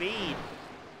run speed.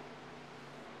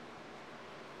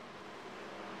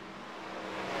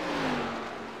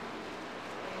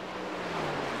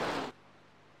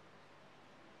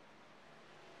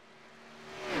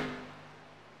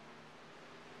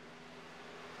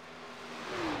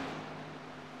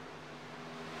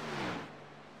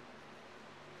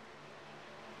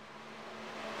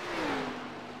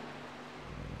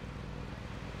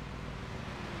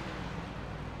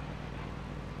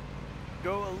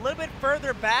 go a little bit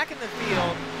further back in the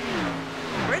field.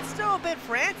 It's still a bit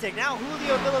frantic. Now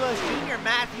Julio Villalobos Jr.,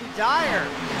 Matthew Dyer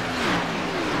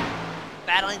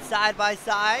battling side by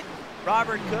side.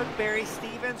 Robert Cook, Barry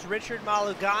Stevens, Richard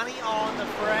Malugani all in the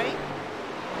fray.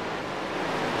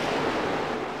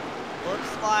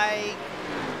 Looks like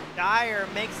Dyer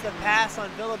makes the pass on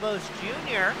Villalobos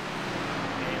Jr.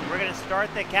 And we're going to start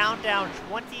the countdown.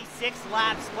 26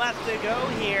 laps left to go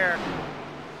here.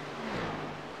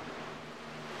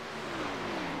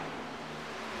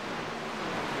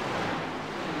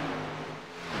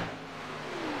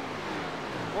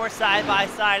 More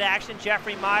side-by-side action.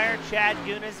 Jeffrey Meyer, Chad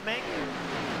Gunesmink,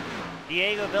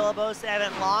 Diego Villalobos,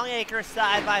 Evan Longacre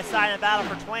side-by-side in a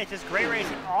battle for 20. It's just great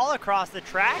racing all across the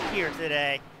track here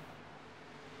today.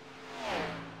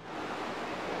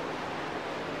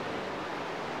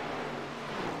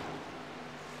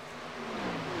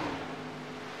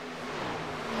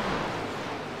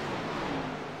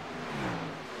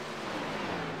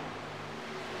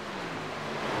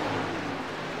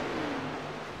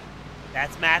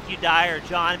 That's Matthew Dyer,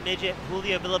 John Midget,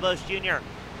 Julio Villalobos Jr.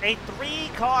 A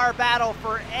three-car battle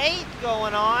for 8th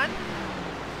going on,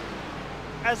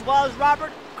 as well as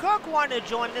Robert Cook wanted to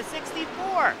join the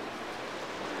 64.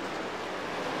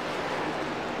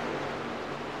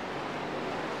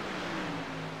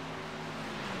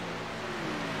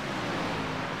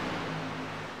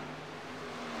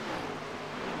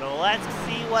 So let's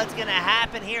see what's going to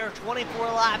happen here. 24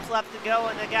 laps left to go,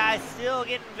 and the guy's still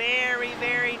getting very,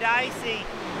 very dicey.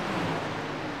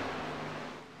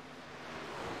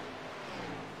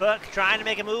 Cook trying to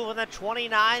make a move on the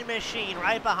 29 machine.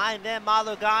 Right behind them,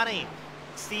 Malugani.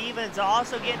 Stevens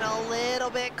also getting a little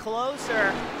bit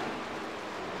closer.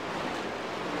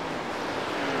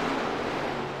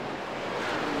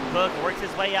 Cook works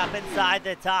his way up inside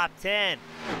the top 10.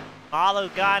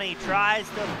 Malugani tries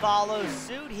to follow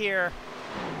suit here.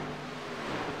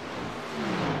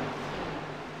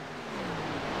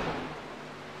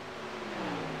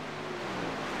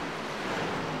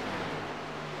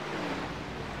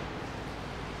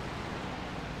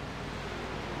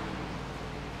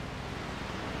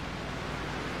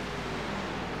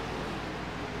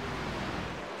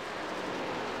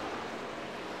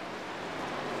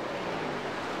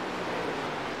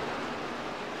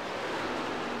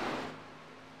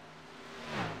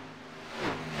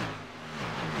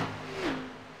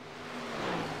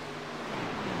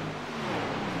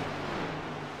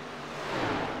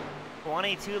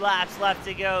 Two laps left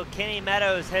to go. Kenny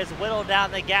Meadows has whittled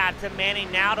down the gap to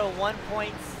Manning now to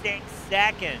 1.6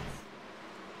 seconds.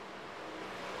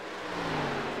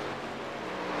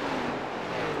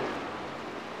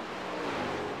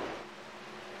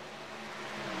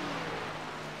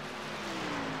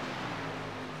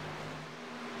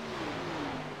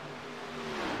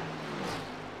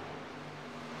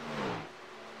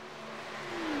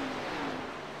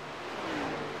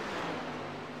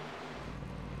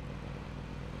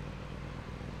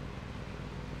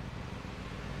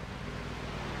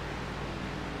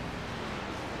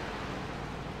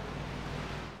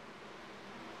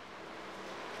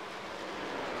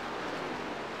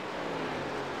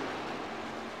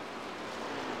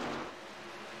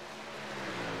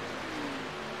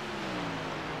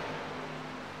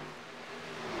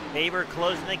 Faber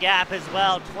closing the gap as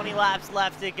well. 20 laps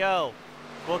left to go.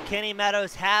 Will Kenny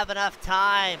Meadows have enough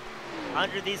time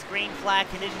under these green flag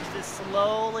conditions to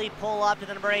slowly pull up to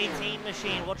the number 18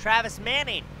 machine? Will Travis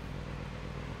Manning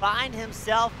find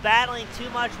himself battling too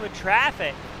much with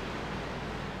traffic?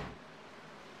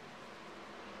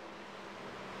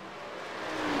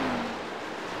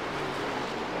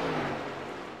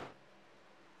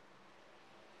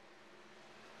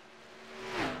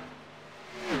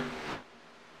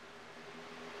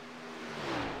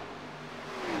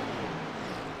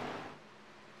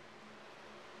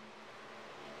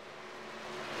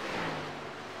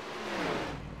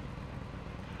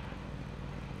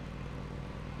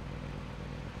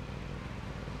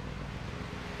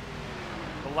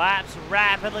 Laps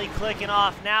rapidly clicking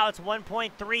off. Now it's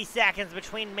 1.3 seconds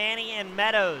between Manning and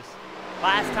Meadows.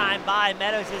 Last time by,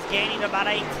 Meadows is gaining about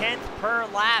a 10th per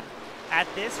lap. At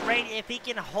this rate, if he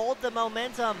can hold the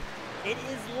momentum, it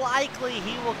is likely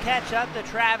he will catch up to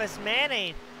Travis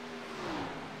Manning.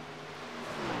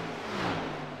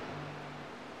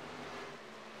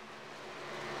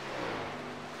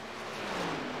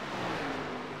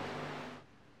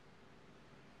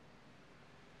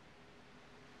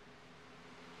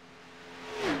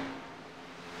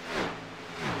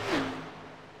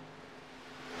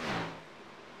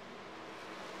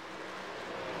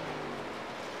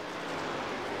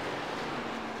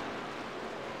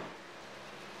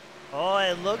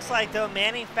 looks like, though,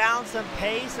 Manning found some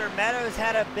pace, or Meadows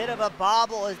had a bit of a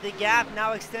bobble as the gap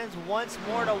now extends once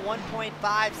more to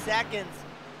 1.5 seconds.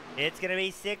 It's going to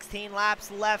be 16 laps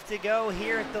left to go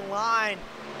here at the line.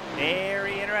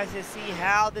 Very interested to see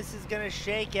how this is going to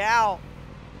shake out.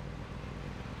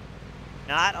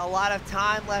 Not a lot of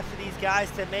time left for these guys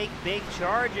to make big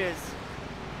charges.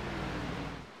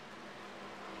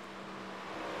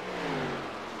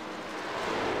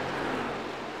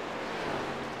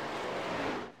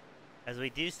 As we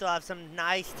do still have some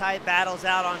nice tight battles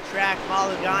out on track.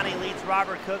 Malugani leads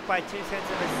Robert Cook by 0.2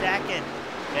 of a second.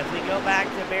 If we go back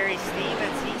to Barry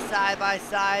Stevens, he's side by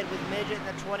side with Midget in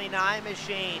the 29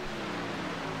 machine.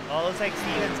 Oh, looks like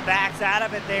Stevens backs out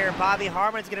of it there. Bobby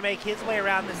Harmon's going to make his way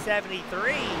around the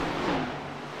 73.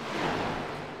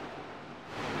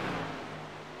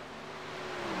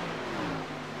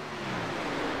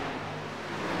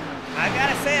 I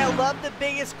gotta say, I love the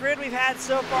biggest grid we've had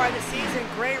so far this season.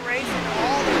 Great racing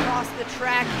all across the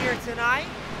track here tonight.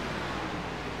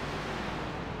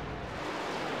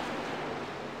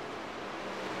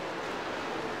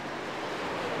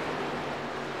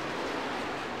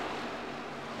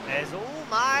 As, oh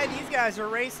my, these guys are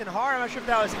racing hard. I'm not sure if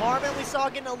that was Harmon we saw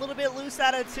getting a little bit loose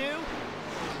out of two.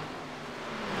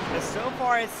 But so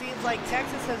far it seems like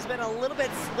Texas has been a little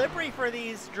bit slippery for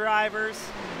these drivers.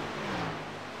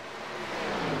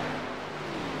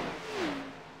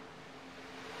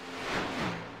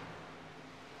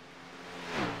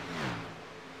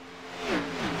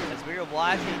 As we are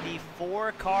watching the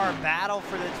 4-car battle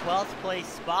for the 12th place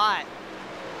spot.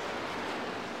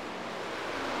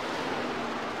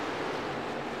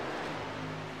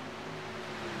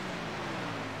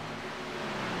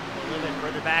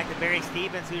 Further back to Barry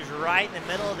Stevens, who's right in the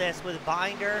middle of this with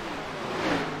Binder,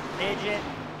 Midget,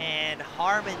 and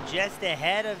Harmon just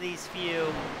ahead of these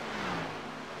few.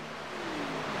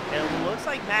 It looks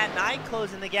like Matt Knight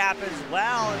closing the gap as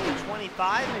well in the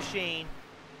 25 machine.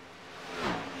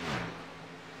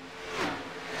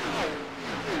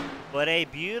 But a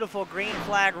beautiful green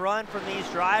flag run from these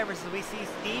drivers as we see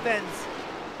Stevens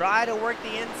try to work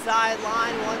the inside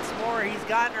line once more. He's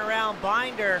gotten around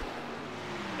Binder.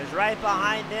 Is right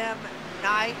behind them,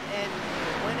 Knight and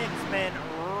Winigsman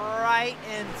right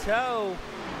in tow.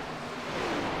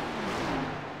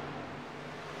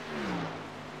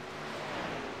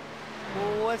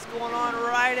 What's going on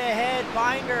right ahead?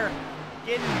 Binder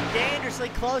getting dangerously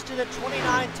close to the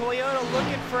 29 Toyota,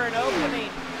 looking for an opening.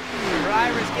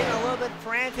 Drivers getting a little bit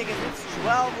frantic as it's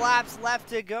 12 laps left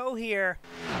to go here.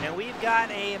 And we've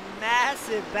got a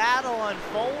massive battle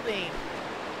unfolding.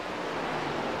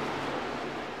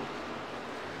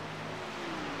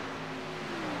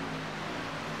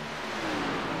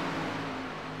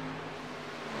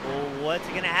 What's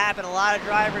going to happen? A lot of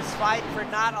drivers fighting for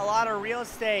not a lot of real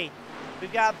estate.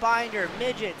 We've got Binder,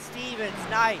 Midget, Stevens,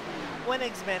 Knight,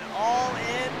 Winigsman all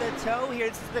in the tow here.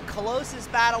 This is the closest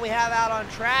battle we have out on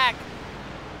track.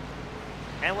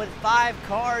 And with 5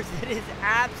 cars, it is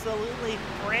absolutely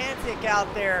frantic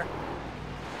out there.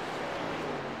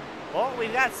 Well,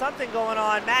 we've got something going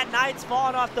on. Matt Knight's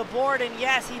fallen off the board, and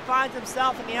yes, he finds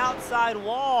himself in the outside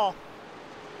wall.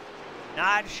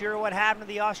 Not sure what happened to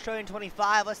the Australian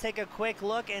 25. Let's take a quick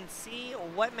look and see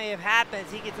what may have happened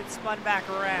as he gets it spun back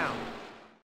around.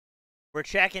 We're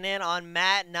checking in on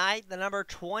Matt Knight, the number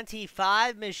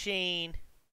 25 machine.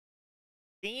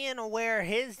 Seeing where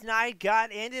his night got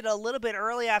ended a little bit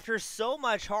early after so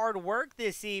much hard work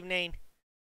this evening.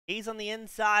 He's on the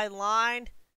inside line.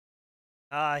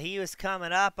 He was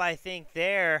coming up, I think,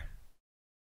 there.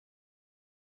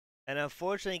 And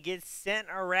unfortunately gets sent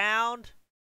around.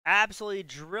 Absolutely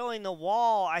drilling the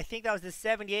wall. I think that was the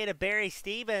 78 of Barry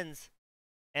Stevens.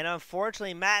 And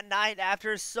unfortunately, Matt Knight,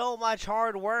 after so much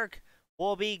hard work,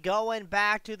 will be going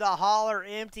back to the hauler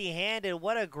empty-handed.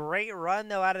 What a great run,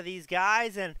 though, out of these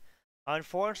guys. And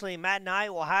unfortunately, Matt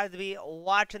Knight will have to be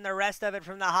watching the rest of it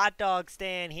from the hot dog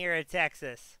stand here at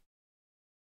Texas.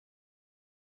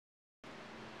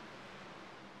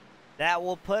 That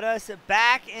will put us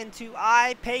back into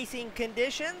eye-pacing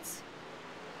conditions.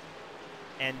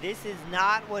 And this is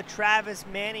not what Travis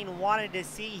Manning wanted to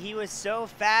see. He was so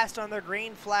fast on the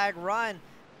green flag run.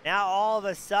 Now all of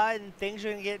a sudden things are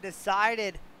going to get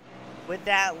decided with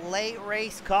that late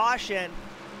race caution.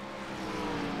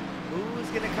 Who's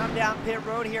going to come down pit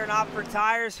road here and opt for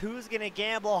tires? Who's going to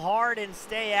gamble hard and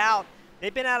stay out?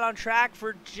 They've been out on track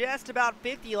for just about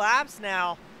 50 laps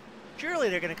now. Surely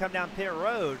they're going to come down pit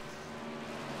road.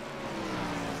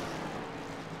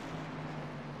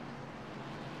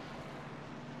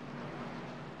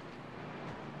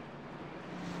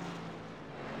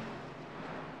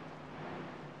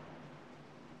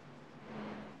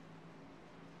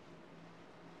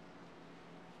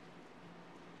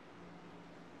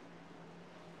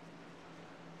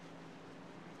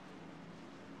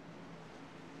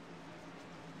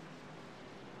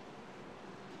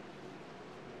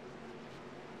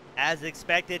 As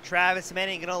expected, Travis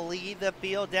Manning going to lead the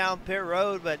field down pit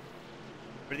road, but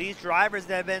for these drivers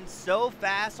that have been so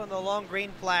fast on the long green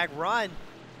flag run,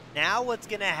 now what's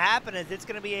going to happen is it's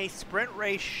going to be a sprint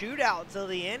race shootout till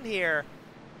the end here.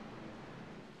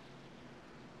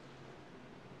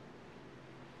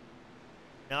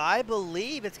 Now I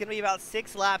believe it's going to be about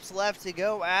 6 laps left to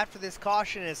go after this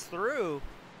caution is through.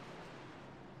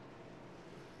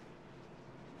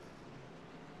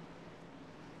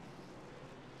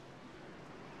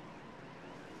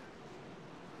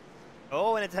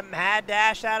 Oh, and it's a mad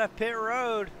dash out of pit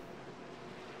road.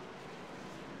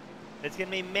 It's going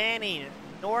to be Manning,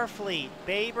 Norfleet,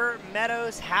 Baber,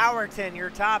 Meadows, Howerton, your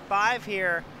top 5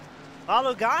 here.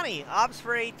 Malugani opts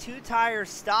for a 2-tire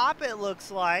stop, it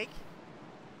looks like.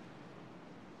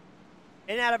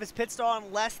 In and out of his pit stall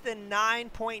in less than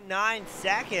 9.9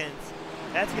 seconds.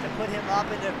 That's going to put him up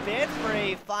into 5th for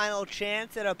a final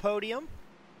chance at a podium.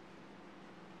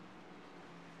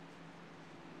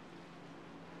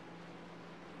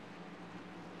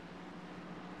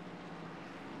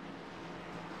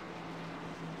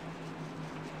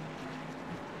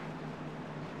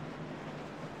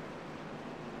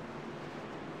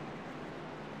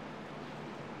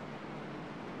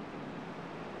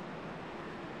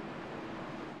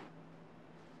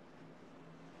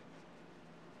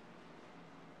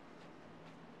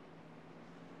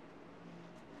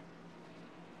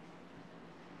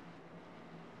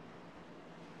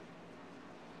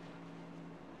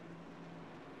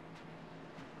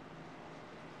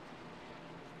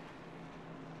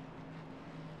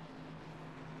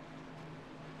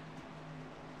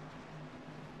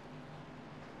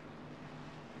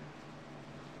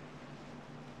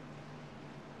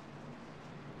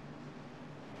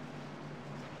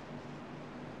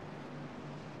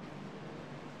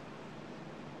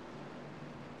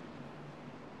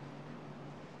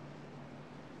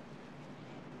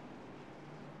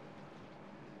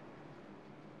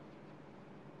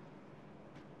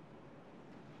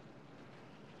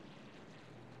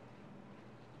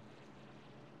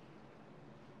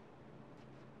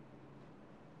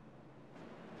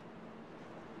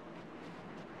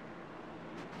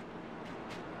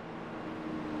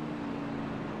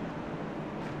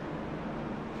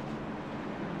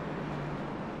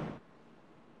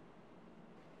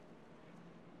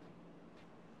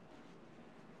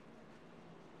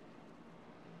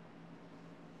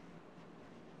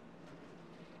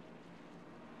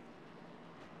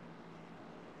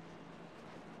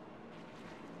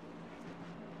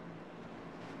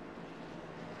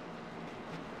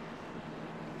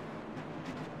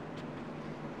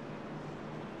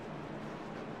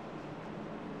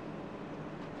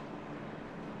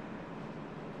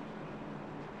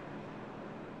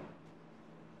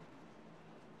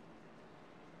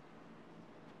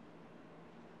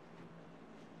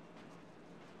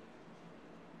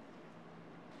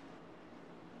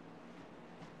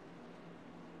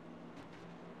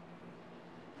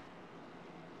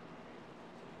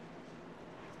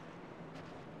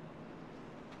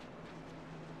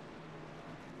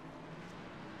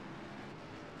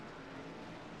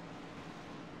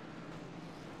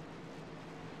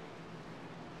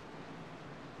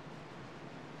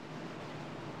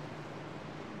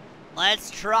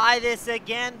 Let's try this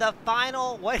again. The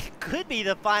final, what could be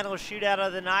the final shootout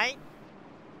of the night.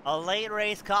 A late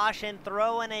race caution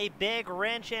throwing a big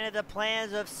wrench into the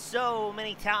plans of so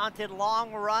many talented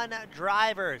long run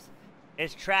drivers.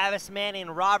 It's Travis Manning,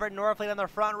 Robert Norfleet on the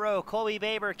front row, Colby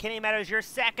Baber, Kenny Meadows your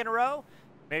second row,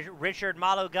 Richard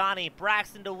Malugani,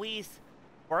 Braxton DeWeese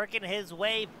working his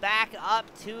way back up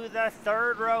to the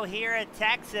third row here at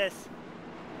Texas.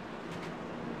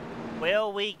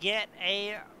 Will we get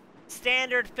a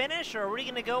standard finish, or are we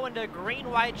going to go into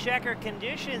green-white checker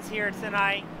conditions here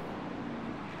tonight?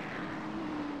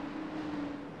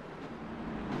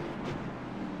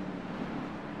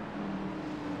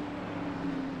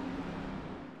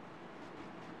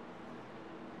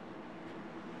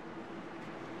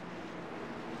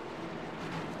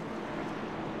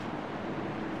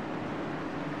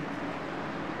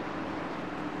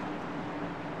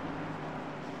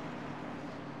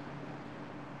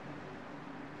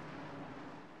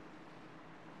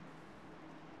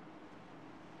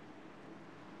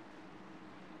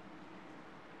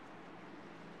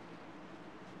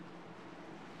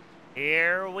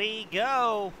 Here we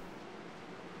go.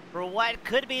 For what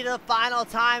could be the final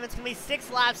time. It's going to be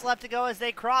 6 laps left to go as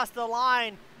they cross the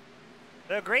line.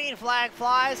 The green flag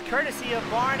flies, courtesy of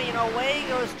Barney, and away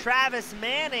goes Travis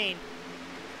Manning.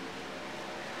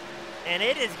 And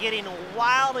it is getting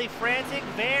wildly frantic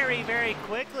very, very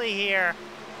quickly here.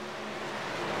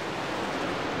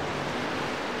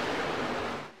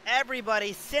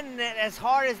 everybody sending it as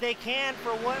hard as they can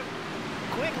for what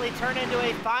quickly turned into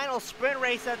a final sprint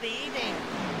race of the evening.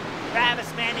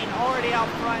 Travis Manning already out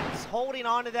front, holding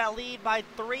on to that lead by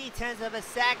 0.3 of a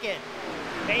second.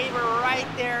 Faber right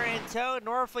there in tow.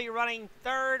 Norfleet running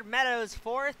third, Meadows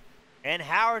fourth, and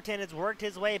Howerton has worked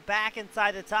his way back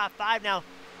inside the top 5. Now,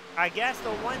 I guess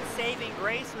the one saving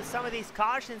grace with some of these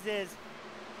cautions is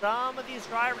some of these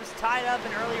drivers tied up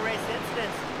in early race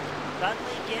incidents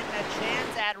suddenly getting a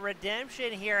chance at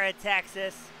redemption here at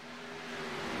Texas.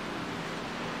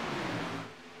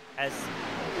 As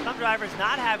some drivers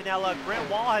not having that luck. Brent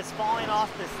Wall has fallen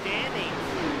off the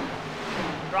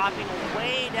standings, dropping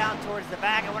way down towards the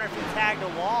back. I wonder if he tagged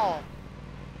a wall.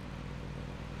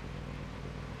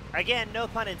 Again, no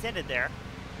pun intended there.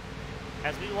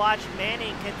 As we watch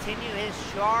Manning continue his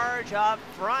charge up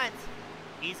front.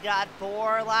 He's got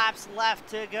 4 laps left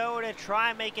to go to try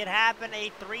and make it happen.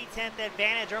 A 3/10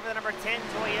 advantage over the number 10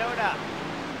 Toyota.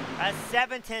 A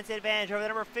 7/10 advantage over the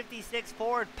number 56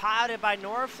 Ford, piloted by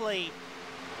Norfleet.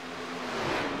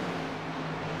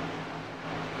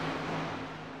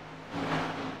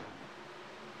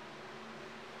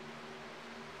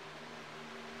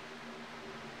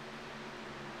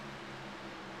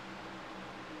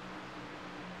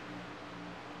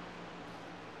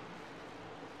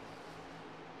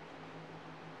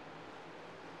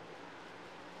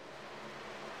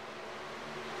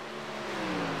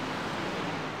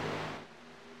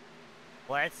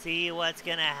 Let's see what's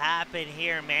going to happen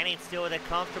here. Manning still with a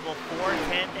comfortable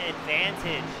 4/10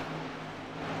 advantage.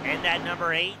 And that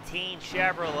number 18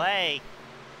 Chevrolet.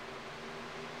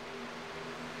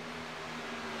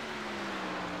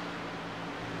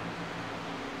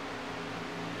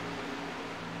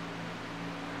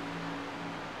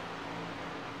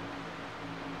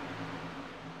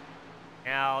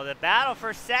 Now the battle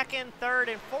for second, third,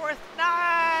 and fourth,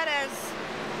 not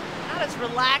as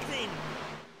relaxing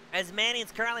as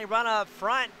Manning's currently run up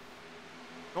front.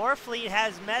 Norfleet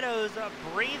has Meadows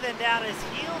breathing down his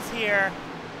heels here.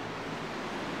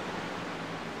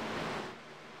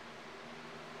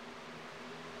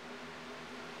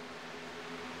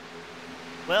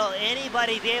 Will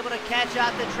anybody be able to catch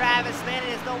up to Travis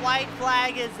Manning as the white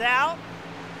flag is out?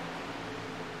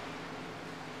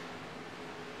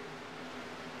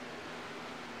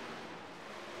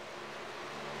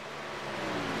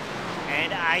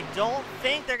 And I don't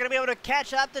think they're going to be able to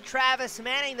catch up to Travis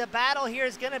Manning. The battle here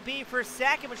is going to be for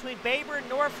second between Baber,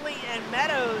 Norfleet, and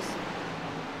Meadows.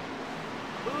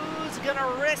 Who's going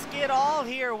to risk it all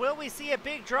here? Will we see a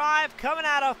big drive coming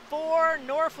out of 4?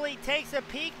 Norfleet takes a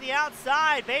peek the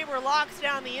outside. Baber locks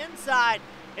down the inside.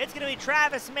 It's going to be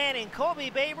Travis Manning, Colby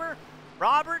Baber,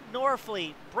 Robert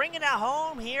Norfleet, bringing it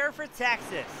home here for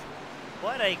Texas.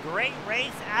 What a great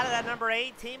race out of that number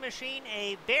 18 machine.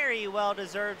 A very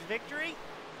well-deserved victory.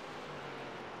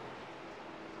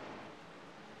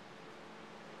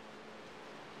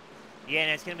 Yeah,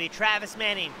 and it's going to be Travis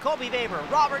Manning, Colby Baber,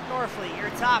 Robert Norfleet, your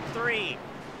top 3.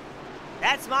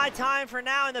 That's my time for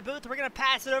now in the booth. We're going to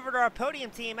pass it over to our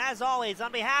podium team, as always,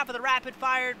 on behalf of the Rapid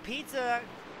Fired Pizza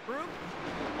Group,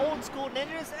 Old School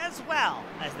Ninjas, as well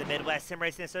as the Midwest Sim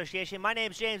Racing Association. My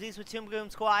name's James East with Team Goon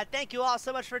Squad. Thank you all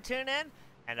so much for tuning in,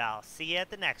 and I'll see you at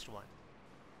the next one.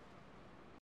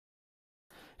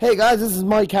 Hey guys, this is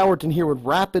Mike Howerton here with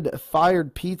Rapid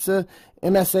Fired Pizza,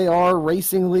 MSAR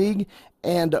Racing League,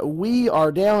 and we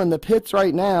are down in the pits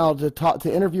right now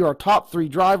to interview our top 3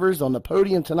 drivers on the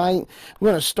podium tonight. We're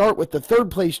going to start with the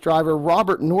third place driver,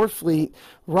 Robert Norfleet.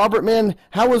 Robert, man,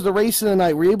 how was the racing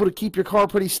tonight? Were you able to keep your car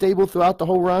pretty stable throughout the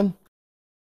whole run?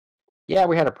 Yeah,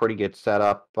 we had a pretty good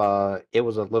setup. It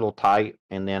was a little tight,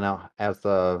 and then as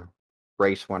the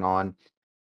race went on,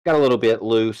 got a little bit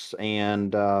loose,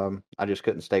 and I just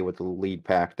couldn't stay with the lead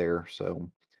pack there. So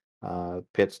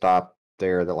pit stop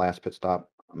there, the last pit stop,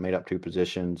 made up 2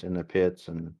 positions in the pits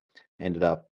and ended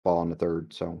up falling to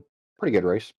third. So pretty good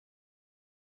race.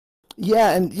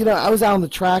 Yeah, and I was out on the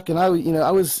track, and I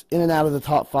was in and out of the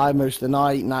top 5 most of the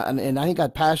night, and I think I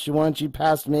passed you once, you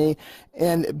passed me,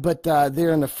 but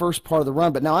there in the first part of the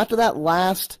run. But now after that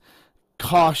last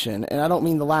caution, and I don't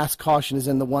mean the last caution is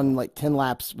in the one like 10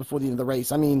 laps before the end of the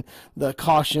race. I mean the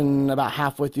caution about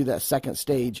halfway through that second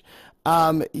stage.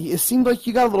 It seemed like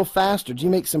you got a little faster. Did you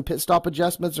make some pit stop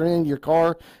adjustments or in your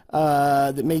car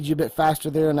that made you a bit faster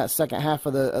there in that second half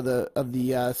of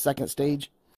the second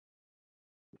stage?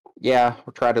 Yeah,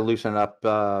 we tried to loosen it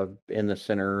up in the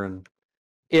center, and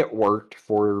it worked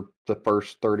for the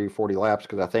first 30 or 40 laps,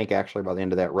 because I think actually by the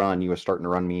end of that run, you was starting to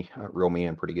reel me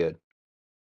in pretty good.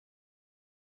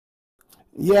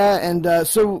 Yeah, and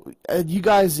so you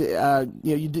guys,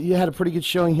 you had a pretty good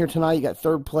showing here tonight. You got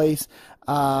third place.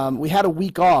 We had a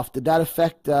week off. Did that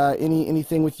affect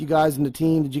anything with you guys and the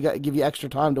team? Did you give you extra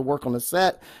time to work on the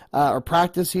set or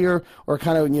practice here, or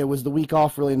kind of was the week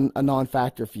off really a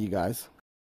non-factor for you guys?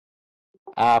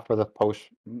 For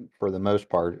the most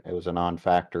part, it was a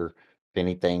non-factor. If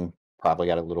anything, probably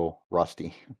got a little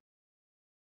rusty.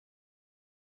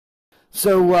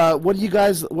 So, what are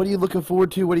you looking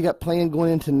forward to? What do you got planned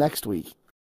going into next week?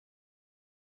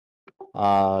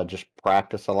 Just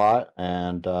practice a lot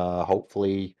and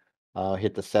hopefully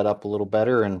hit the setup a little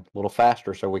better and a little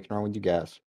faster so we can run with you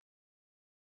guys.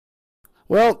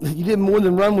 Well, you did more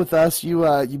than run with us.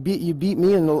 You beat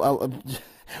me and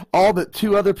all but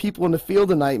two other people in the field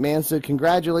tonight, man. So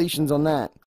congratulations on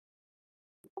that.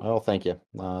 Well, thank you.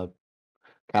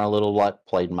 Kind of little luck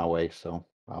played my way, so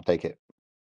I'll take it.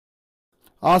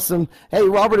 Awesome. Hey,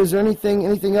 Robert, is there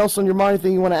anything else on your mind?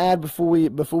 Anything you want to add before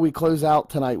we close out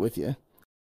tonight with you?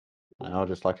 I'd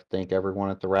just like to thank everyone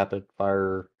at the Rapid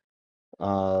Fire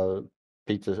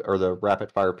Pizza or the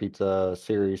Rapid Fire Pizza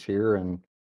series here, and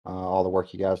all the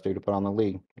work you guys do to put on the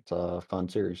league. It's a fun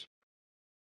series.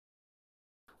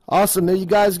 Awesome. There you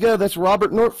guys go. That's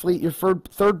Robert Nortfleet, your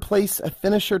third place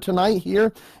finisher tonight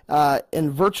here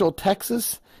in Virtual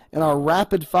Texas in our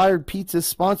Rapid Fire Pizza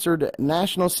sponsored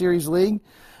National Series League.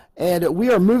 And we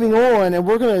are moving on, and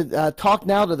we're going to talk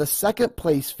now to the second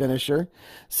place finisher.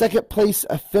 Second place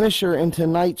finisher in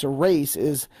tonight's race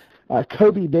is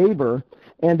Kobe Baber.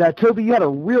 And Toby, you had a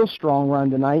real strong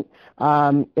run tonight,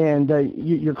 and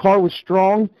your car was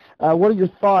strong. What are your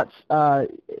thoughts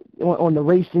on the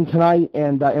racing tonight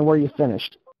and where you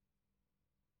finished?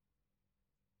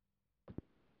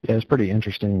 Yeah, it's pretty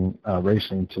interesting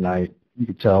racing tonight. You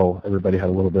could tell everybody had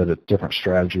a little bit of different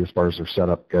strategy as far as their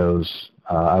setup goes.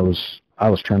 I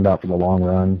was trimmed out for the long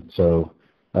run, so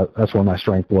that's where my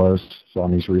strength was. So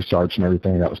on these restarts and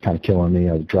everything, that was kind of killing me.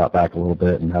 I would drop back a little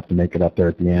bit and have to make it up there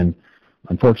at the end.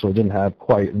 Unfortunately, didn't have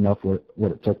quite enough what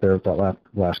it took there with that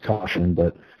last caution.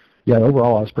 But, yeah,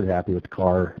 overall, I was pretty happy with the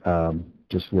car.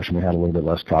 Just wishing we had a little bit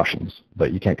less cautions.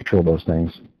 But you can't control those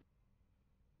things.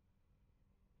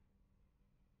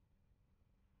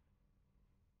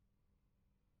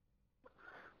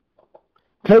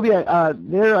 Toby,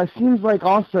 there seems like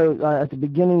also at the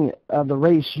beginning of the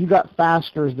race you got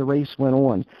faster as the race went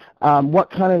on. What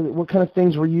kind of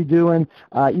things were you doing,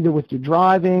 either with your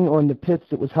driving or in the pits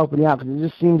that was helping you out? Because it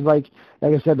just seems like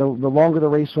I said, the longer the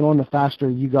race went on, the faster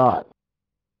you got.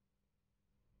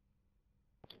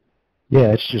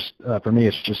 Yeah, it's just for me,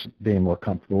 it's just being more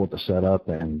comfortable with the setup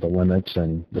and the limits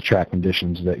and the track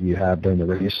conditions that you have during the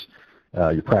race.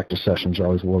 Your practice sessions are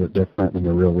always a little bit different than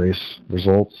the real race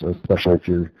results, especially if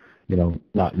you're,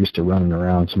 not used to running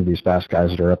around some of these fast guys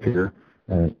that are up here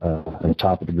at the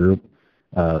top of the group.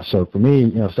 So for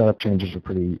me, setup changes are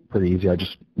pretty easy. I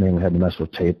just mainly had to mess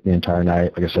with tape the entire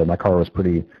night. Like I said, my car was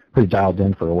pretty dialed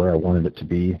in for where I wanted it to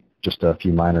be. Just a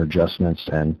few minor adjustments,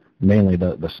 and mainly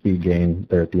the speed gain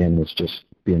there at the end was just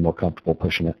being more comfortable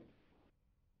pushing it.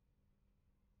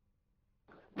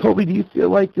 Colby, do you feel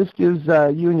like this gives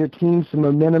you and your team some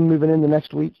momentum moving into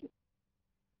next week?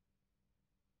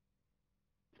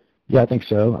 Yeah, I think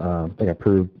so. I think I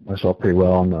proved myself pretty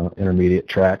well on the intermediate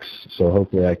tracks, so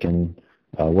hopefully I can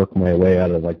work my way out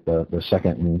of like the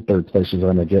second and third places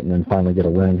I'm getting and finally get a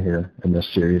win here in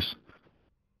this series.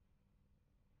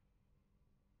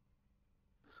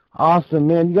 Awesome,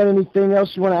 man. You got anything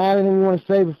else you want to add? Anything you want to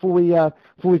say before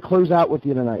we close out with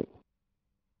you tonight?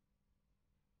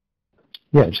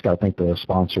 Yeah, just got to thank the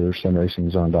sponsor,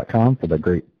 SimRacingZone.com, for the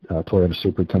great Toyota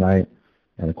Supra tonight.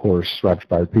 And, of course, Rapid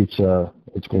Fire Pizza,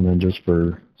 Old School Ninjas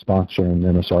for sponsoring the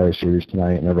MSRA Series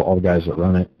tonight, and all the guys that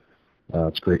run it.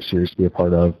 It's a great series to be a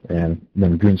part of. And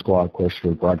then Goon Squad, of course,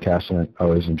 for broadcasting it. I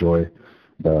always enjoy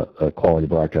the quality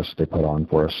broadcasts they put on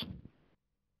for us.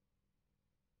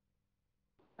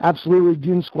 Absolutely.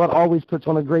 Goon Squad always puts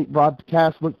on a great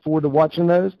broadcast. Look forward to watching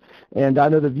those. And I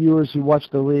know the viewers who watch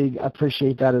the league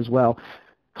appreciate that as well.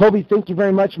 Colby, thank you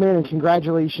very much, man, and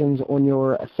congratulations on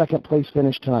your second place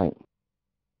finish tonight.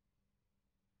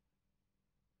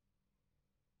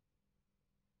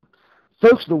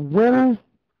 Folks, the winner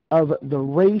of the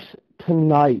race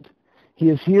tonight, he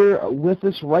is here with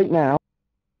us right now.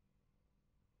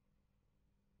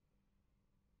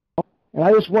 And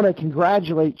I just want to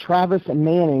congratulate Travis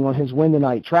Manning on his win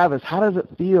tonight. Travis, how does it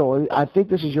feel? I think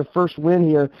this is your first win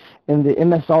here in the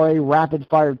MSRA Rapid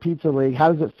Fire Pizza League.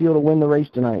 How does it feel to win the race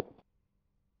tonight?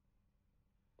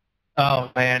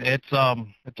 Oh man, it's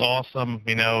awesome.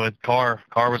 The car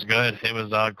was good. It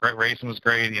was great. Racing was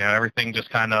great. Everything just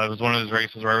it was one of those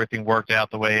races where everything worked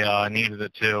out the way I needed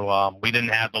it to. We didn't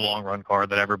have the long run car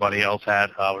that everybody else had.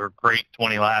 We were great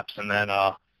 20 laps, and then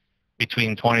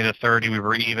between 20 to 30, we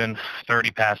were even.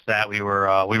 30 past that, we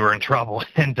were in trouble.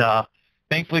 And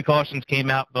thankfully, cautions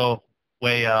came out the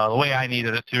way I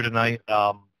needed it to tonight.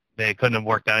 They couldn't have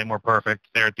worked out any more perfect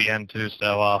there at the end too.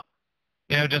 So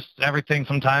just everything.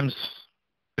 Sometimes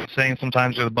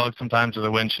sometimes you're the bug, sometimes you're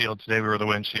the windshield. Today we were the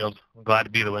windshield. I'm glad to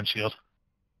be the windshield.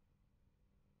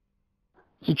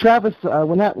 So, Travis,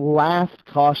 when that last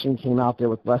caution came out there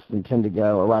with less than 10 to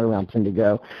go, or right around 10 to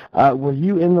go, were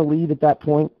you in the lead at that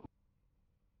point?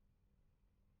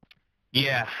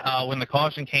 Yeah, when the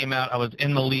caution came out, I was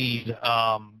in the lead.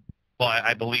 But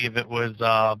I believe it was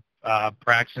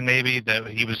Braxton maybe that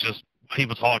he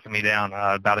was hawking me down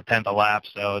about a tenth a lap.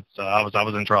 So I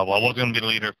was in trouble. I wasn't going to be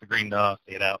the leader if the green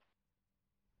stayed out.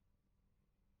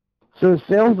 So it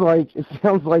sounds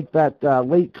like that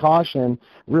late caution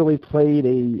really played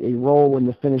a role in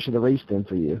the finish of the race then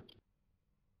for you.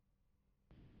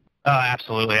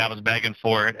 Absolutely. I was begging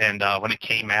for it, and when it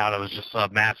came out, it was just a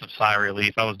massive sigh of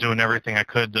relief. I was doing everything I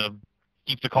could to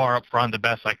keep the car up front the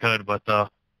best I could, but the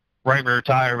right rear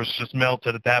tire was just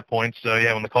melted at that point. So,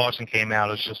 yeah, when the caution came out,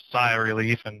 it was just a sigh of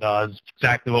relief, and it's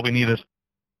exactly what we needed.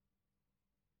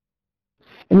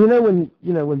 And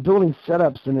when building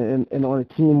setups and on a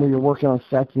team where you're working on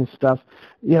sets and stuff,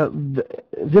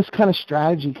 this kind of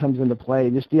strategy comes into play.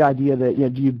 Just the idea that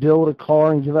do you build a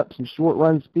car and give up some short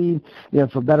run speed,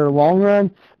 for better long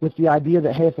run, with the idea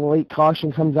that hey, if a late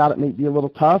caution comes out, it may be a little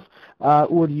tough,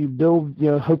 or do you build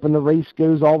hoping the race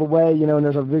goes all the way, and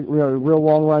there's a real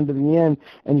long run to the end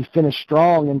and you finish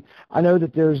strong. And I know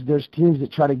that there's teams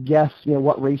that try to guess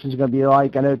what races are going to be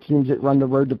like. I know teams that run the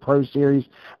Road to Pro Series,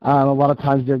 a lot of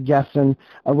times they're guessing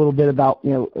a little bit about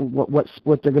what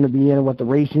split they're going to be in and what the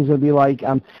racing's going to be like.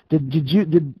 Did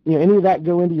any of that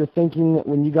go into your thinking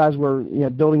when you guys were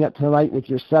building up tonight with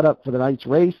your setup for the night's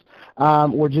race,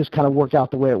 or just kind of work out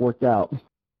the way it worked out?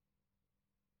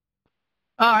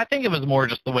 I think it was more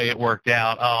just the way it worked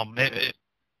out.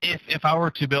 If I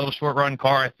were to build a short run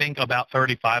car, I think about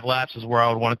 35 laps is where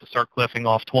I would want it to start cliffing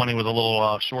off. 20 was a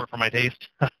little short for my taste.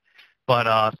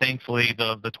 But thankfully,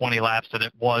 the 20 laps that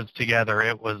it was together,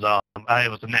 it was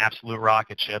an absolute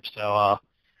rocket ship. So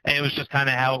it was just kind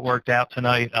of how it worked out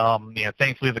tonight.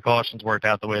 Thankfully the cautions worked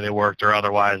out the way they worked, or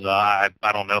otherwise I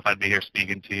don't know if I'd be here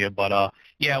speaking to you. But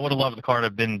yeah, I would have loved the car to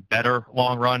have been better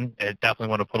long run. It definitely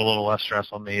would have put a little less stress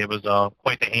on me. It was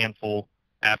quite the handful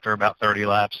after about 30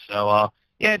 laps. So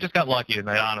yeah, just got lucky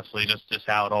tonight, honestly, just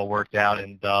how it all worked out,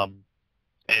 and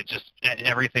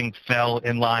everything fell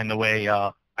in line the way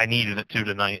I needed it to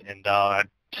tonight, and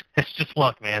it's just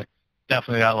luck, man.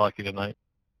 Definitely got lucky tonight.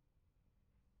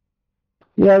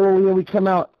 Yeah, well, we come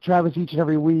out, Travis, each and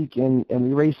every week, and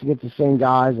we race against the same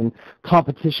guys, and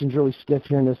competition's really stiff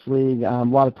here in this league. A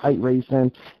lot of tight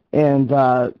racing, and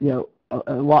a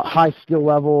lot high skill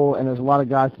level, and there's a lot of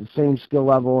guys at the same skill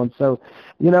level, and so,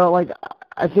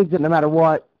 I think that no matter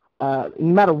what,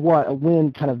 a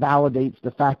win kind of validates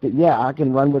the fact that, yeah, I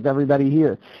can run with everybody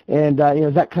here. And,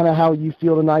 is that kind of how you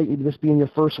feel tonight? This being your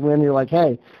first win, you're like,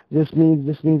 hey, this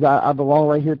means I belong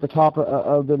right here at the top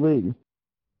of the league.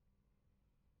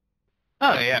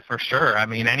 Oh, yeah, for sure. I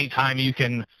mean, anytime you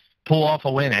can pull off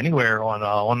a win anywhere on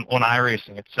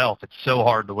iRacing itself, it's so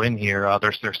hard to win here.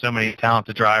 There's so many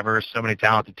talented drivers, so many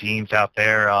talented teams out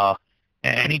there.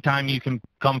 Anytime you can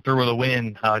come through with a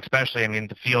win, especially,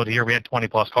 the field here, we had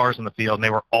 20-plus cars in the field, and they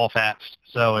were all fast.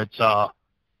 So it's,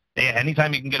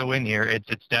 anytime you can get a win here,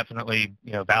 it's definitely,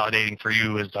 validating for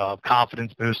you as a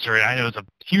confidence booster. And I know it's a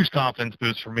huge confidence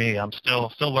boost for me. I'm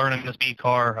still learning this speed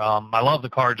car. I love the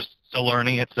car, just still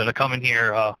learning it. So to come in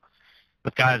here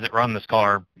with guys that run this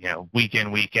car, week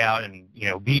in, week out, and,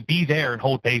 be there and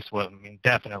hold pace with them,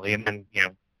 definitely. And then,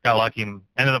 got lucky and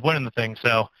ended up winning the thing.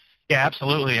 So, yeah,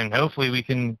 absolutely, and hopefully we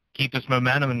can keep this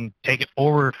momentum and take it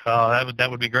forward. That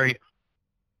would be great.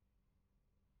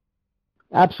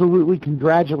 Absolutely.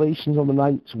 Congratulations on the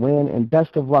night's win, and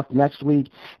best of luck next week.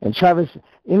 And Travis,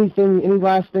 any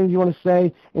last things you want to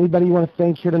say? Anybody you want to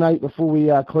thank here tonight before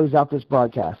we close out this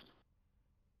broadcast?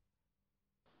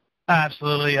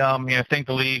 Absolutely. Thank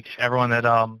the league, everyone that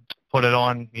put it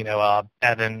on.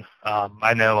 Evan.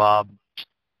 I know.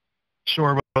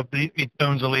 Sure, but he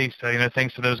owns the league, so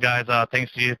thanks to those guys.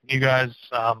 Thanks to you guys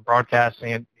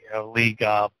broadcasting it. League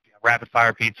Rapid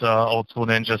Fire Pizza, Old School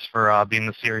Ninjas for being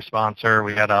the series sponsor.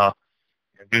 We had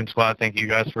Goon Squad. Thank you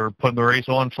guys for putting the race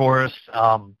on for us.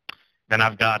 Then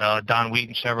I've got Don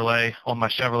Wheaton Chevrolet on my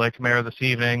Chevrolet Camaro this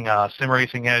evening. Sim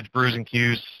Racing Edge, Bruising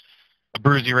Cues,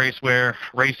 Bruisey Racewear,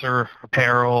 Racer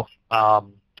Apparel,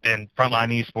 and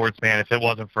Frontline Esports. Man, if it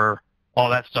wasn't for all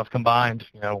that stuff combined,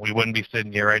 we wouldn't be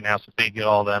sitting here right now. So thank you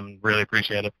all of them. Really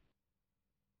appreciate it.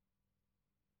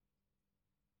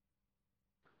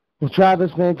 Well,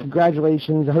 Travis, man,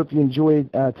 congratulations. I hope you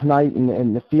enjoyed tonight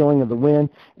and the feeling of the win,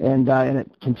 and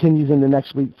it continues into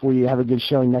next week for you. Have a good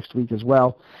showing next week as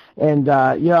well. And,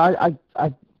 I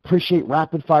appreciate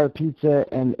Rapid Fire Pizza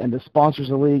and the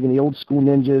sponsors of the league and the Old School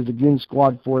Ninjas, the Goon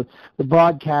Squad for the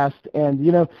broadcast. And,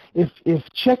 if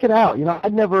check it out.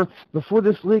 Before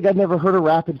this league, I'd never heard of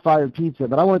Rapid Fire Pizza.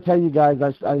 But I want to tell you guys,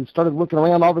 I started looking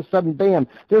around, all of a sudden, bam,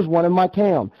 there's one in my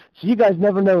town. So you guys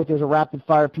never know if there's a Rapid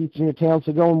Fire Pizza in your town.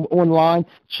 So go online,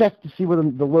 check to see where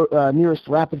the nearest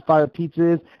Rapid Fire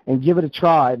Pizza is, and give it a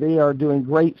try. They are doing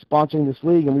great sponsoring this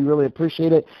league, and we really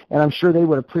appreciate it. And I'm sure they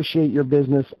would appreciate your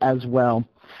business as well.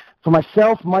 For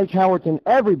myself, Mike Howerton,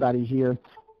 everybody here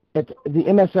at the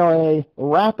MSRA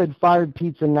Rapid Fire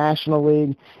Pizza National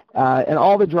League, and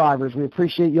all the drivers, we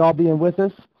appreciate you all being with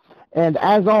us. And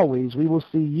as always, we will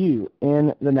see you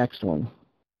in the next one.